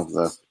in one of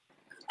the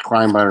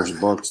crime fighters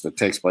books that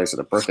takes place at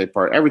a birthday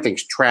party.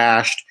 Everything's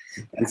trashed,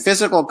 and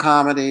physical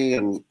comedy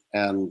and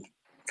kind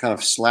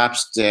of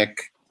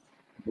slapstick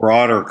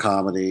broader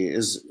comedy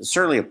is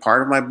certainly a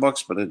part of my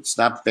books, but it's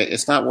not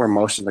where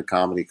most of the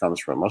comedy comes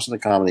from. Most of the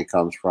comedy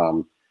comes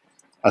from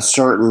a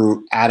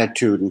certain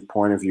attitude and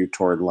point of view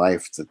toward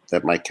life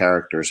that my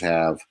characters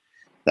have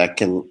that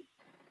can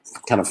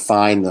kind of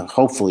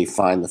hopefully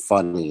find the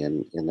funny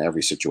in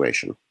every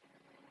situation.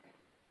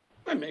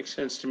 That makes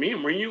sense to me.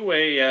 And were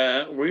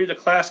you the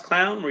class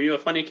clown? Were you a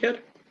funny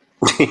kid?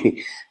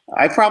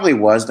 I probably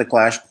was the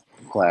class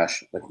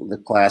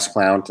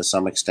clown to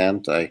some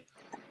extent.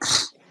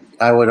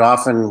 I would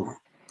often.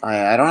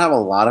 I don't have a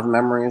lot of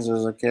memories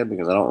as a kid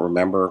because I don't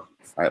remember.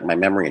 My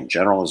memory in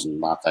general is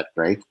not that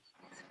great.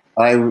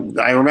 I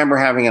remember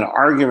having an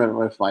argument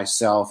with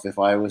myself if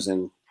I was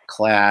in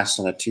class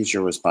and a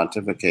teacher was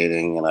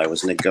pontificating and I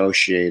was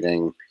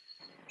negotiating.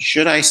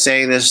 Should I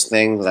say this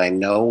thing that I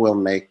know will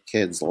make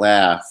kids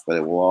laugh, but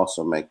it will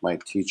also make my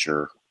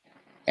teacher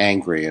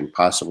angry and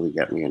possibly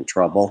get me in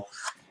trouble?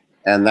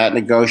 And that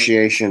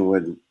negotiation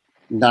would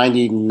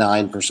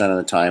 99% of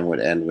the time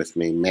would end with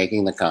me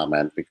making the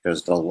comment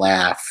because the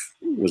laugh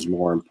was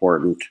more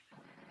important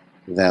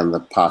than the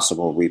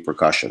possible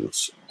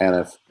repercussions.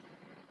 And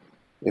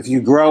if you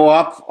grow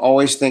up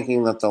always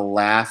thinking that the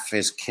laugh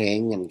is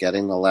king and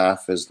getting the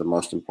laugh is the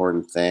most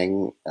important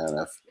thing,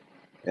 and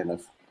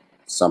if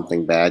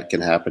something bad can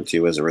happen to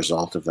you as a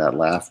result of that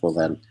laugh, well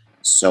then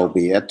so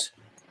be it.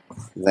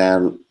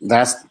 Then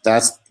that's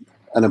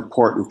an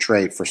important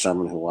trait for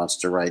someone who wants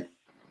to write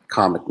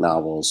comic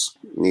novels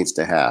needs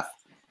to have,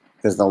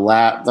 because the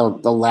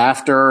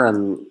laughter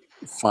and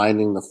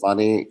finding the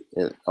funny,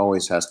 it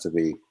always has to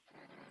be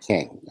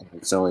king.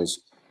 It's always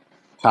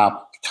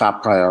top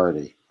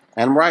priority.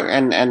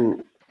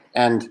 And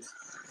and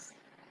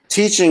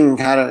teaching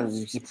how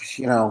to,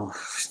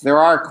 there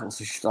are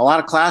a lot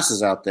of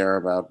classes out there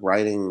about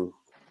writing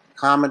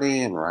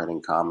comedy and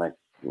writing comic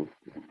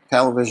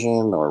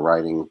television or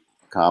writing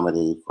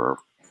comedy for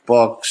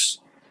books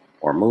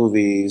or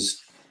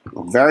movies.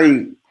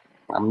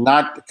 I'm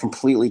not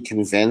completely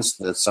convinced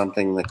that it's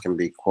something that can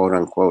be quote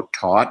unquote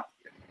taught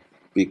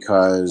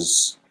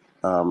because,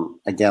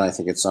 again, I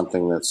think it's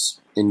something that's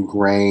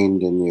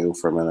ingrained in you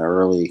from an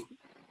early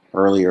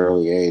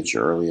age,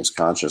 your earliest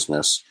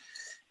consciousness.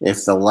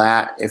 If the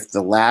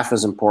laugh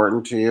is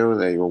important to you,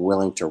 that you're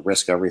willing to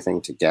risk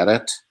everything to get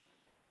it,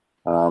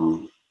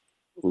 then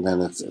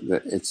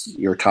it's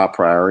your top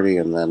priority,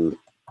 and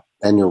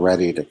then you're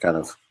ready to kind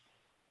of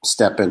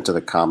step into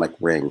the comic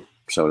ring,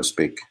 so to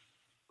speak.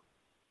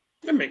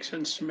 That makes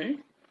sense to me.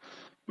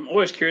 I'm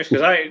always curious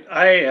because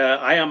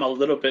I am a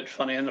little bit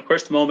funny, and of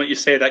course, the moment you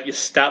say that, you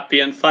stop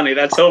being funny.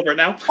 That's over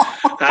now.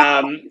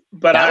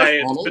 But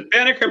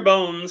Banneker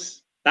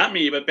Bones, not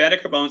me, but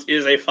Banneker Bones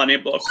is a funny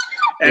book,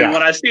 and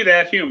when I see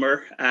that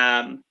humor,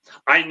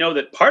 I know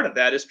that part of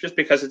that is just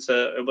because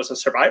it was a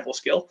survival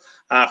skill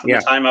from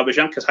the time I was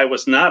young. Because I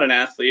was not an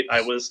athlete,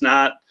 I was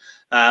not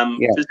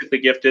physically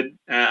gifted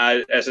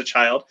as a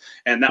child,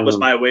 and that was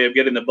my way of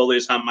getting the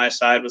bullies on my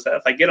side. Was that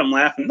if I get them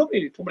laughing,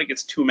 nobody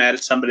gets too mad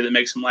at somebody that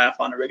makes them laugh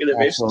on a regular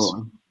basis.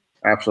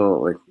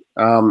 Absolutely.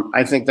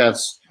 I think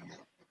that's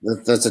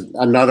that's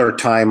another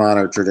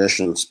time-honored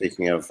tradition.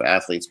 Speaking of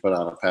athletes put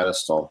on a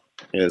pedestal,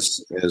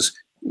 is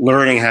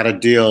learning how to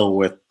deal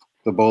with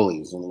the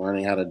bullies and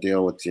learning how to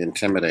deal with the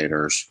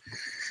intimidators.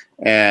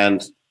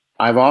 And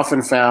I've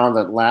often found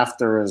that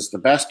laughter is the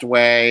best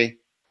way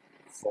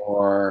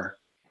for,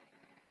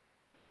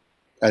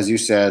 as you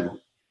said,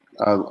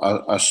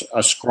 a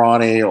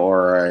scrawny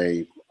or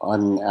a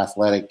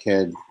unathletic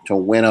kid to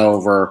win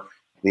over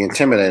the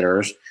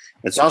intimidators.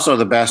 It's also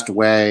the best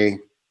way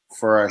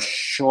for a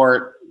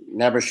short,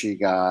 nebbishy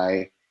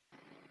guy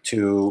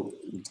to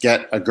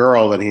get a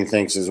girl that he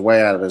thinks is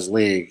way out of his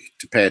league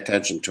to pay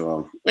attention to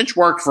him, which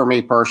worked for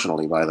me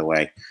personally, by the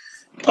way.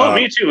 Oh,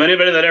 me too.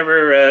 Anybody that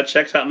ever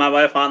checks out my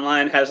wife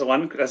online has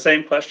the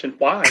same question: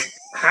 why?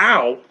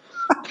 How?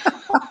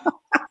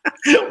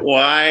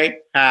 Why?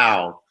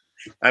 How?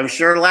 I'm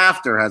sure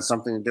laughter had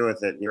something to do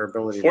with it. Your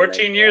ability.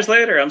 14 years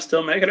later, I'm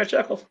still making her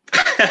chuckle.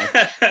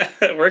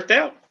 It worked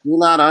out. Do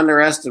not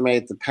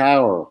underestimate the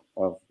power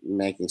of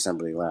making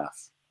somebody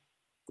laugh.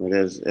 It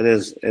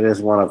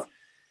is one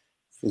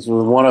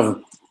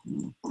of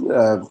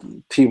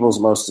people's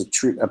most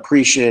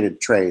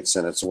appreciated traits,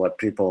 and it's what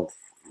people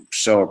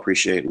so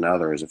appreciate in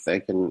others. If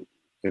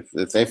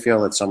they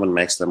feel that someone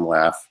makes them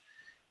laugh,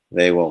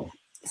 they will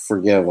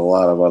forgive a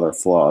lot of other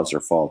flaws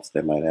or faults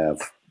they might have.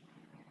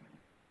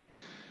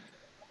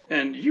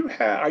 And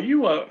are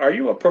you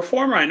a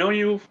performer? I know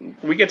you.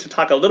 We get to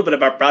talk a little bit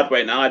about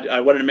Broadway now.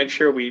 I wanted to make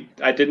sure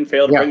I didn't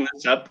fail to bring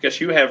this up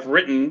because you have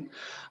written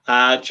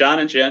John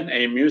and Jen,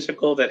 a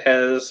musical that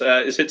has.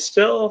 Is it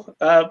still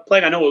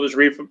playing? I know it was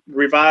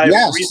revived.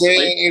 Yes.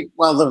 Recently.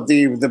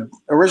 The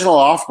original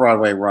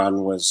off-Broadway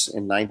run was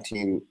in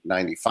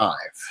 1995,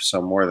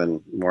 so more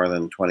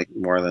than 20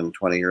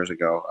 years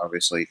ago.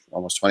 Obviously,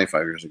 almost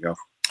 25 years ago.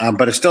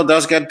 But it still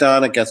does get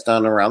done. It gets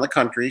done around the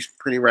country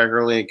pretty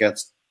regularly. It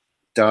gets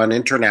done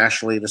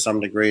internationally to some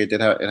degree.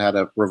 It had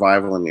a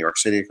revival in New York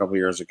City a couple of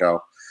years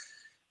ago.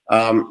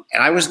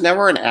 I was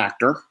never an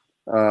actor.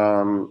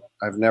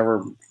 I've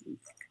never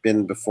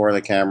been before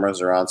the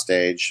cameras or on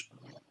stage,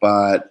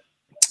 but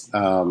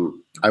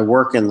I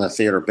work in the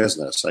theater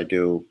business. I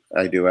do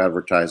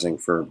advertising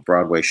for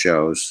Broadway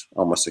shows,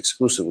 almost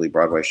exclusively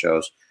Broadway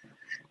shows,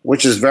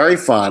 which is very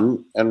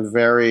fun and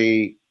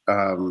very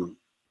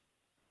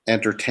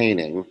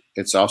entertaining.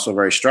 It's also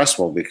very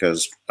stressful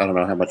because I don't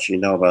know how much you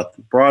know about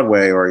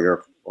Broadway or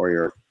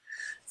your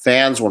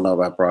fans will know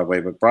about Broadway,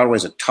 but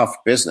Broadway's a tough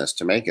business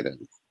to make it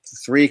in.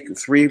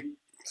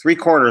 Three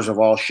quarters of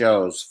all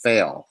shows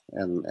fail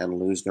and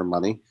lose their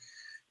money.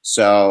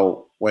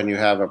 So when you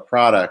have a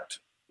product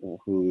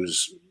who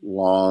has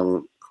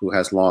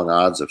long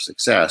odds of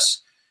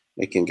success,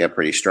 it can get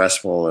pretty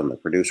stressful, and the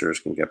producers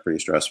can get pretty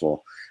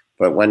stressful.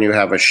 But when you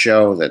have a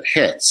show that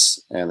hits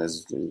and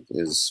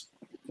is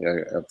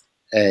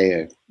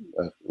a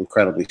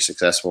incredibly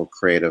successful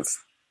creative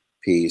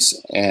piece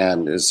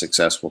and is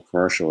successful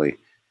commercially,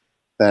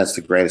 that's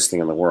the greatest thing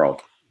in the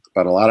world.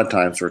 But a lot of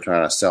times we're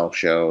trying to sell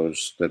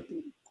shows that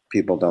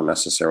people don't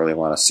necessarily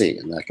want to see,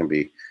 and that can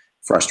be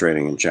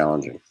frustrating and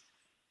challenging.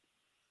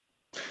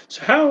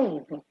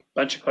 So a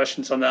bunch of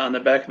questions on the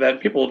back of that.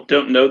 People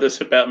don't know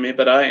this about me,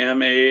 but I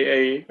am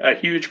a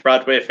huge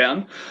Broadway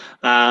fan.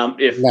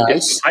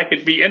 If I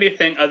could be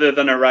anything other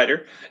than a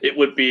writer, it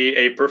would be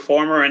a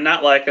performer, and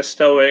not like a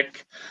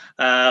stoic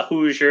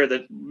Hoosier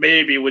that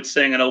maybe would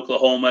sing in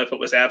Oklahoma if it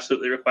was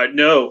absolutely required.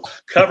 No,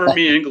 cover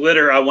me in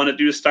glitter. I want to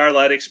do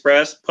Starlight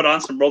Express. Put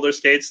on some roller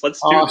skates. Let's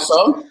do this.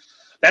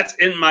 That's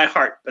in my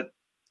heart, but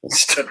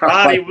the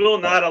body will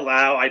not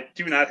allow. I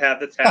do not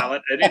have the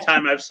talent.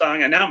 Anytime I've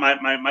sung, and now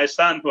my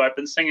son, who I've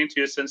been singing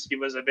to since he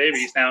was a baby,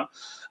 he's now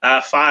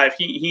 5.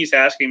 He's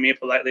asking me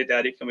politely,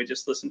 "Daddy, can we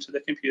just listen to the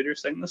computer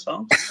sing the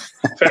song?"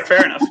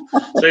 Fair enough.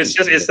 So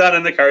it's not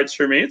in the cards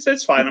for me.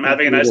 It's fine. I'm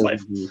having a nice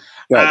life.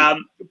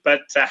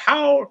 But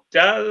how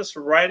does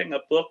writing a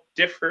book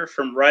differ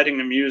from writing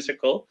a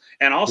musical?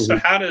 And also,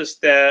 how does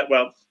that?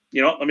 Well,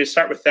 let me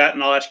start with that,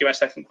 and I'll ask you my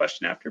second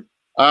question after.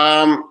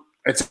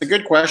 It's a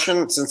good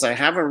question. Since I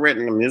haven't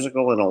written a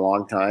musical in a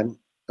long time,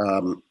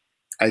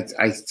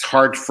 it's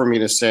hard for me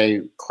to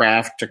say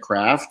craft to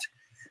craft.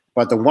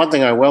 But the one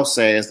thing I will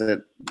say is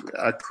that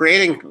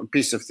creating a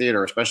piece of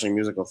theater, especially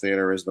musical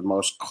theater, is the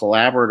most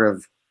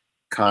collaborative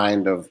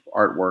kind of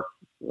artwork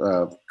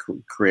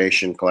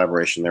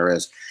collaboration there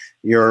is.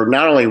 You're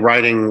not only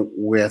writing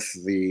with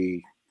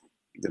the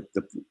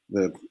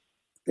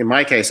in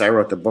my case, I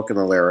wrote the book and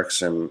the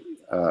lyrics, and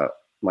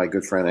my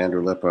good friend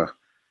Andrew Lippa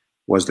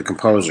was the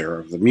composer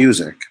of the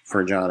music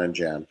for John and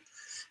Jen.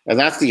 And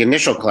that's the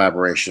initial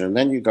collaboration. And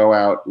then you go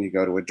out and you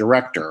go to a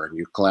director and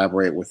you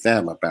collaborate with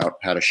them about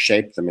how to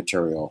shape the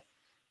material.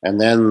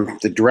 And then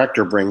the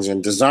director brings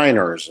in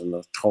designers and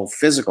the whole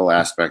physical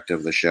aspect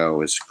of the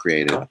show is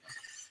created.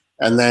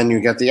 And then you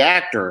get the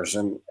actors,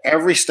 and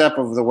every step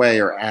of the way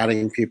you're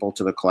adding people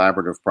to the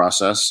collaborative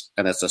process.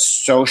 And it's a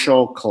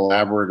social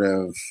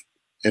collaborative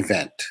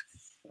event.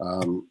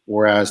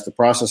 Whereas the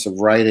process of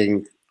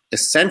writing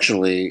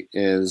essentially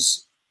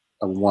is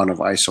one of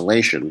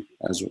isolation,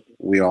 as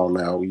we all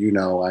know.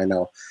 I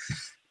know.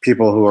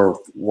 people who are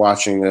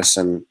watching this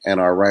and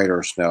are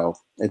writers know,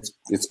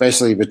 it's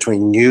basically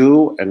between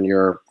you and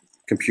your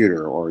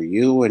computer, or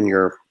you and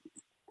your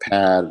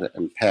pad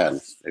and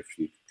pen, if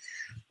you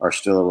are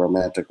still a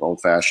romantic,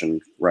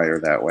 old-fashioned writer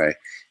that way.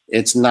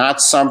 It's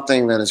not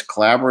something that is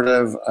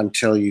collaborative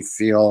until you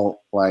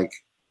feel like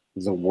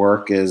the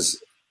work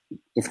is,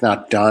 if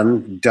not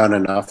done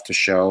enough to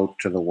show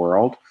to the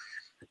world.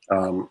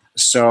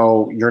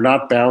 So you're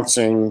not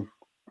bouncing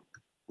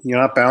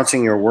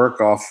your work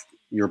off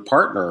your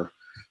partner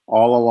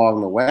all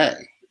along the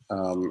way.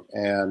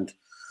 And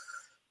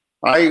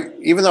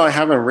even though I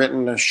haven't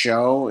written a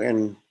show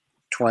in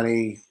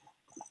 20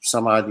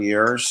 some odd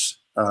years,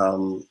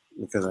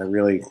 because I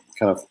really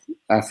kind of,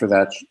 after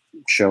that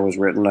show was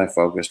written, I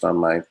focused on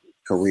my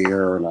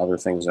career and other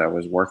things I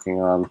was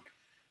working on.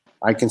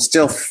 I can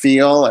still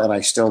feel and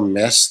I still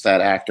miss that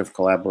active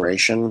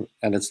collaboration.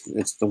 And it's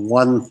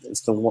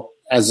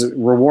as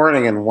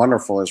rewarding and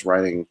wonderful as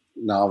writing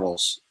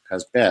novels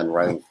has been,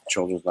 writing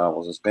children's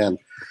novels has been.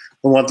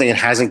 The one thing it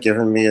hasn't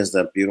given me is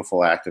that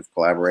beautiful active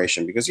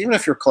collaboration, because even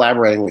if you're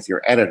collaborating with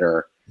your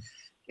editor,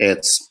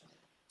 it's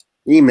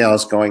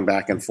emails going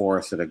back and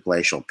forth at a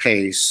glacial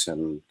pace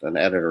and an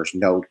editor's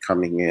note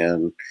coming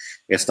in.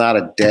 It's not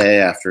a day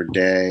after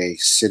day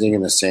sitting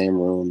in the same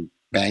room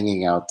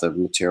banging out the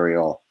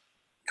material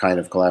kind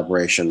of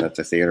collaboration that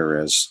the theater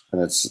is.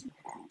 And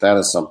that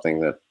is something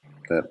that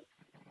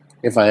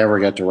if I ever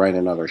get to write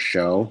another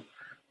show,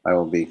 I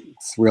will be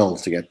thrilled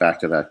to get back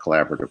to that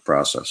collaborative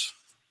process.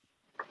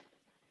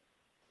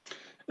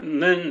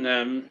 And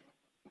then,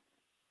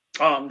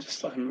 I'm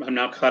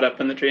now caught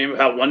up in the dream of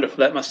how wonderful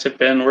that must have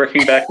been,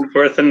 working back and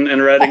forth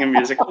and writing a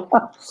musical.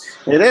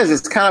 It is.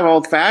 It's kind of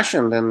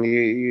old-fashioned,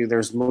 and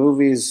there's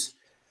movies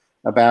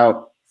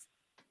about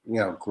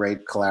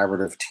great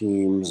collaborative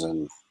teams,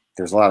 and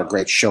there's a lot of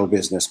great show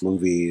business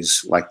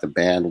movies like The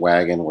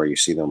Bandwagon, where you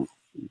see them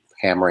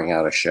hammering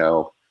out a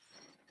show.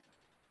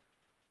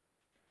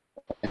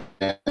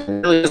 And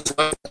it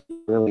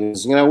really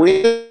is.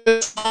 We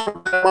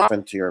off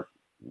into your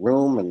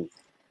room, and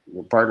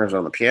your partner's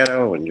on the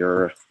piano, and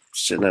you're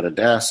sitting at a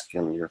desk,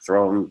 and you're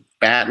throwing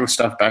bat and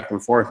stuff back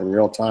and forth in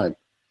real time.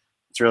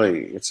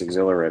 It's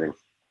exhilarating.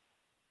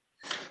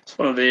 It's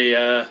one of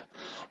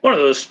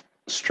those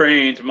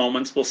strange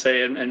moments, we'll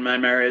say, in my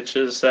marriage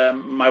is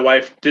my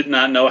wife did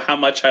not know how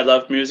much I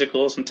loved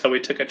musicals until we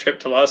took a trip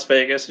to Las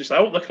Vegas. She's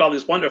like, "Oh, look at all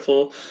these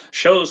wonderful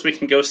shows we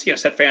can go see." I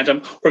said,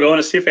 "Phantom. We're going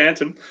to see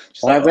Phantom."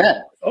 She's like,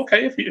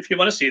 "Okay, if you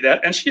want to see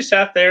that." And she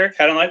sat there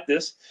kind of like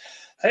this.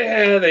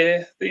 Hey,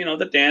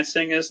 the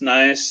dancing is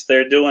nice.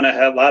 They're doing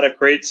a lot of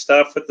great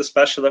stuff with the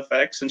special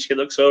effects. And she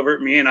looks over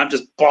at me, and I'm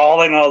just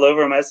bawling all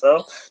over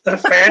myself. The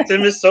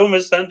Phantom is so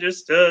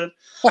misunderstood.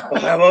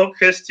 Why won't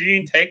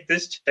Christine take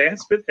this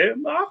chance with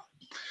him? Oh.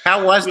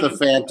 How was the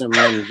Phantom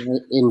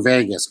in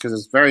Vegas? Because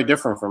it's very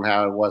different from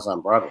how it was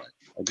on Broadway.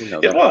 I do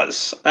know that. It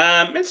was.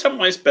 In some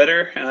ways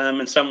better,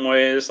 in some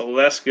ways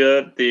less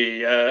good.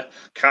 The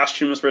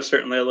costumes were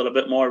certainly a little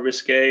bit more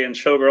risque and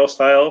showgirl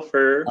style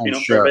for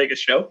for a Vegas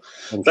show.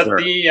 But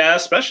the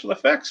special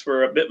effects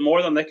were a bit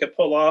more than they could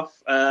pull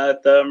off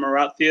at the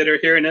Murat Theater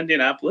here in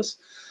Indianapolis.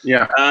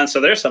 Yeah. And so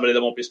there's somebody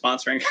that won't be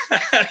sponsoring.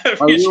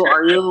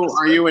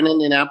 Are you in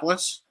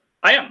Indianapolis?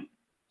 I am.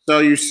 So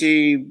you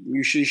see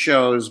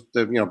shows,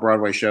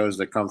 Broadway shows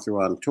that come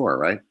through on tour,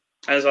 right?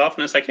 As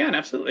often as I can,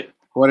 absolutely.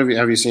 What have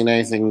you seen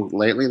anything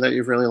lately that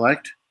you've really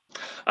liked?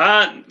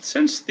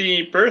 Since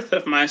the birth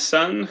of my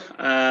son,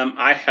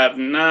 I have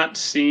not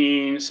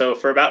seen. So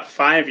for about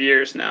 5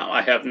 years now,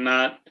 I have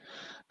not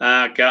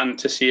gotten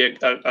to see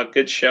a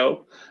good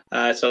show.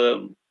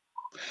 So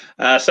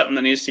something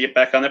that needs to get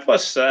back on there.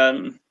 Plus,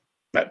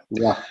 but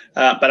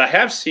I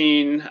have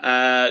seen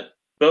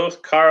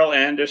both Carl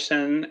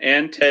Anderson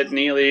and Ted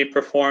Neely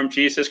perform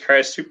Jesus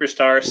Christ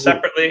Superstar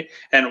separately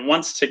and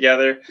once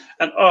together.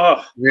 And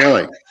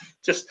really?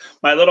 Just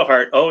my little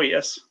heart. Oh,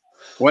 yes.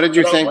 What did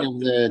you think of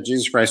the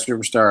Jesus Christ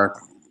Superstar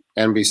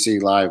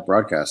NBC Live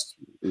broadcast?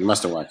 You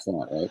must have watched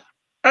that,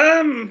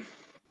 right?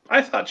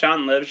 I thought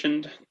John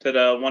Legend did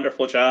a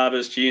wonderful job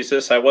as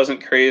Jesus. I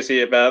wasn't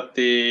crazy about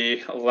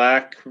the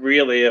lack,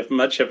 really, of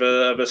much of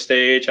a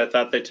stage. I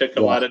thought they took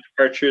a lot of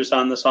departures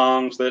on the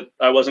songs that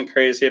I wasn't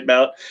crazy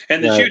about.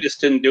 And the Judas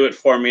didn't do it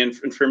for me.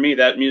 And for me,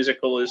 that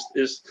musical is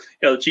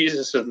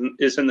Jesus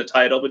is in the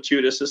title, but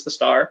Judas is the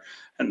star.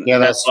 And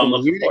that's what I'm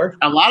looking for.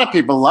 A lot of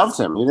people loved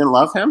him. You didn't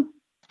love him?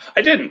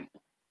 I didn't.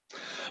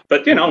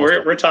 But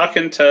we're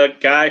talking to a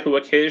guy who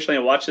occasionally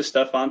watches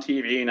stuff on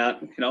TV,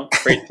 not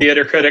great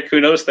theater critic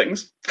who knows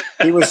things.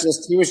 he was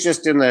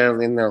just in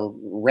the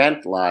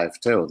Rent Live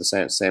too. The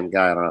same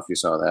guy. I don't know if you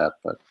saw that,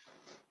 but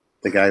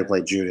the guy who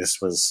played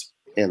Judas was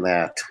in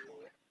that.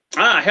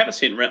 I haven't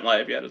seen Rent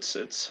Live yet.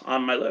 It's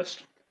on my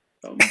list.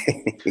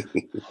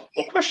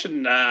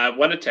 Question I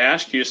wanted to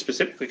ask you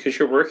specifically, because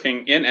you're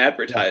working in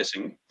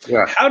advertising.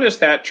 Yeah. How does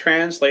that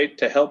translate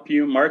to help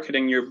you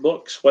marketing your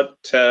books? What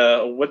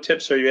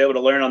tips are you able to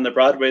learn on the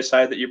Broadway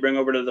side that you bring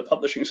over to the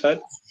publishing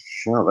side?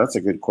 Sure, that's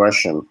a good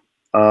question.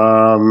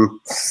 Well,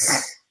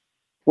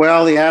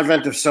 Well, the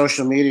advent of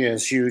social media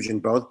is huge in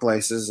both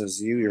places,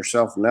 as you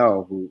yourself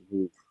know,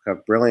 who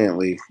have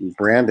brilliantly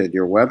branded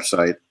your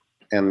website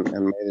and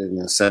made it an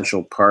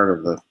essential part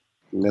of the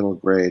middle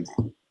grade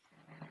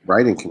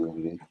writing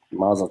community.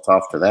 Mazel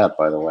tov to that,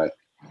 by the way.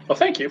 Well,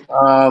 thank you.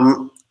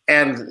 And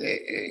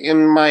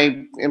in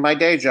my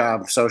day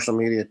job, social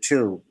media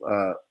too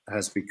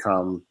has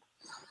become,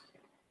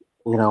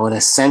 an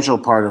essential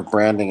part of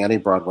branding any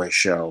Broadway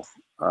show.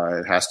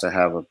 It has to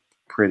have a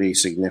pretty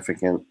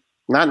significant,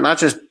 not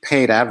just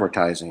paid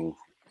advertising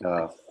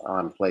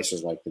on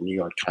places like the New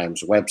York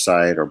Times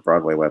website or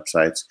Broadway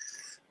websites,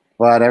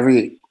 but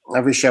every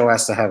show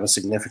has to have a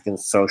significant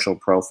social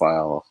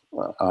profile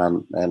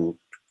on and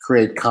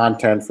create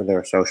content for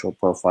their social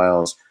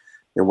profiles,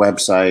 their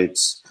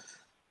websites,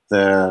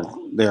 their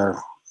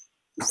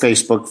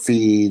Facebook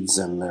feeds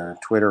and their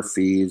Twitter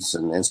feeds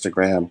and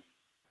Instagram.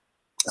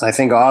 I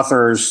think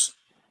authors,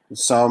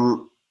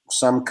 some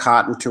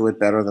cotton to it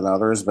better than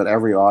others, but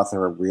every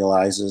author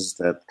realizes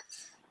that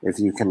if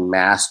you can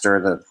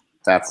master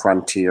that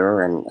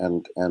frontier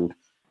and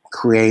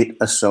create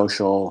a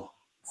social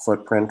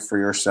footprint for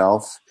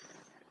yourself,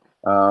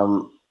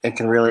 it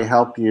can really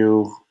help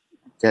you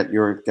get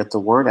the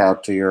word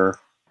out to your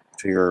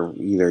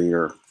either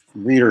your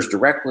readers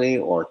directly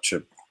or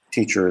to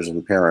teachers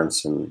and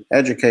parents and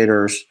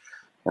educators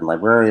and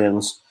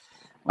librarians.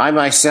 I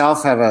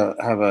myself have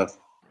a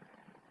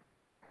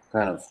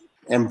kind of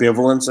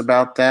ambivalence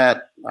about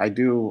that.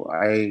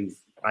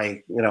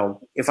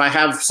 If I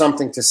have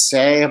something to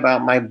say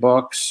about my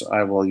books,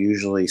 I will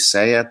usually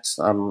say it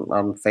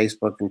on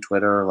Facebook and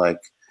Twitter. Like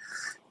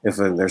if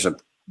there's a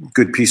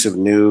good piece of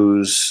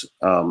news,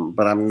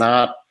 but I'm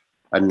not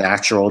a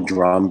natural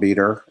drum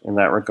beater in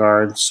that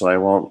regard. So I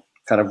won't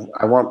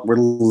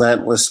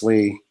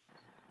relentlessly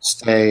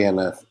stay in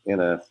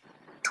a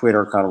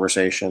Twitter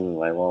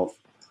conversation. I won't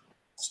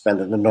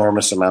spend an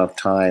enormous amount of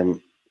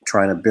time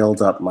trying to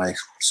build up my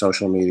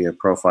social media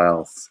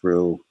profile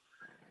through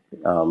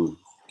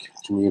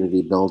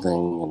community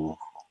building and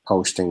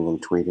posting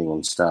and tweeting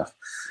and stuff.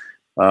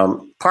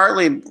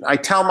 Partly, I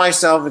tell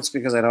myself it's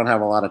because I don't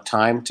have a lot of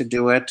time to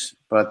do it,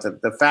 but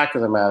the fact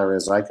of the matter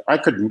is, I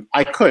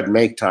could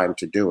make time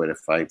to do it if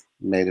I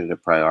made it a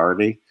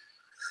priority.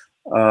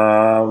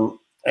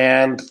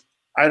 And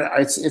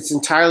it's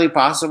entirely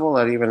possible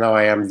that even though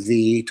I am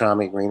the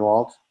Tommy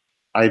Greenwald,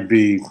 I'd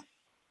be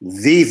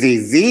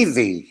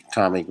the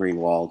Tommy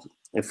Greenwald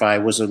if I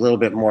was a little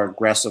bit more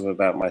aggressive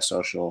about my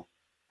social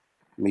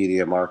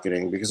media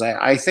marketing, because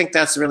I think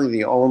that's really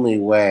the only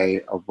way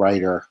a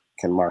writer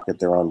can market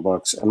their own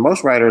books. And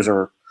most writers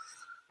are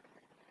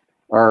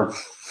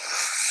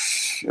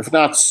if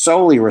not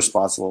solely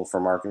responsible for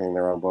marketing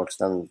their own books,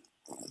 then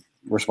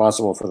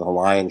responsible for the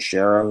lion's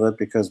share of it,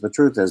 because the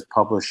truth is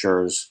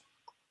publishers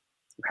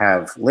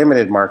have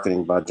limited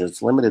marketing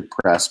budgets, limited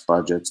press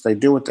budgets. They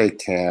do what they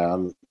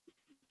can.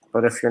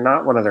 But if you're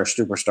not one of their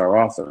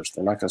superstar authors,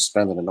 they're not going to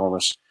spend an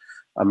enormous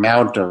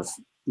amount of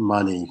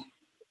money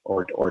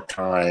or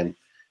time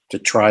to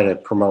try to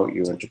promote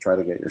you and to try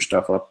to get your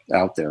stuff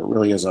out there. It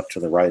really is up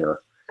to the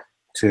writer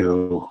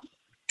to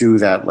do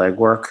that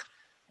legwork.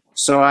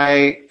 So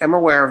I am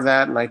aware of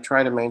that, and I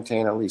try to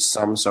maintain at least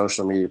some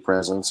social media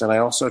presence. And I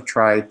also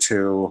try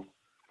to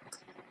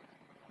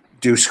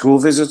do school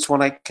visits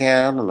when I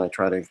can, and I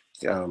try to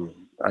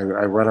I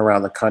run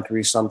around the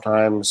country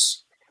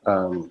sometimes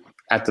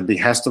at the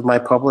behest of my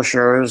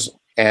publishers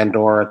and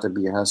or at the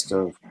behest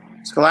of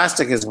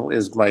Scholastic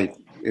is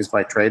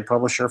my trade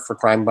publisher for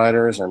Crime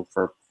Biters and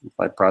for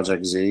my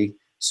Project Z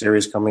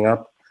series coming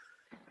up.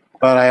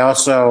 But I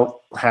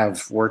also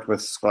have worked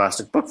with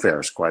Scholastic Book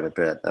Fairs quite a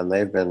bit, and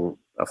they've been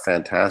a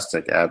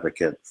fantastic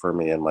advocate for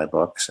me and my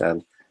books.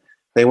 And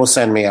they will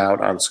send me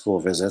out on school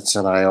visits,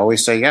 and I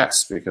always say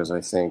yes, because I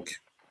think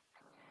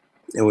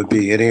it would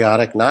be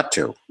idiotic not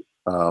to.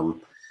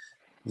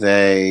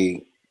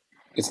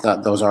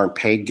 Those aren't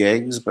paid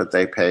gigs, but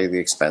they pay the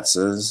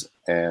expenses,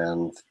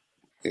 and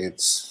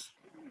it's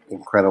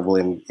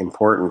incredibly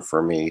important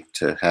for me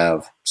to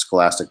have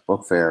Scholastic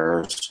Book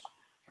Fairs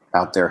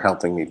out there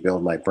helping me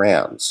build my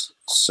brands.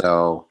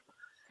 So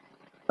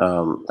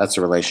that's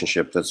a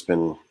relationship that's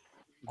been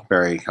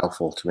very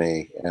helpful to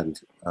me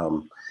and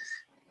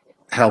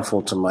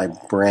helpful to my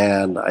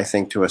brand, I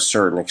think, to a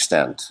certain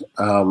extent.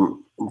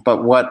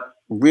 But what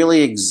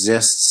really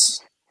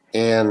exists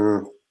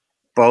in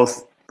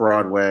both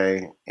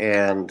Broadway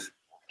and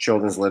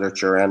children's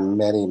literature and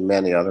many,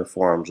 many other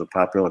forms of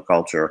popular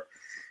culture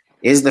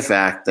is the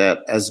fact that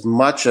as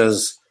much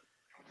as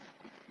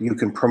you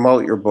can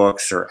promote your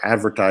books or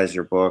advertise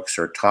your books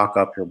or talk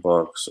up your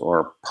books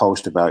or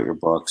post about your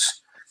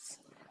books,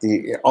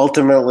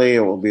 ultimately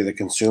it will be the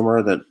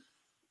consumer that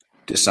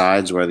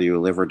decides whether you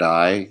live or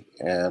die,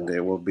 and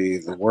it will be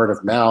the word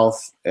of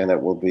mouth, and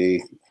it will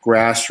be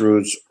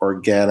grassroots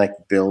organic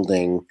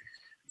building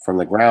from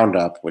the ground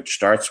up, which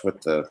starts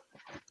with the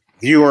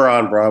viewer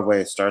on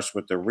Broadway. It starts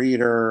with the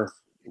reader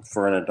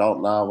for an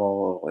adult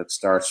novel. It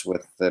starts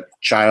with the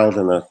child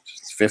in the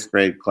fifth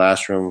grade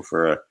classroom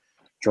for a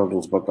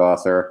children's book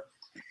author.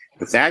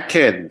 If that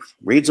kid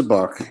reads a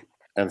book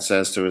and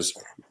says to his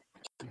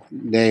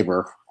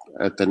neighbor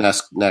at the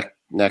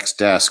next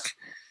desk,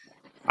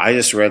 I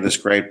just read this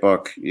great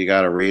book, you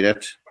got to read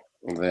it,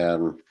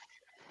 then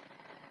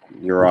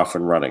you're off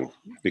and running.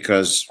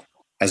 Because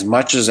as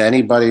much as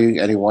any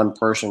one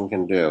person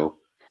can do,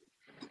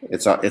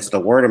 it's the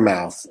word of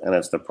mouth, and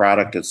it's the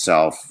product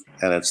itself,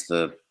 and it's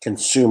the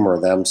consumer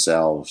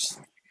themselves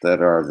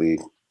that are the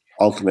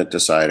ultimate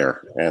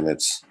decider. And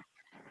it's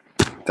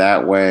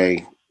that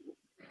way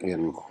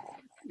in,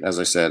 as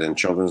I said, in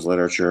children's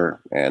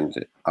literature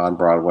and on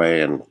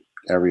Broadway and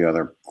every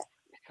other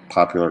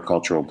popular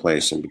cultural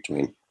place in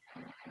between.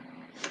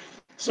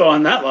 So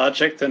on that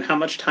logic, then how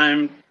much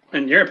time,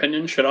 in your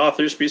opinion, should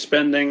authors be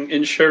spending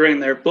ensuring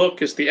their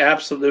book is the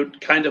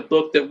absolute kind of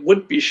book that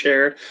would be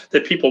shared,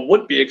 that people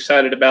would be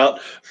excited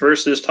about,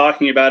 versus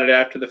talking about it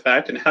after the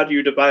fact? And how do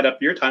you divide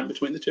up your time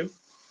between the two?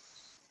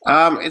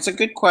 It's a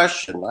good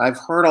question. I've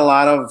heard a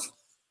lot of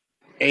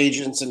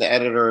agents and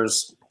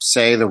editors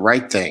say the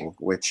right thing,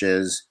 which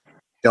is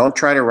don't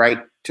try to write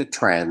to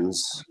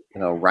trends.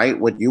 Write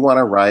what you want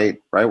to write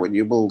what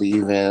you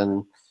believe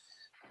in,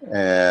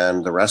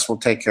 and the rest will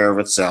take care of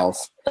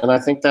itself. And I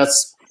think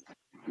that's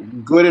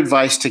good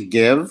advice to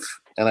give,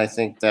 and I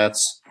think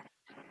that's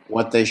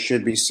what they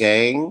should be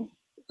saying.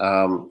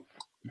 But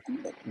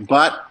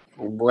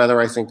whether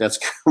I think that's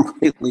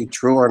completely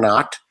true or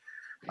not,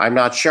 I'm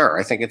not sure.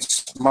 I think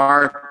it's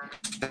smart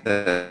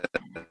to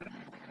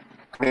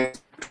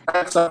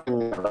try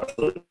something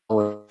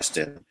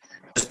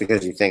just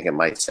because you think it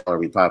might sell or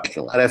be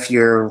popular. But if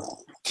you're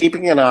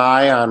keeping an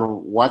eye on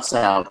what's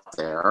out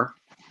there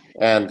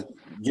and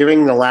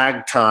giving the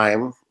lag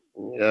time,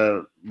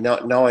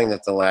 knowing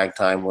that the lag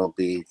time will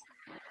be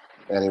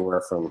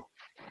anywhere from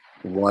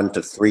 1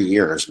 to 3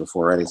 years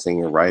before anything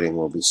you're writing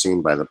will be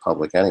seen by the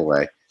public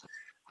anyway.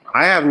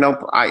 I have no,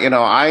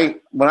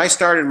 when I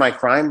started my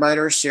Crime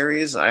Biters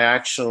series,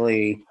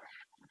 the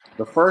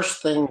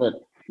first thing that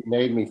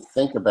made me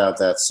think about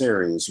that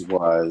series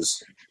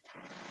was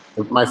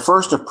my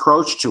first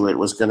approach to it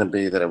was going to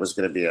be that it was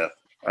going to be a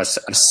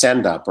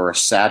send-up or a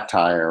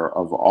satire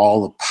of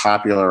all the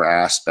popular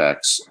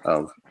aspects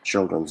of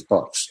children's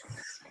books.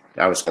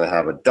 I was going to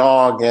have a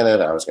dog in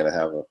it. I was going to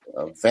have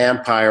a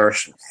vampire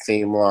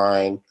theme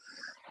line.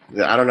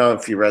 I don't know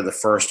if you read the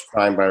first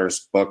Crime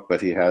Biters book,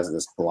 but he has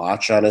this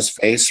blotch on his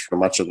face for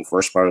much of the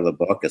first part of the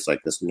book. It's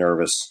like this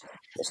nervous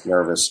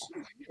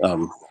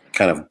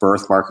kind of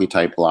birthmarky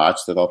type blotch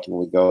that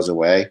ultimately goes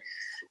away.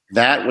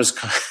 That was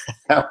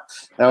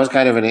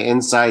kind of an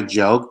inside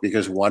joke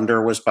because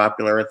Wonder was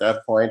popular at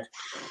that point.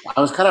 I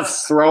was kind of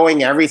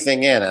throwing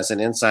everything in as an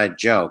inside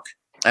joke.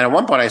 And at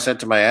one point I said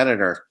to my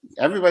editor,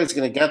 everybody's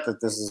going to get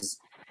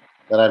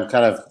that I'm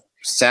kind of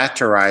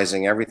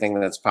satirizing everything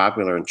that's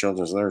popular in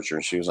children's literature.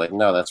 And she was like,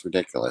 no, that's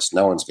ridiculous.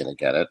 No one's going to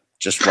get it.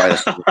 Just write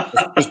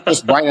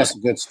us a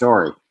good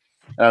story.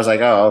 And I was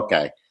like, oh,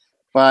 okay.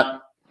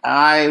 But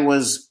I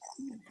was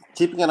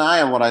keeping an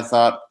eye on what I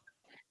thought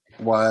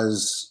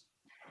was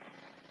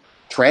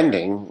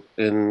trending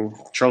in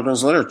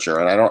children's literature,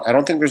 and I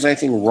don't think there's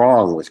anything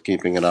wrong with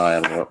keeping an eye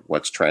on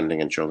what's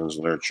trending in children's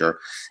literature.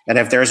 And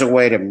if there's a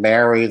way to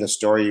marry the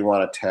story you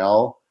want to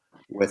tell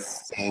with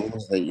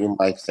things that you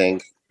might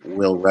think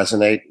will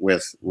resonate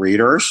with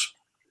readers,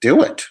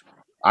 do it.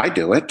 I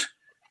do it.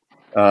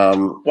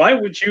 Why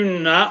would you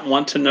not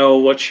want to know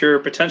what your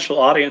potential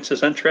audience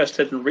is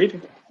interested in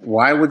reading?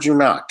 Why would you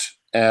not?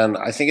 And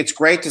I think it's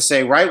great to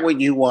say, write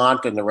what you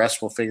want and the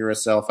rest will figure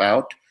itself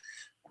out.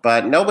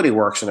 But nobody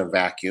works in a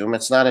vacuum.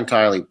 It's not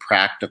entirely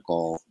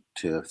practical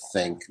to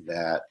think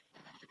that,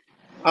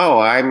 oh,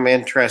 I'm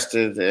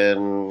interested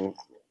in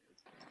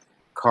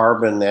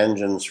carbon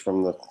engines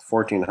from the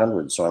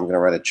 1400s, so I'm going to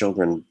write a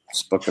children's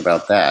book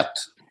about that.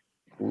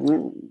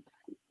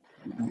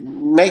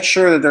 Make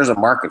sure that there's a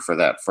market for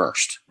that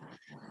first.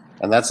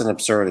 And that's an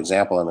absurd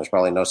example, and there's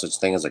probably no such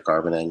thing as a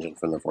carbon engine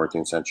from the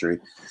 14th century.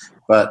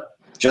 But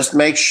just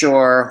make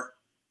sure,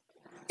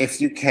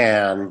 if you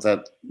can,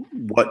 that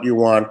what you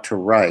want to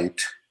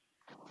write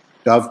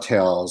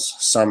dovetails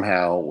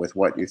somehow with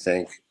what you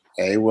think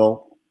A,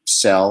 will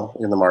sell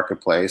in the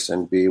marketplace,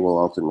 and B, will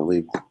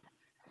ultimately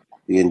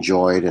be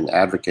enjoyed and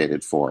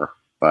advocated for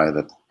by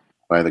the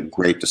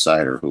great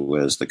decider, who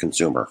is the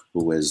consumer,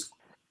 who is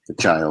the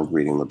child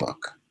reading the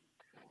book.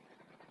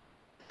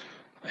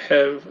 I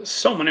have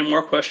so many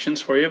more questions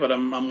for you, but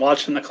I'm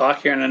watching the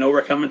clock here, and I know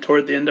we're coming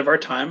toward the end of our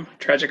time,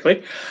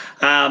 tragically.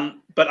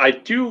 But I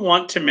do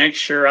want to make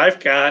sure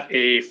I've got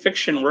a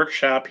fiction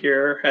workshop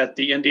here at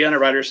the Indiana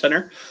Writers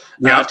Center.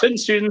 10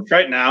 students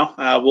right now.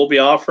 We'll be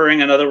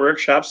offering another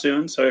workshop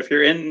soon. So if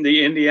you're in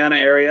the Indiana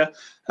area,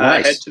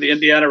 Nice. head to the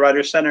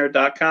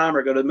IndianaWritersCenter.com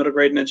or go to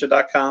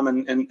middlegradeninja.com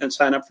and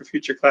sign up for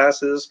future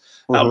classes.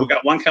 We've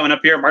got one coming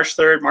up here March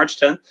 3rd, March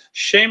 10th.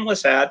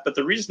 Shameless ad, but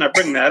the reason I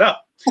bring that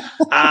up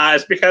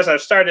is because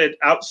I've started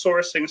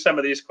outsourcing some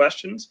of these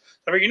questions.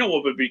 You know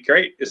what would be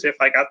great is if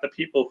I got the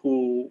people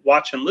who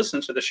watch and listen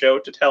to the show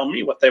to tell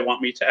me what they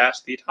want me to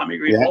ask the Tommy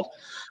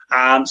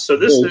Greenwald. So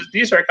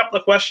these are a couple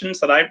of questions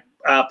that I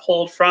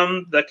pulled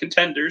from the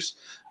contenders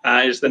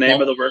is the name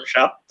Okay. of the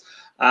workshop.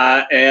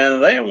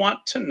 And they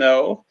want to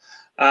know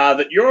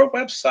that your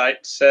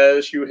website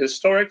says you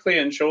historically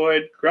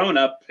enjoyed grown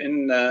up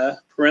in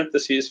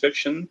parentheses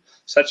fiction,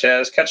 such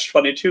as Catch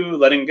 22,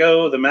 Letting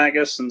Go, The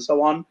Magus, and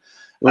so on.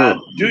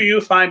 Do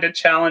you find it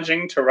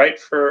challenging to write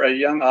for a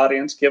young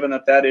audience, given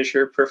that that is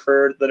your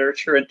preferred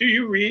literature? And do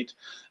you read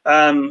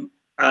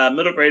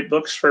middle grade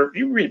books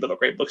you read middle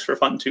grade books for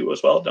fun too,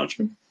 as well, don't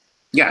you?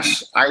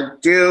 Yes, I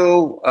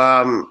do.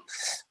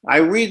 I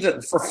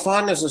read for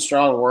fun is a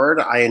strong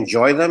word. I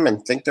enjoy them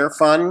and think they're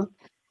fun,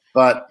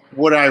 but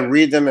would I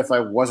read them if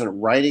I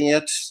wasn't writing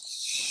it?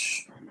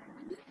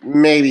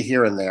 Maybe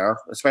here and there.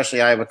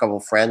 Especially, I have a couple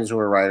of friends who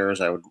are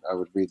writers. I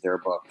would read their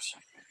books.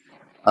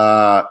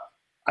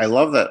 I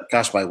love that.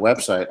 Gosh, my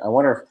website. I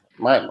wonder.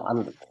 My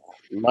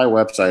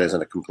website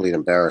isn't a complete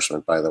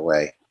embarrassment, by the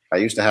way. I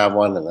used to have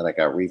one, and then I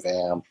got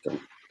revamped, and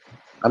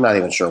I'm not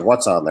even sure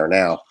what's on there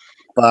now.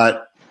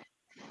 But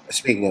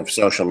speaking of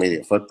social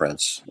media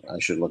footprints, I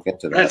should look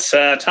into that. That's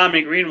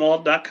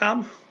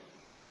TommyGreenwald.com.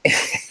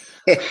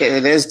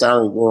 It is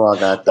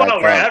TommyGreenwald.com.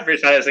 Well, we're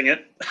advertising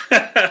it.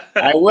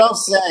 I will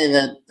say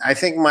that I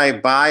think my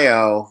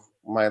bio,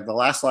 the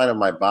last line of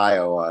my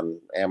bio on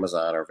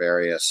Amazon or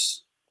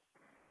various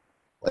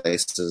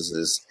places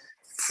is,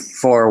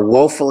 for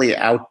woefully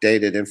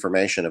outdated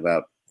information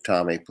about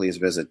Tommy, please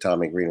visit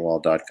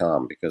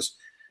TommyGreenwald.com, because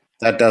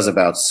that does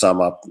about sum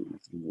up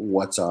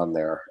what's on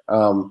there.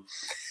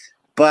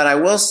 But I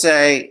will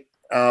say,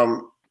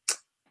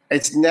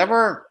 it's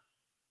never,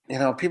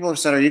 people have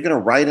said, are you going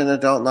to write an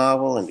adult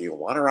novel? And do you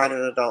want to write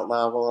an adult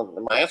novel?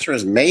 And my answer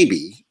is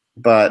maybe.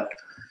 But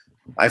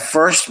I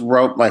first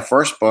wrote my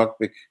first book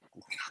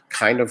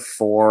kind of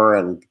for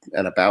and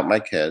about my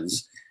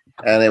kids.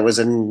 And it was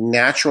a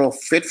natural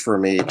fit for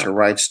me to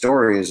write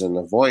stories in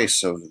the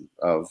voice of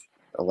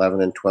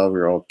 11 and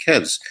 12-year-old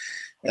kids.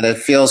 And it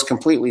feels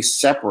completely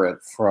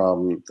separate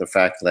from the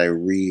fact that I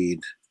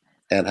read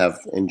and have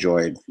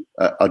enjoyed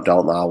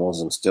adult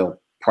novels, and still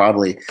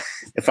probably,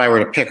 if I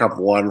were to pick up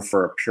one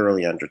for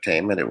purely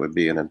entertainment, it would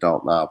be an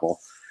adult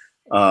novel.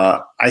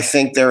 I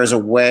think there is a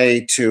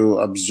way to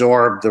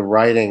absorb the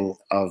writing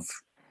of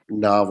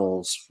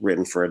novels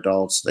written for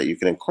adults that you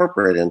can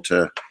incorporate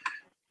into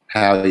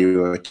how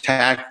you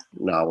attack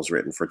novels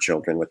written for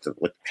children with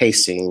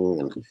pacing.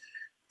 And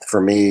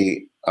for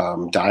me,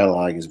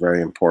 dialogue is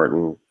very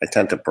important. I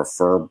tend to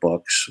prefer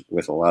books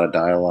with a lot of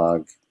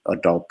dialogue,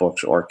 adult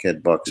books or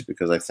kid books,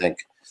 because I think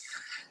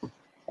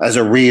as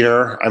a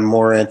reader, I'm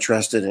more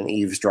interested in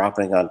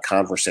eavesdropping on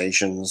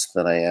conversations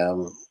than I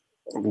am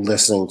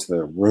listening to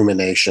the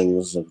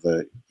ruminations of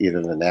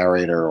either the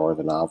narrator or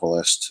the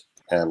novelist.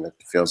 And it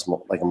feels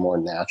like a more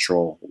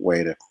natural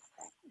way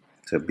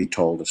to be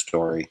told a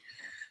story.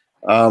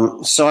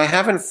 So I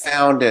haven't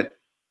found it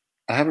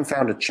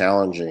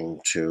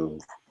challenging to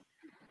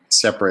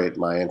separate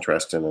my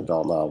interest in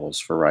adult novels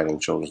for writing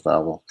children's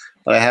novels,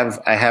 but I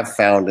have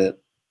found it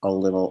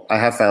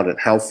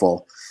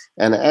helpful.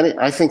 And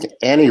I think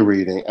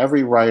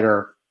every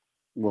writer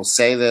will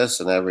say this,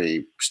 and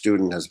every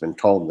student has been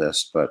told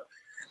this, but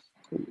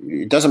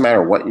it doesn't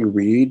matter what you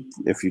read.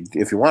 If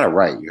you want to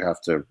write, you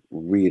have to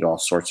read all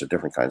sorts of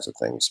different kinds of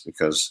things,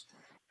 because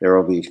there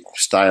will be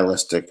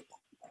stylistic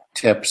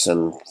tips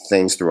and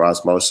things through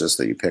osmosis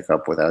that you pick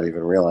up without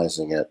even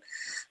realizing it.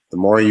 The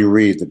more you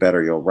read, the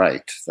better you'll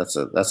write. That's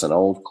an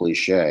old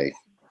cliche,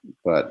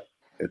 but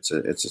it's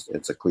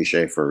a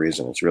cliche for a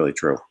reason. It's really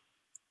true.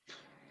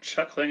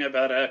 Chuckling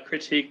about a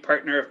critique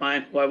partner of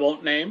mine who I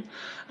won't name,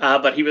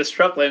 but he was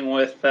struggling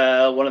with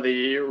one of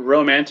the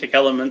romantic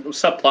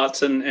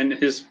subplots in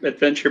his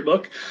adventure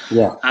book.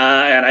 Yeah.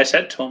 And I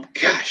said to him,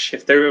 gosh,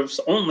 if there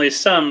was only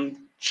some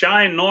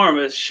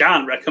ginormous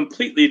genre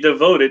completely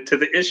devoted to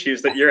the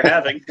issues that you're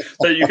having,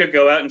 so you could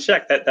go out and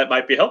check that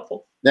might be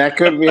helpful. That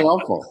could be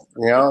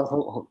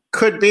helpful.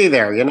 Could be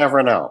there. You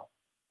never know.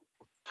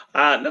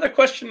 Another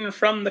question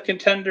from the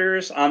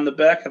contenders on the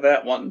back of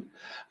that one.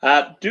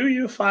 Do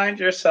you find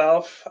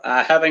yourself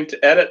having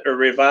to edit or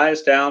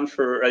revise down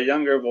for a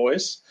younger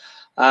voice?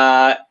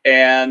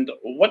 And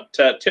what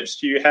tips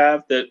do you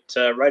have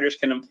that writers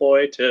can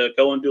employ to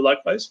go and do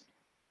likewise?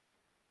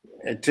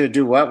 To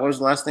do what? What was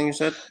the last thing you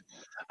said?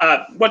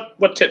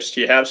 What tips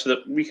do you have so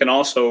that we can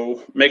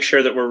also make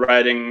sure that we're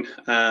writing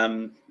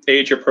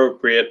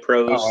age-appropriate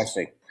prose? Oh, I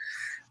see.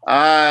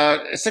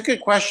 It's a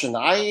good question.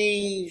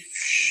 I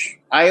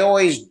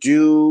always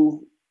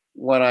do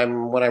when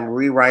I'm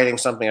rewriting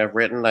something I've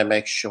written. I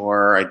make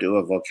sure I do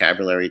a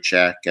vocabulary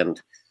check,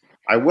 and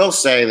I will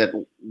say that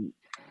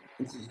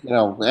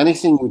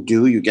anything you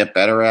do, you get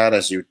better at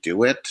as you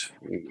do it.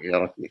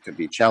 It could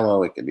be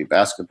cello, it could be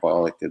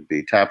basketball, it could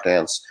be tap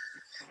dance.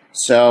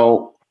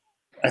 So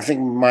I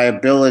think my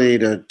ability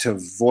to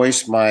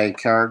voice my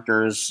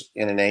characters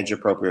in an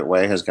age-appropriate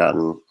way has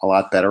gotten a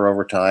lot better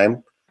over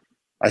time.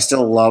 I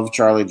still love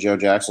Charlie Joe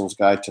Jackson's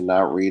Guide to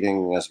Not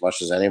Reading as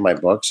much as any of my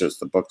books. It's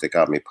the book that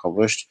got me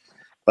published.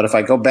 But if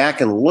I go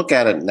back and look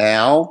at it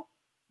now,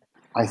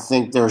 I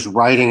think there's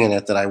writing in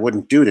it that I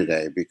wouldn't do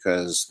today,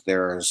 because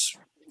there's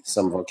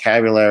some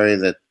vocabulary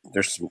that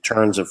there's some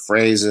turns of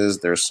phrases,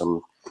 there's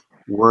some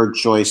word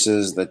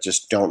choices that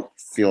just don't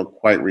feel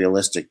quite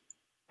realistic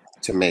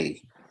to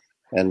me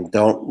and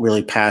don't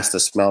really pass the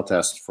smell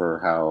test for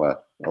how a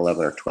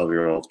 11 or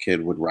 12-year-old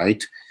kid would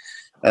write.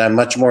 And I'm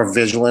much more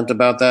vigilant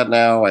about that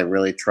now. I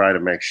really try to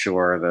make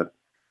sure that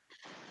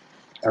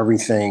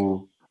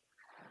everything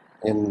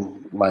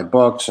in my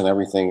books and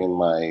everything in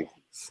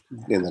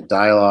the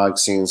dialogue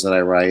scenes that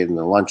I write and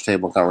the lunch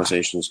table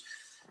conversations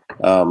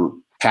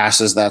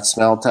passes that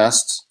smell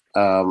test.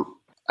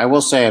 I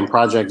will say in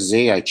Project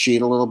Z, I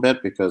cheat a little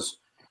bit because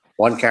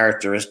one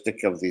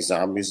characteristic of these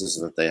zombies is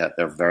that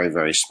they're very,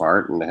 very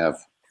smart and they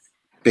have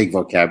big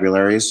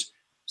vocabularies.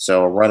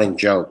 So a running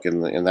joke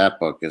in that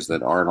book is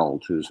that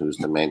Arnold, who's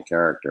the main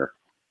character,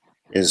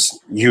 is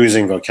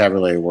using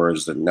vocabulary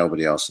words that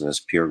nobody else in his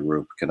peer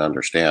group can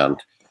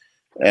understand,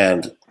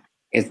 and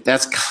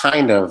that's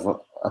kind of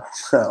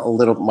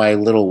my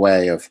little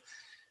way of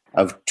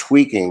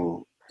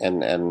tweaking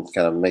and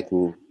kind of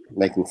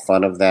making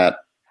fun of that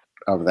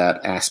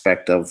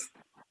aspect of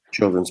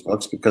children's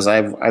books, because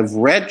I've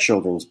read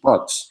children's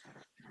books,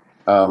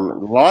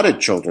 lauded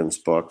children's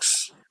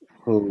books,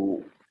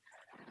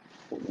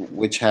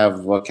 which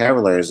have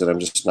vocabularies that I'm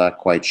just not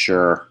quite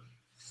sure.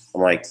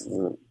 I'm like,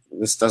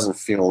 this doesn't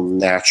feel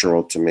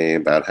natural to me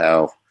about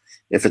how,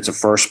 if it's a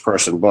first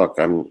person book,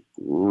 I'm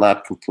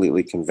not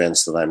completely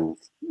convinced that I'm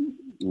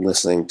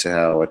listening to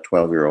how a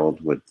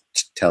 12-year-old would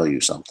tell you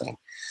something.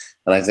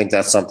 And I think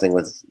that's something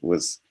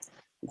with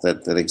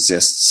that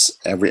exists.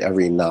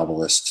 Every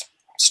novelist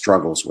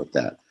struggles with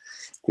that,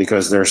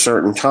 because there are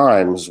certain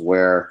times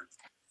where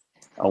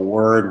a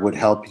word would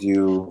help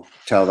you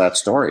tell that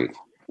story,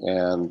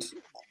 and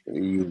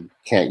you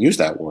can't use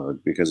that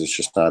word because it's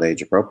just not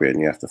age appropriate,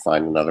 and you have to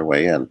find another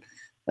way in.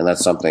 And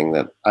that's something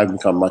that I've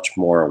become much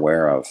more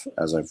aware of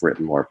as I've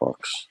written more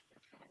books.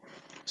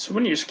 So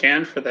when you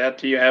scan for that,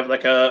 do you have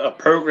like a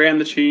program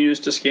that you use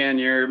to scan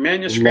your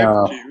manuscript?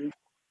 No,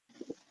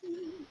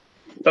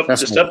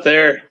 Just up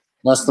there.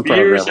 That's the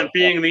Years program. of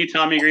being the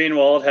Tommy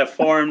Greenwald have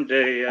formed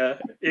a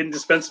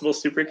indispensable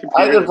supercomputer.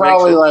 I could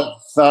probably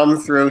thumb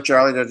through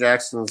Charlie Joe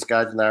Jackson's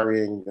Guide to Not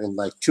Reading in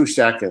like 2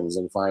 seconds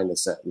and find a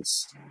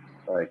sentence,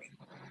 like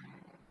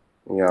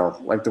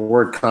the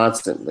word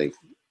constantly,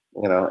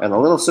 and the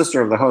little sister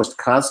of the host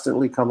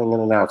constantly coming in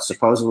and out,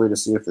 supposedly to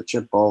see if the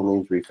chip bowl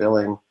needs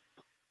refilling,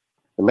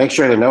 to make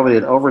sure that nobody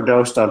had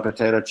overdosed on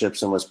potato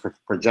chips and was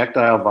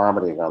projectile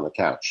vomiting on the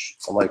couch.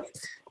 I'm like,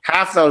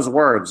 half those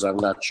words I'm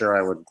not sure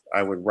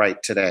I would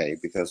write today,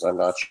 because I'm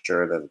not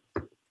sure that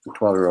a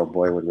 12-year-old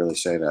boy would really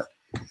say that.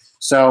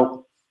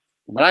 So,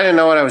 but I didn't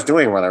know what I was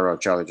doing when I wrote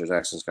Charlie Joe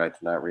Jackson's Guide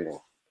to Not Reading.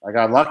 I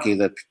got lucky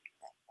that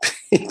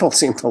people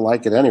seem to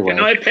like it anyway.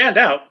 It panned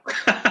out.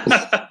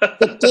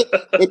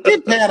 it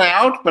did pan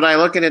out, but I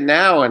look at it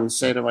now and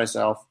say to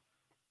myself,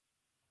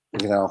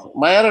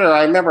 my editor,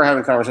 I remember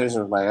having conversations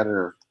with my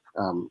editor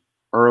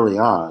early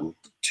on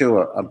too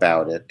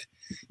about it.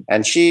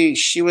 And she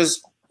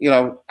was,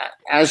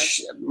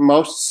 as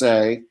most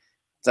say,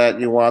 that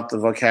you want the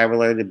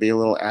vocabulary to be a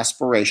little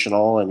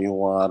aspirational, and you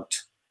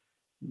want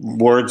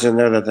words in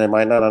there that they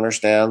might not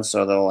understand,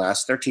 so they'll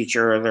ask their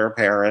teacher or their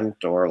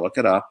parent or look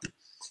it up,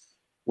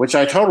 which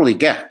I totally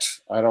get.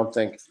 I don't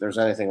think there's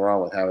anything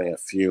wrong with having a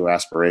few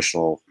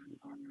aspirational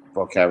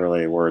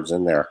vocabulary words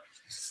in there.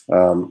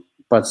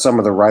 But some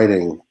of the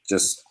writing,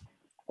 just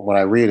when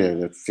I read it,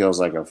 it feels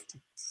like a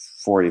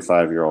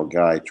 45-year-old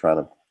guy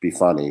trying to be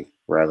funny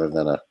rather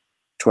than a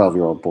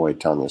 12-year-old boy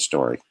telling a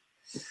story.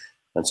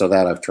 And so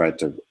that I've tried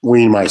to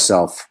wean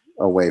myself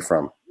away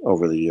from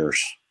over the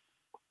years.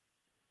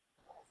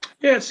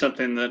 Yeah, it's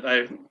something that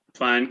I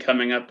find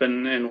coming up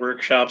in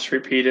workshops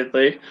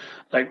repeatedly.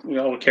 Like,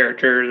 a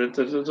character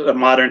that's a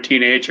modern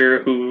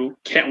teenager who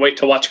can't wait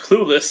to watch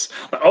Clueless.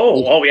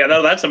 Oh yeah,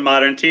 no, that's a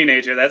modern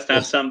teenager. That's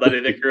not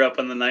somebody that grew up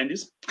in the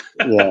 90s.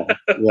 Yeah,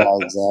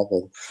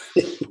 exactly.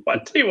 Well, I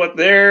tell you what,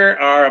 there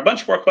are a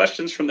bunch more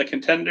questions from the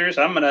contenders.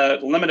 I'm going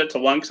to limit it to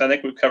one because I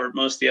think we've covered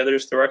most of the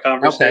others through our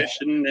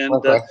conversation,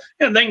 and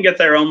they can get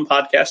their own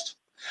podcast.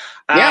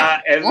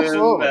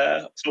 Absolutely.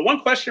 Then, so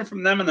one question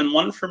from them and then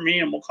one from me,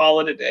 and we'll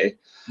call it a day.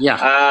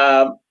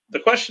 Yeah. The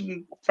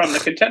question from the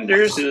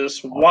contenders is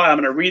why. I'm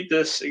going to read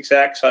this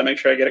exact so I make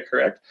sure I get it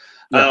correct.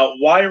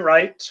 Why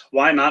write?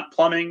 Why not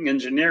plumbing,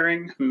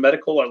 engineering,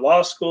 medical or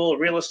law school,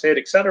 real estate,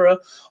 etc.?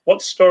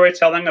 What's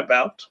storytelling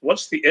about?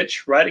 What's the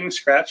itch writing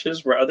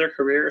scratches where other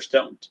careers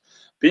don't?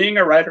 Being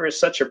a writer is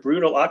such a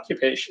brutal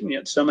occupation,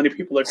 yet so many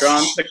people are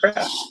drawn to the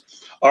craft.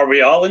 Are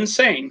we all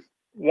insane?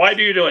 Why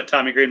do you do it,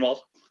 Tommy Greenwald?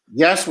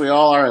 Yes, we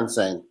all are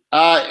insane.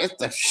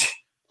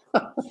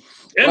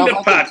 End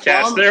of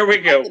podcast. There we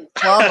go.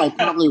 I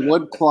probably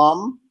would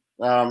plumb.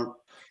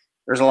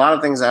 There's a lot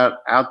of things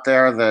out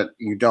there that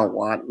you don't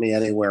want me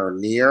anywhere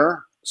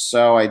near.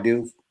 So I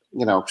do,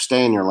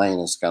 stay in your lane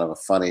is kind of a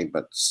funny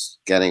but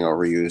getting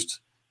overused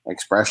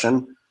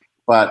expression.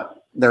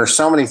 But there are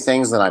so many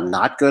things that I'm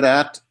not good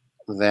at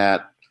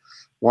that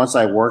once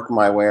I work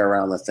my way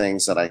around the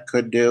things that I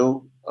could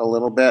do a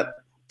little bit,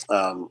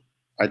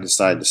 I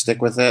decided to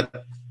stick with it.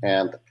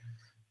 And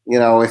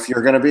if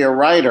you're going to be a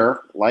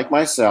writer like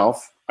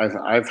myself,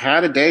 I've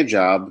had a day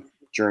job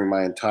during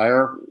my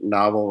entire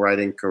novel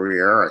writing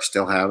career. I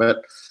still have it.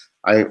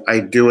 I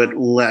do it.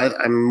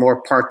 I'm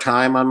more part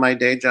time on my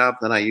day job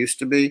than I used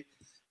to be.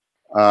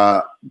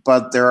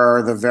 But there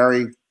are the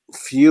very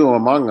few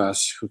among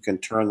us who can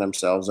turn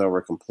themselves over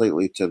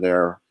completely to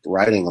their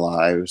writing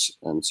lives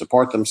and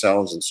support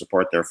themselves and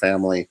support their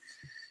family.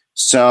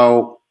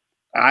 So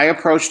I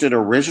approached it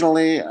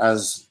originally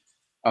as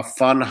a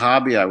fun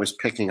hobby I was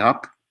picking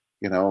up,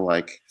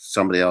 like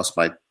somebody else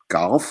might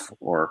golf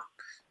or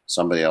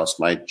somebody else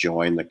might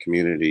join the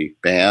community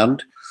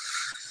band.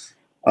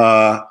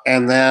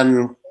 And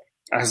then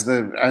as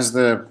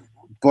the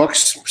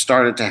books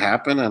started to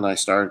happen and I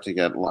started to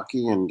get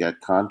lucky and get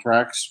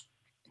contracts,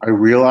 I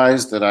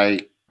realized that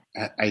I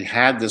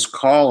had this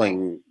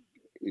calling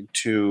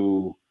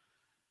to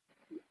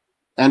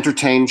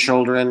entertain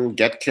children,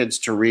 get kids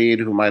to read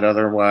who might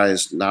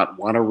otherwise not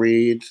want to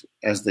read.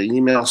 As the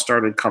emails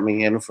started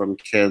coming in from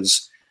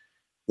kids,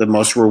 the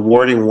most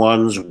rewarding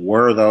ones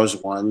were those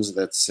ones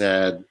that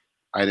said,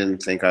 I didn't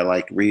think I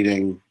liked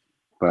reading,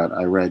 but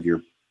I read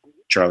your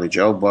Charlie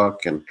Joe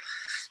book, and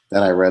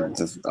then I read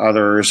the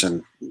others,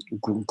 and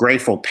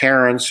grateful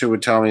parents who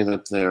would tell me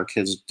that their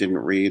kids didn't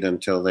read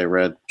until they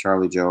read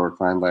Charlie Joe or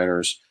Crime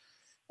Biters.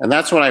 And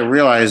that's when I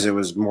realized it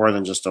was more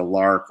than just a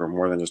lark or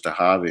more than just a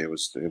hobby.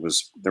 There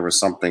was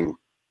something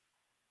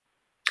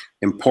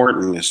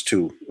important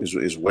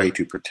is way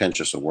too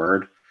pretentious a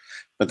word,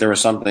 but there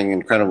was something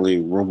incredibly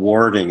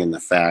rewarding in the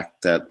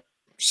fact that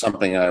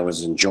something I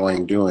was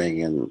enjoying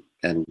doing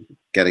and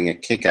getting a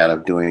kick out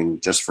of doing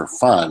just for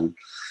fun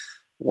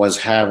was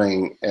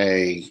having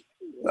a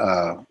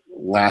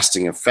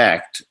lasting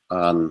effect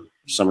on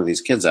some of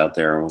these kids out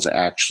there, and was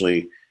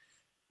actually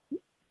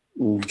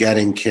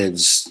getting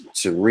kids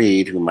to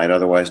read who might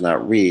otherwise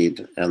not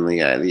read. And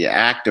the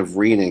act of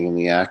reading and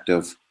the act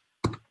of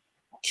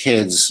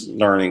kids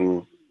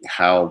learning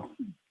how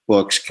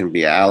books can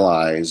be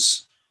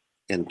allies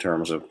in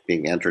terms of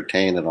being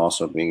entertained and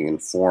also being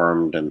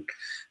informed and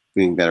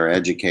being better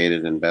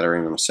educated and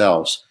bettering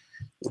themselves.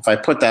 If I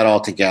put that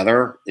all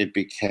together, it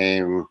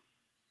became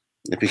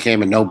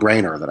a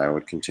no-brainer that I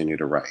would continue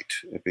to write.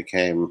 It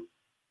became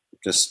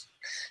just,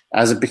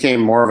 as it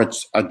became more of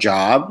a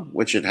job,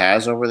 which it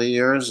has over the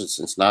years.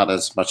 It's not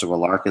as much of a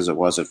lark as it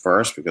was at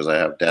first, because I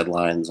have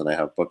deadlines and I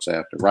have books I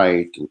have to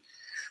write, and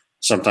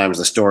sometimes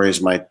the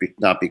stories might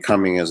not be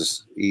coming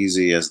as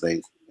easy as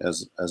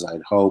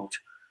I'd hoped.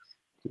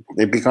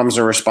 It becomes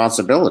a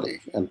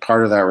responsibility, and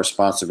part of that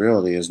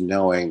responsibility is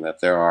knowing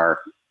that there are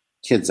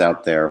kids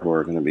out there who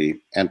are going to be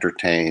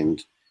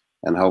entertained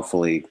and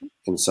hopefully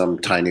in some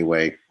tiny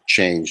way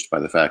changed by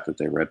the fact that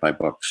they read my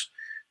books.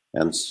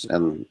 And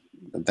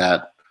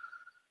that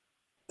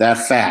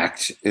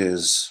fact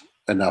is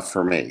enough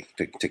for me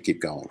to keep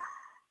going.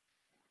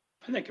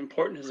 I think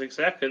important is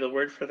exactly the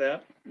word for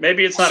that.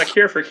 Maybe it's not a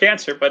cure for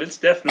cancer, but it's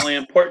definitely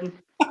important.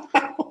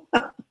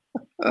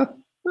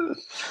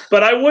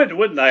 But I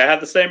wouldn't I? I have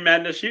the same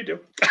madness you do.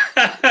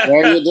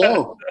 There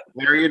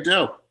you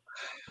do.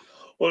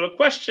 Well, a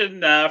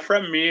question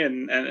from me,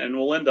 and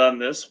we'll end on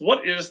this.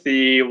 What is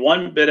the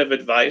one bit of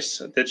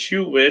advice that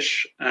you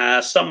wish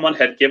someone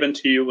had given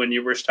to you when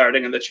you were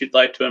starting, and that you'd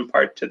like to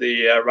impart to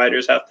the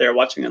writers out there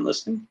watching and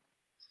listening?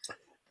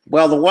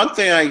 Well, the one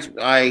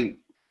thing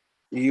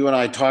you and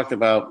I talked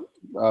about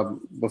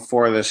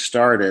before this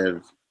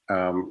started,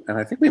 and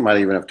I think we might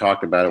even have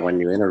talked about it when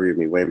you interviewed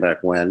me way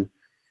back when,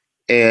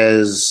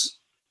 is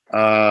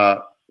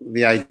the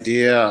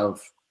idea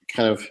of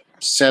kind of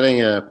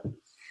setting a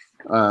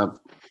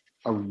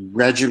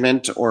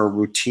regiment or a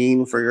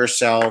routine for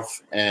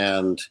yourself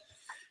and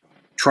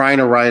trying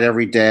to write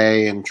every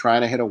day and trying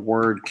to hit a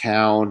word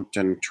count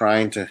and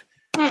trying to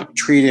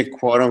treat it,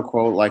 quote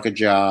unquote, like a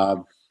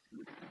job.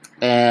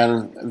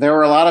 And there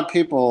were a lot of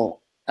people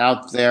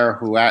out there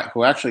who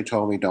actually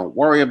told me, don't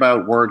worry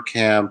about word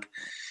count.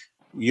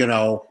 You're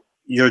going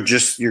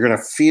to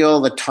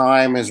feel the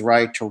time is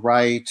right to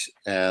write.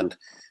 And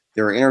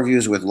there are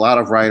interviews with a lot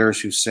of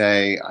writers who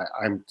say,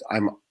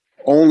 I'm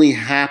only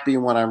happy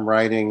when I'm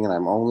writing, and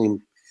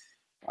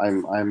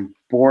I'm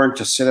born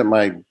to sit at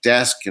my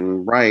desk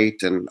and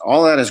write, and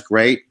all that is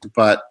great.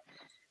 But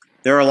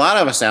there are a lot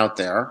of us out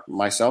there,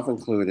 myself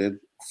included,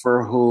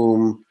 for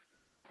whom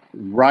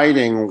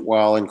writing,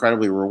 while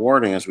incredibly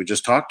rewarding, as we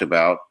just talked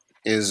about,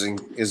 is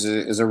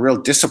a real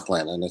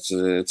discipline, and it's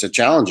a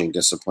challenging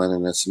discipline,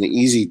 and it's an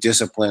easy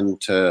discipline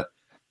to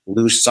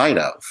lose sight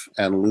of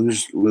and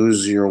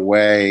lose your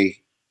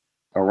way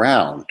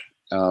around.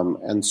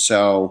 And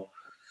so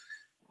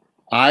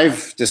I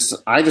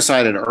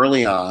decided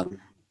early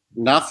on,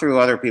 not through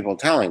other people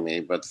telling me,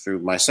 but through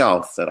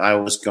myself, that I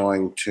was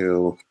going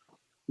to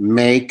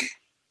make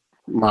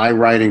my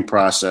writing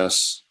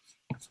process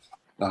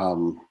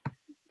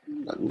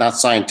not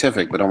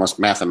scientific, but almost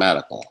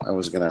mathematical. I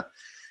was going to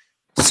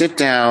sit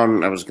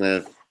down. I was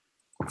going to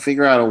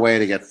figure out a way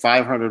to get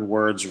 500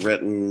 words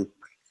written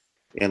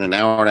in an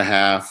hour and a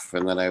half,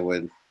 and then I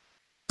would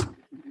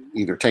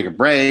either take a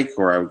break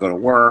or I would go to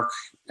work,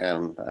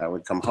 and I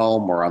would come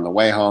home or on the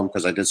way home,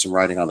 because I did some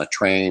writing on the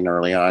train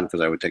early on, because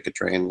I would take a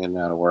train in and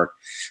out of work.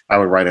 I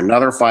would write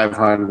another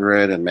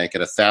 500 and make it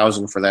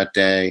 1,000 for that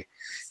day.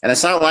 And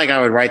it's not like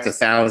I would write the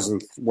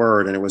 1,000th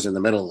word and it was in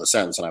the middle of the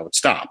sentence and I would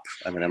stop.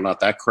 I mean, I'm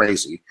not that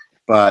crazy,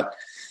 but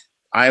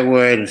I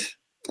would,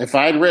 if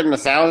I'd written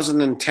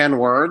 1,010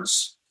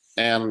 words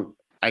and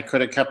I could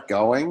have kept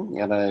going,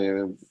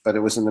 but it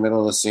was in the middle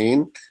of the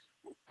scene,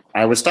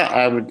 I would stop.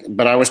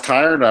 But I was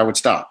tired. I would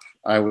stop.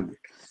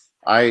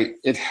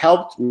 It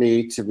helped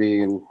me to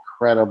be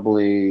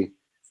incredibly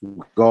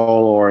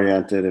goal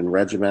oriented and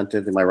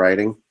regimented in my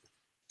writing.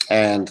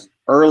 And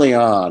early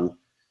on,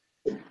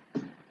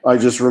 I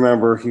just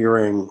remember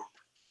hearing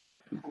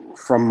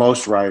from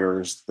most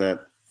writers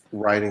that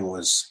writing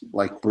was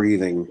like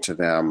breathing to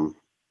them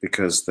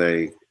because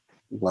they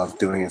loved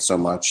doing it so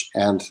much.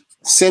 And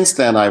since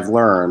then, I've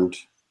learned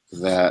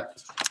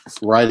that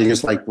writing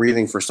is like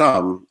breathing for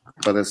some,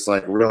 but it's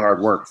like real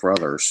hard work for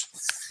others.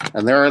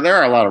 And there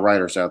are a lot of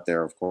writers out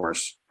there, of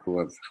course,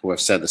 who have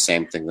said the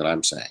same thing that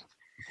I'm saying,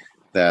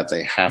 that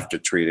they have to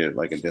treat it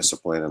like a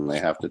discipline and they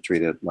have to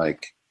treat it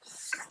like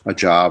a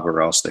job,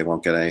 or else they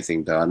won't get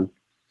anything done.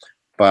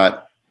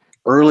 But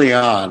early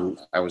on,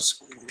 I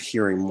was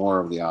hearing more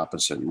of the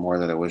opposite, more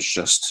that it was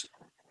just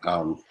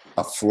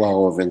a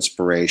flow of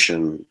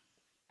inspiration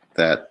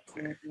that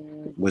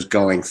was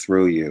going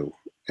through you.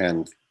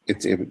 And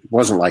it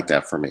wasn't like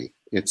that for me.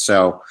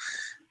 So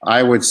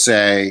I would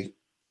say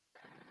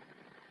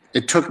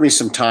it took me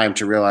some time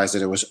to realize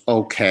that it was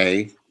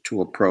okay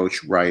to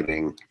approach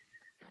writing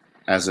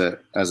as a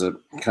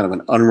kind of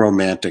an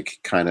unromantic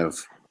kind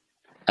of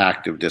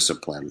active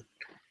discipline.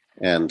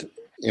 And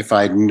if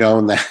I'd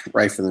known that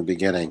right from the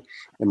beginning,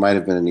 it might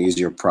have been an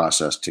easier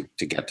process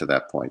to get to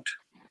that point.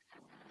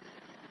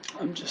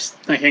 I'm just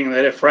thinking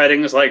that if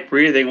writing is like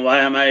breathing, why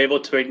am I able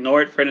to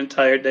ignore it for an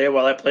entire day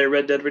while I play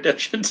Red Dead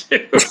Redemption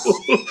 2?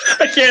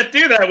 I can't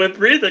do that with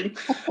breathing.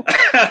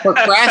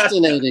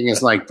 Procrastinating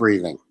is like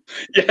breathing.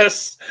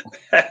 Yes,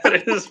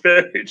 that is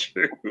very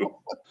true.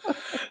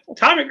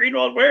 Tommy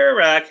Greenwald,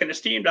 where can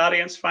esteemed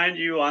audience find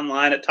you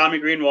online at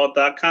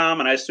TommyGreenwald.com?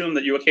 And I assume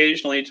that you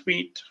occasionally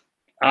tweet.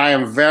 I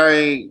am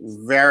very,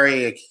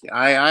 very.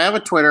 I have a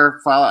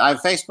Twitter. I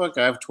have Facebook.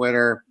 I have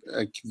Twitter.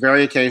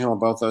 Very occasional,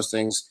 both those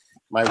things.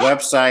 My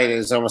website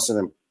is almost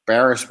an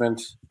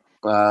embarrassment.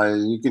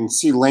 You can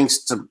see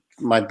links to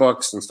my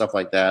books and stuff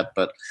like that,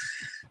 but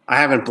I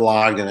haven't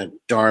blogged in a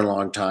darn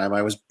long time.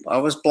 I was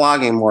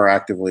blogging more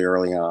actively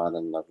early on,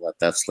 and I've let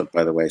that slip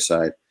by the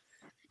wayside.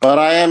 But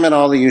I am in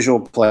all the usual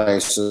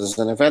places,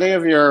 and if any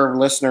of your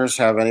listeners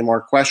have any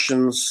more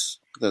questions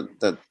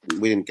that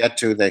we didn't get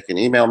to, they can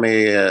email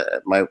me.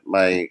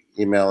 My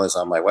email is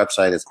on my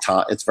website.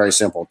 It's very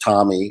simple,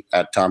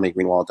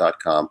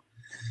 Tommy@TommyGreenwald.com.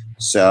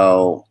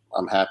 So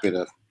I'm happy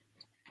to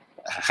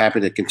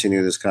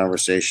continue this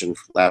conversation,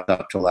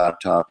 laptop to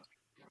laptop,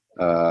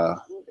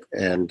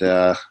 and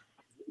that's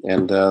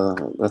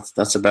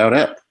about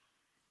it.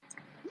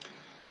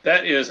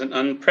 That is an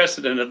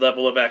unprecedented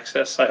level of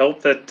access. I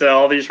hope that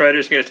all these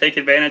writers are going to take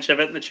advantage of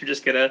it, and that you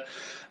just get an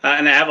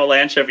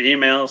avalanche of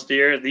emails.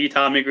 Dear the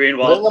Tommy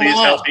Greenwald, please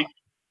help me.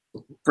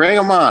 Bring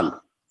them on.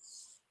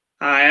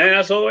 And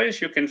as always,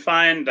 you can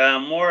find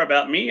more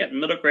about me at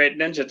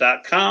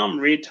middlegradeninja.com.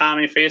 Read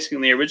Tommy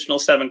Facing the Original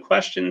 7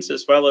 Questions,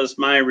 as well as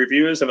my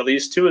reviews of at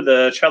least 2 of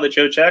the Charlie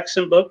Joe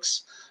Jackson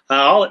books,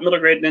 all at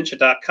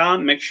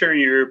middlegradeninja.com. Make sure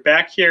you're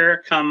back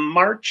here come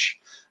March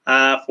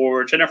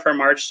for Jennifer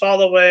March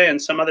Soloway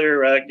and some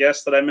other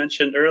guests that I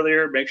mentioned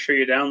earlier. Make sure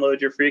you download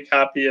your free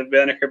copy of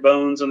Banneker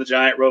Bones and the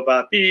Giant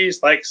Robot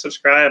Bees. Like,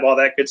 subscribe, all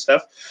that good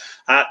stuff.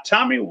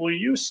 Tommy, will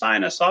you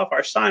sign us off?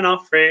 Our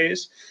sign-off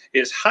phrase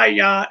is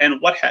hi-ya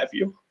and what have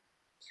you.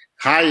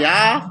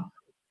 Hi-ya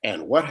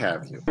and what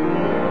have you.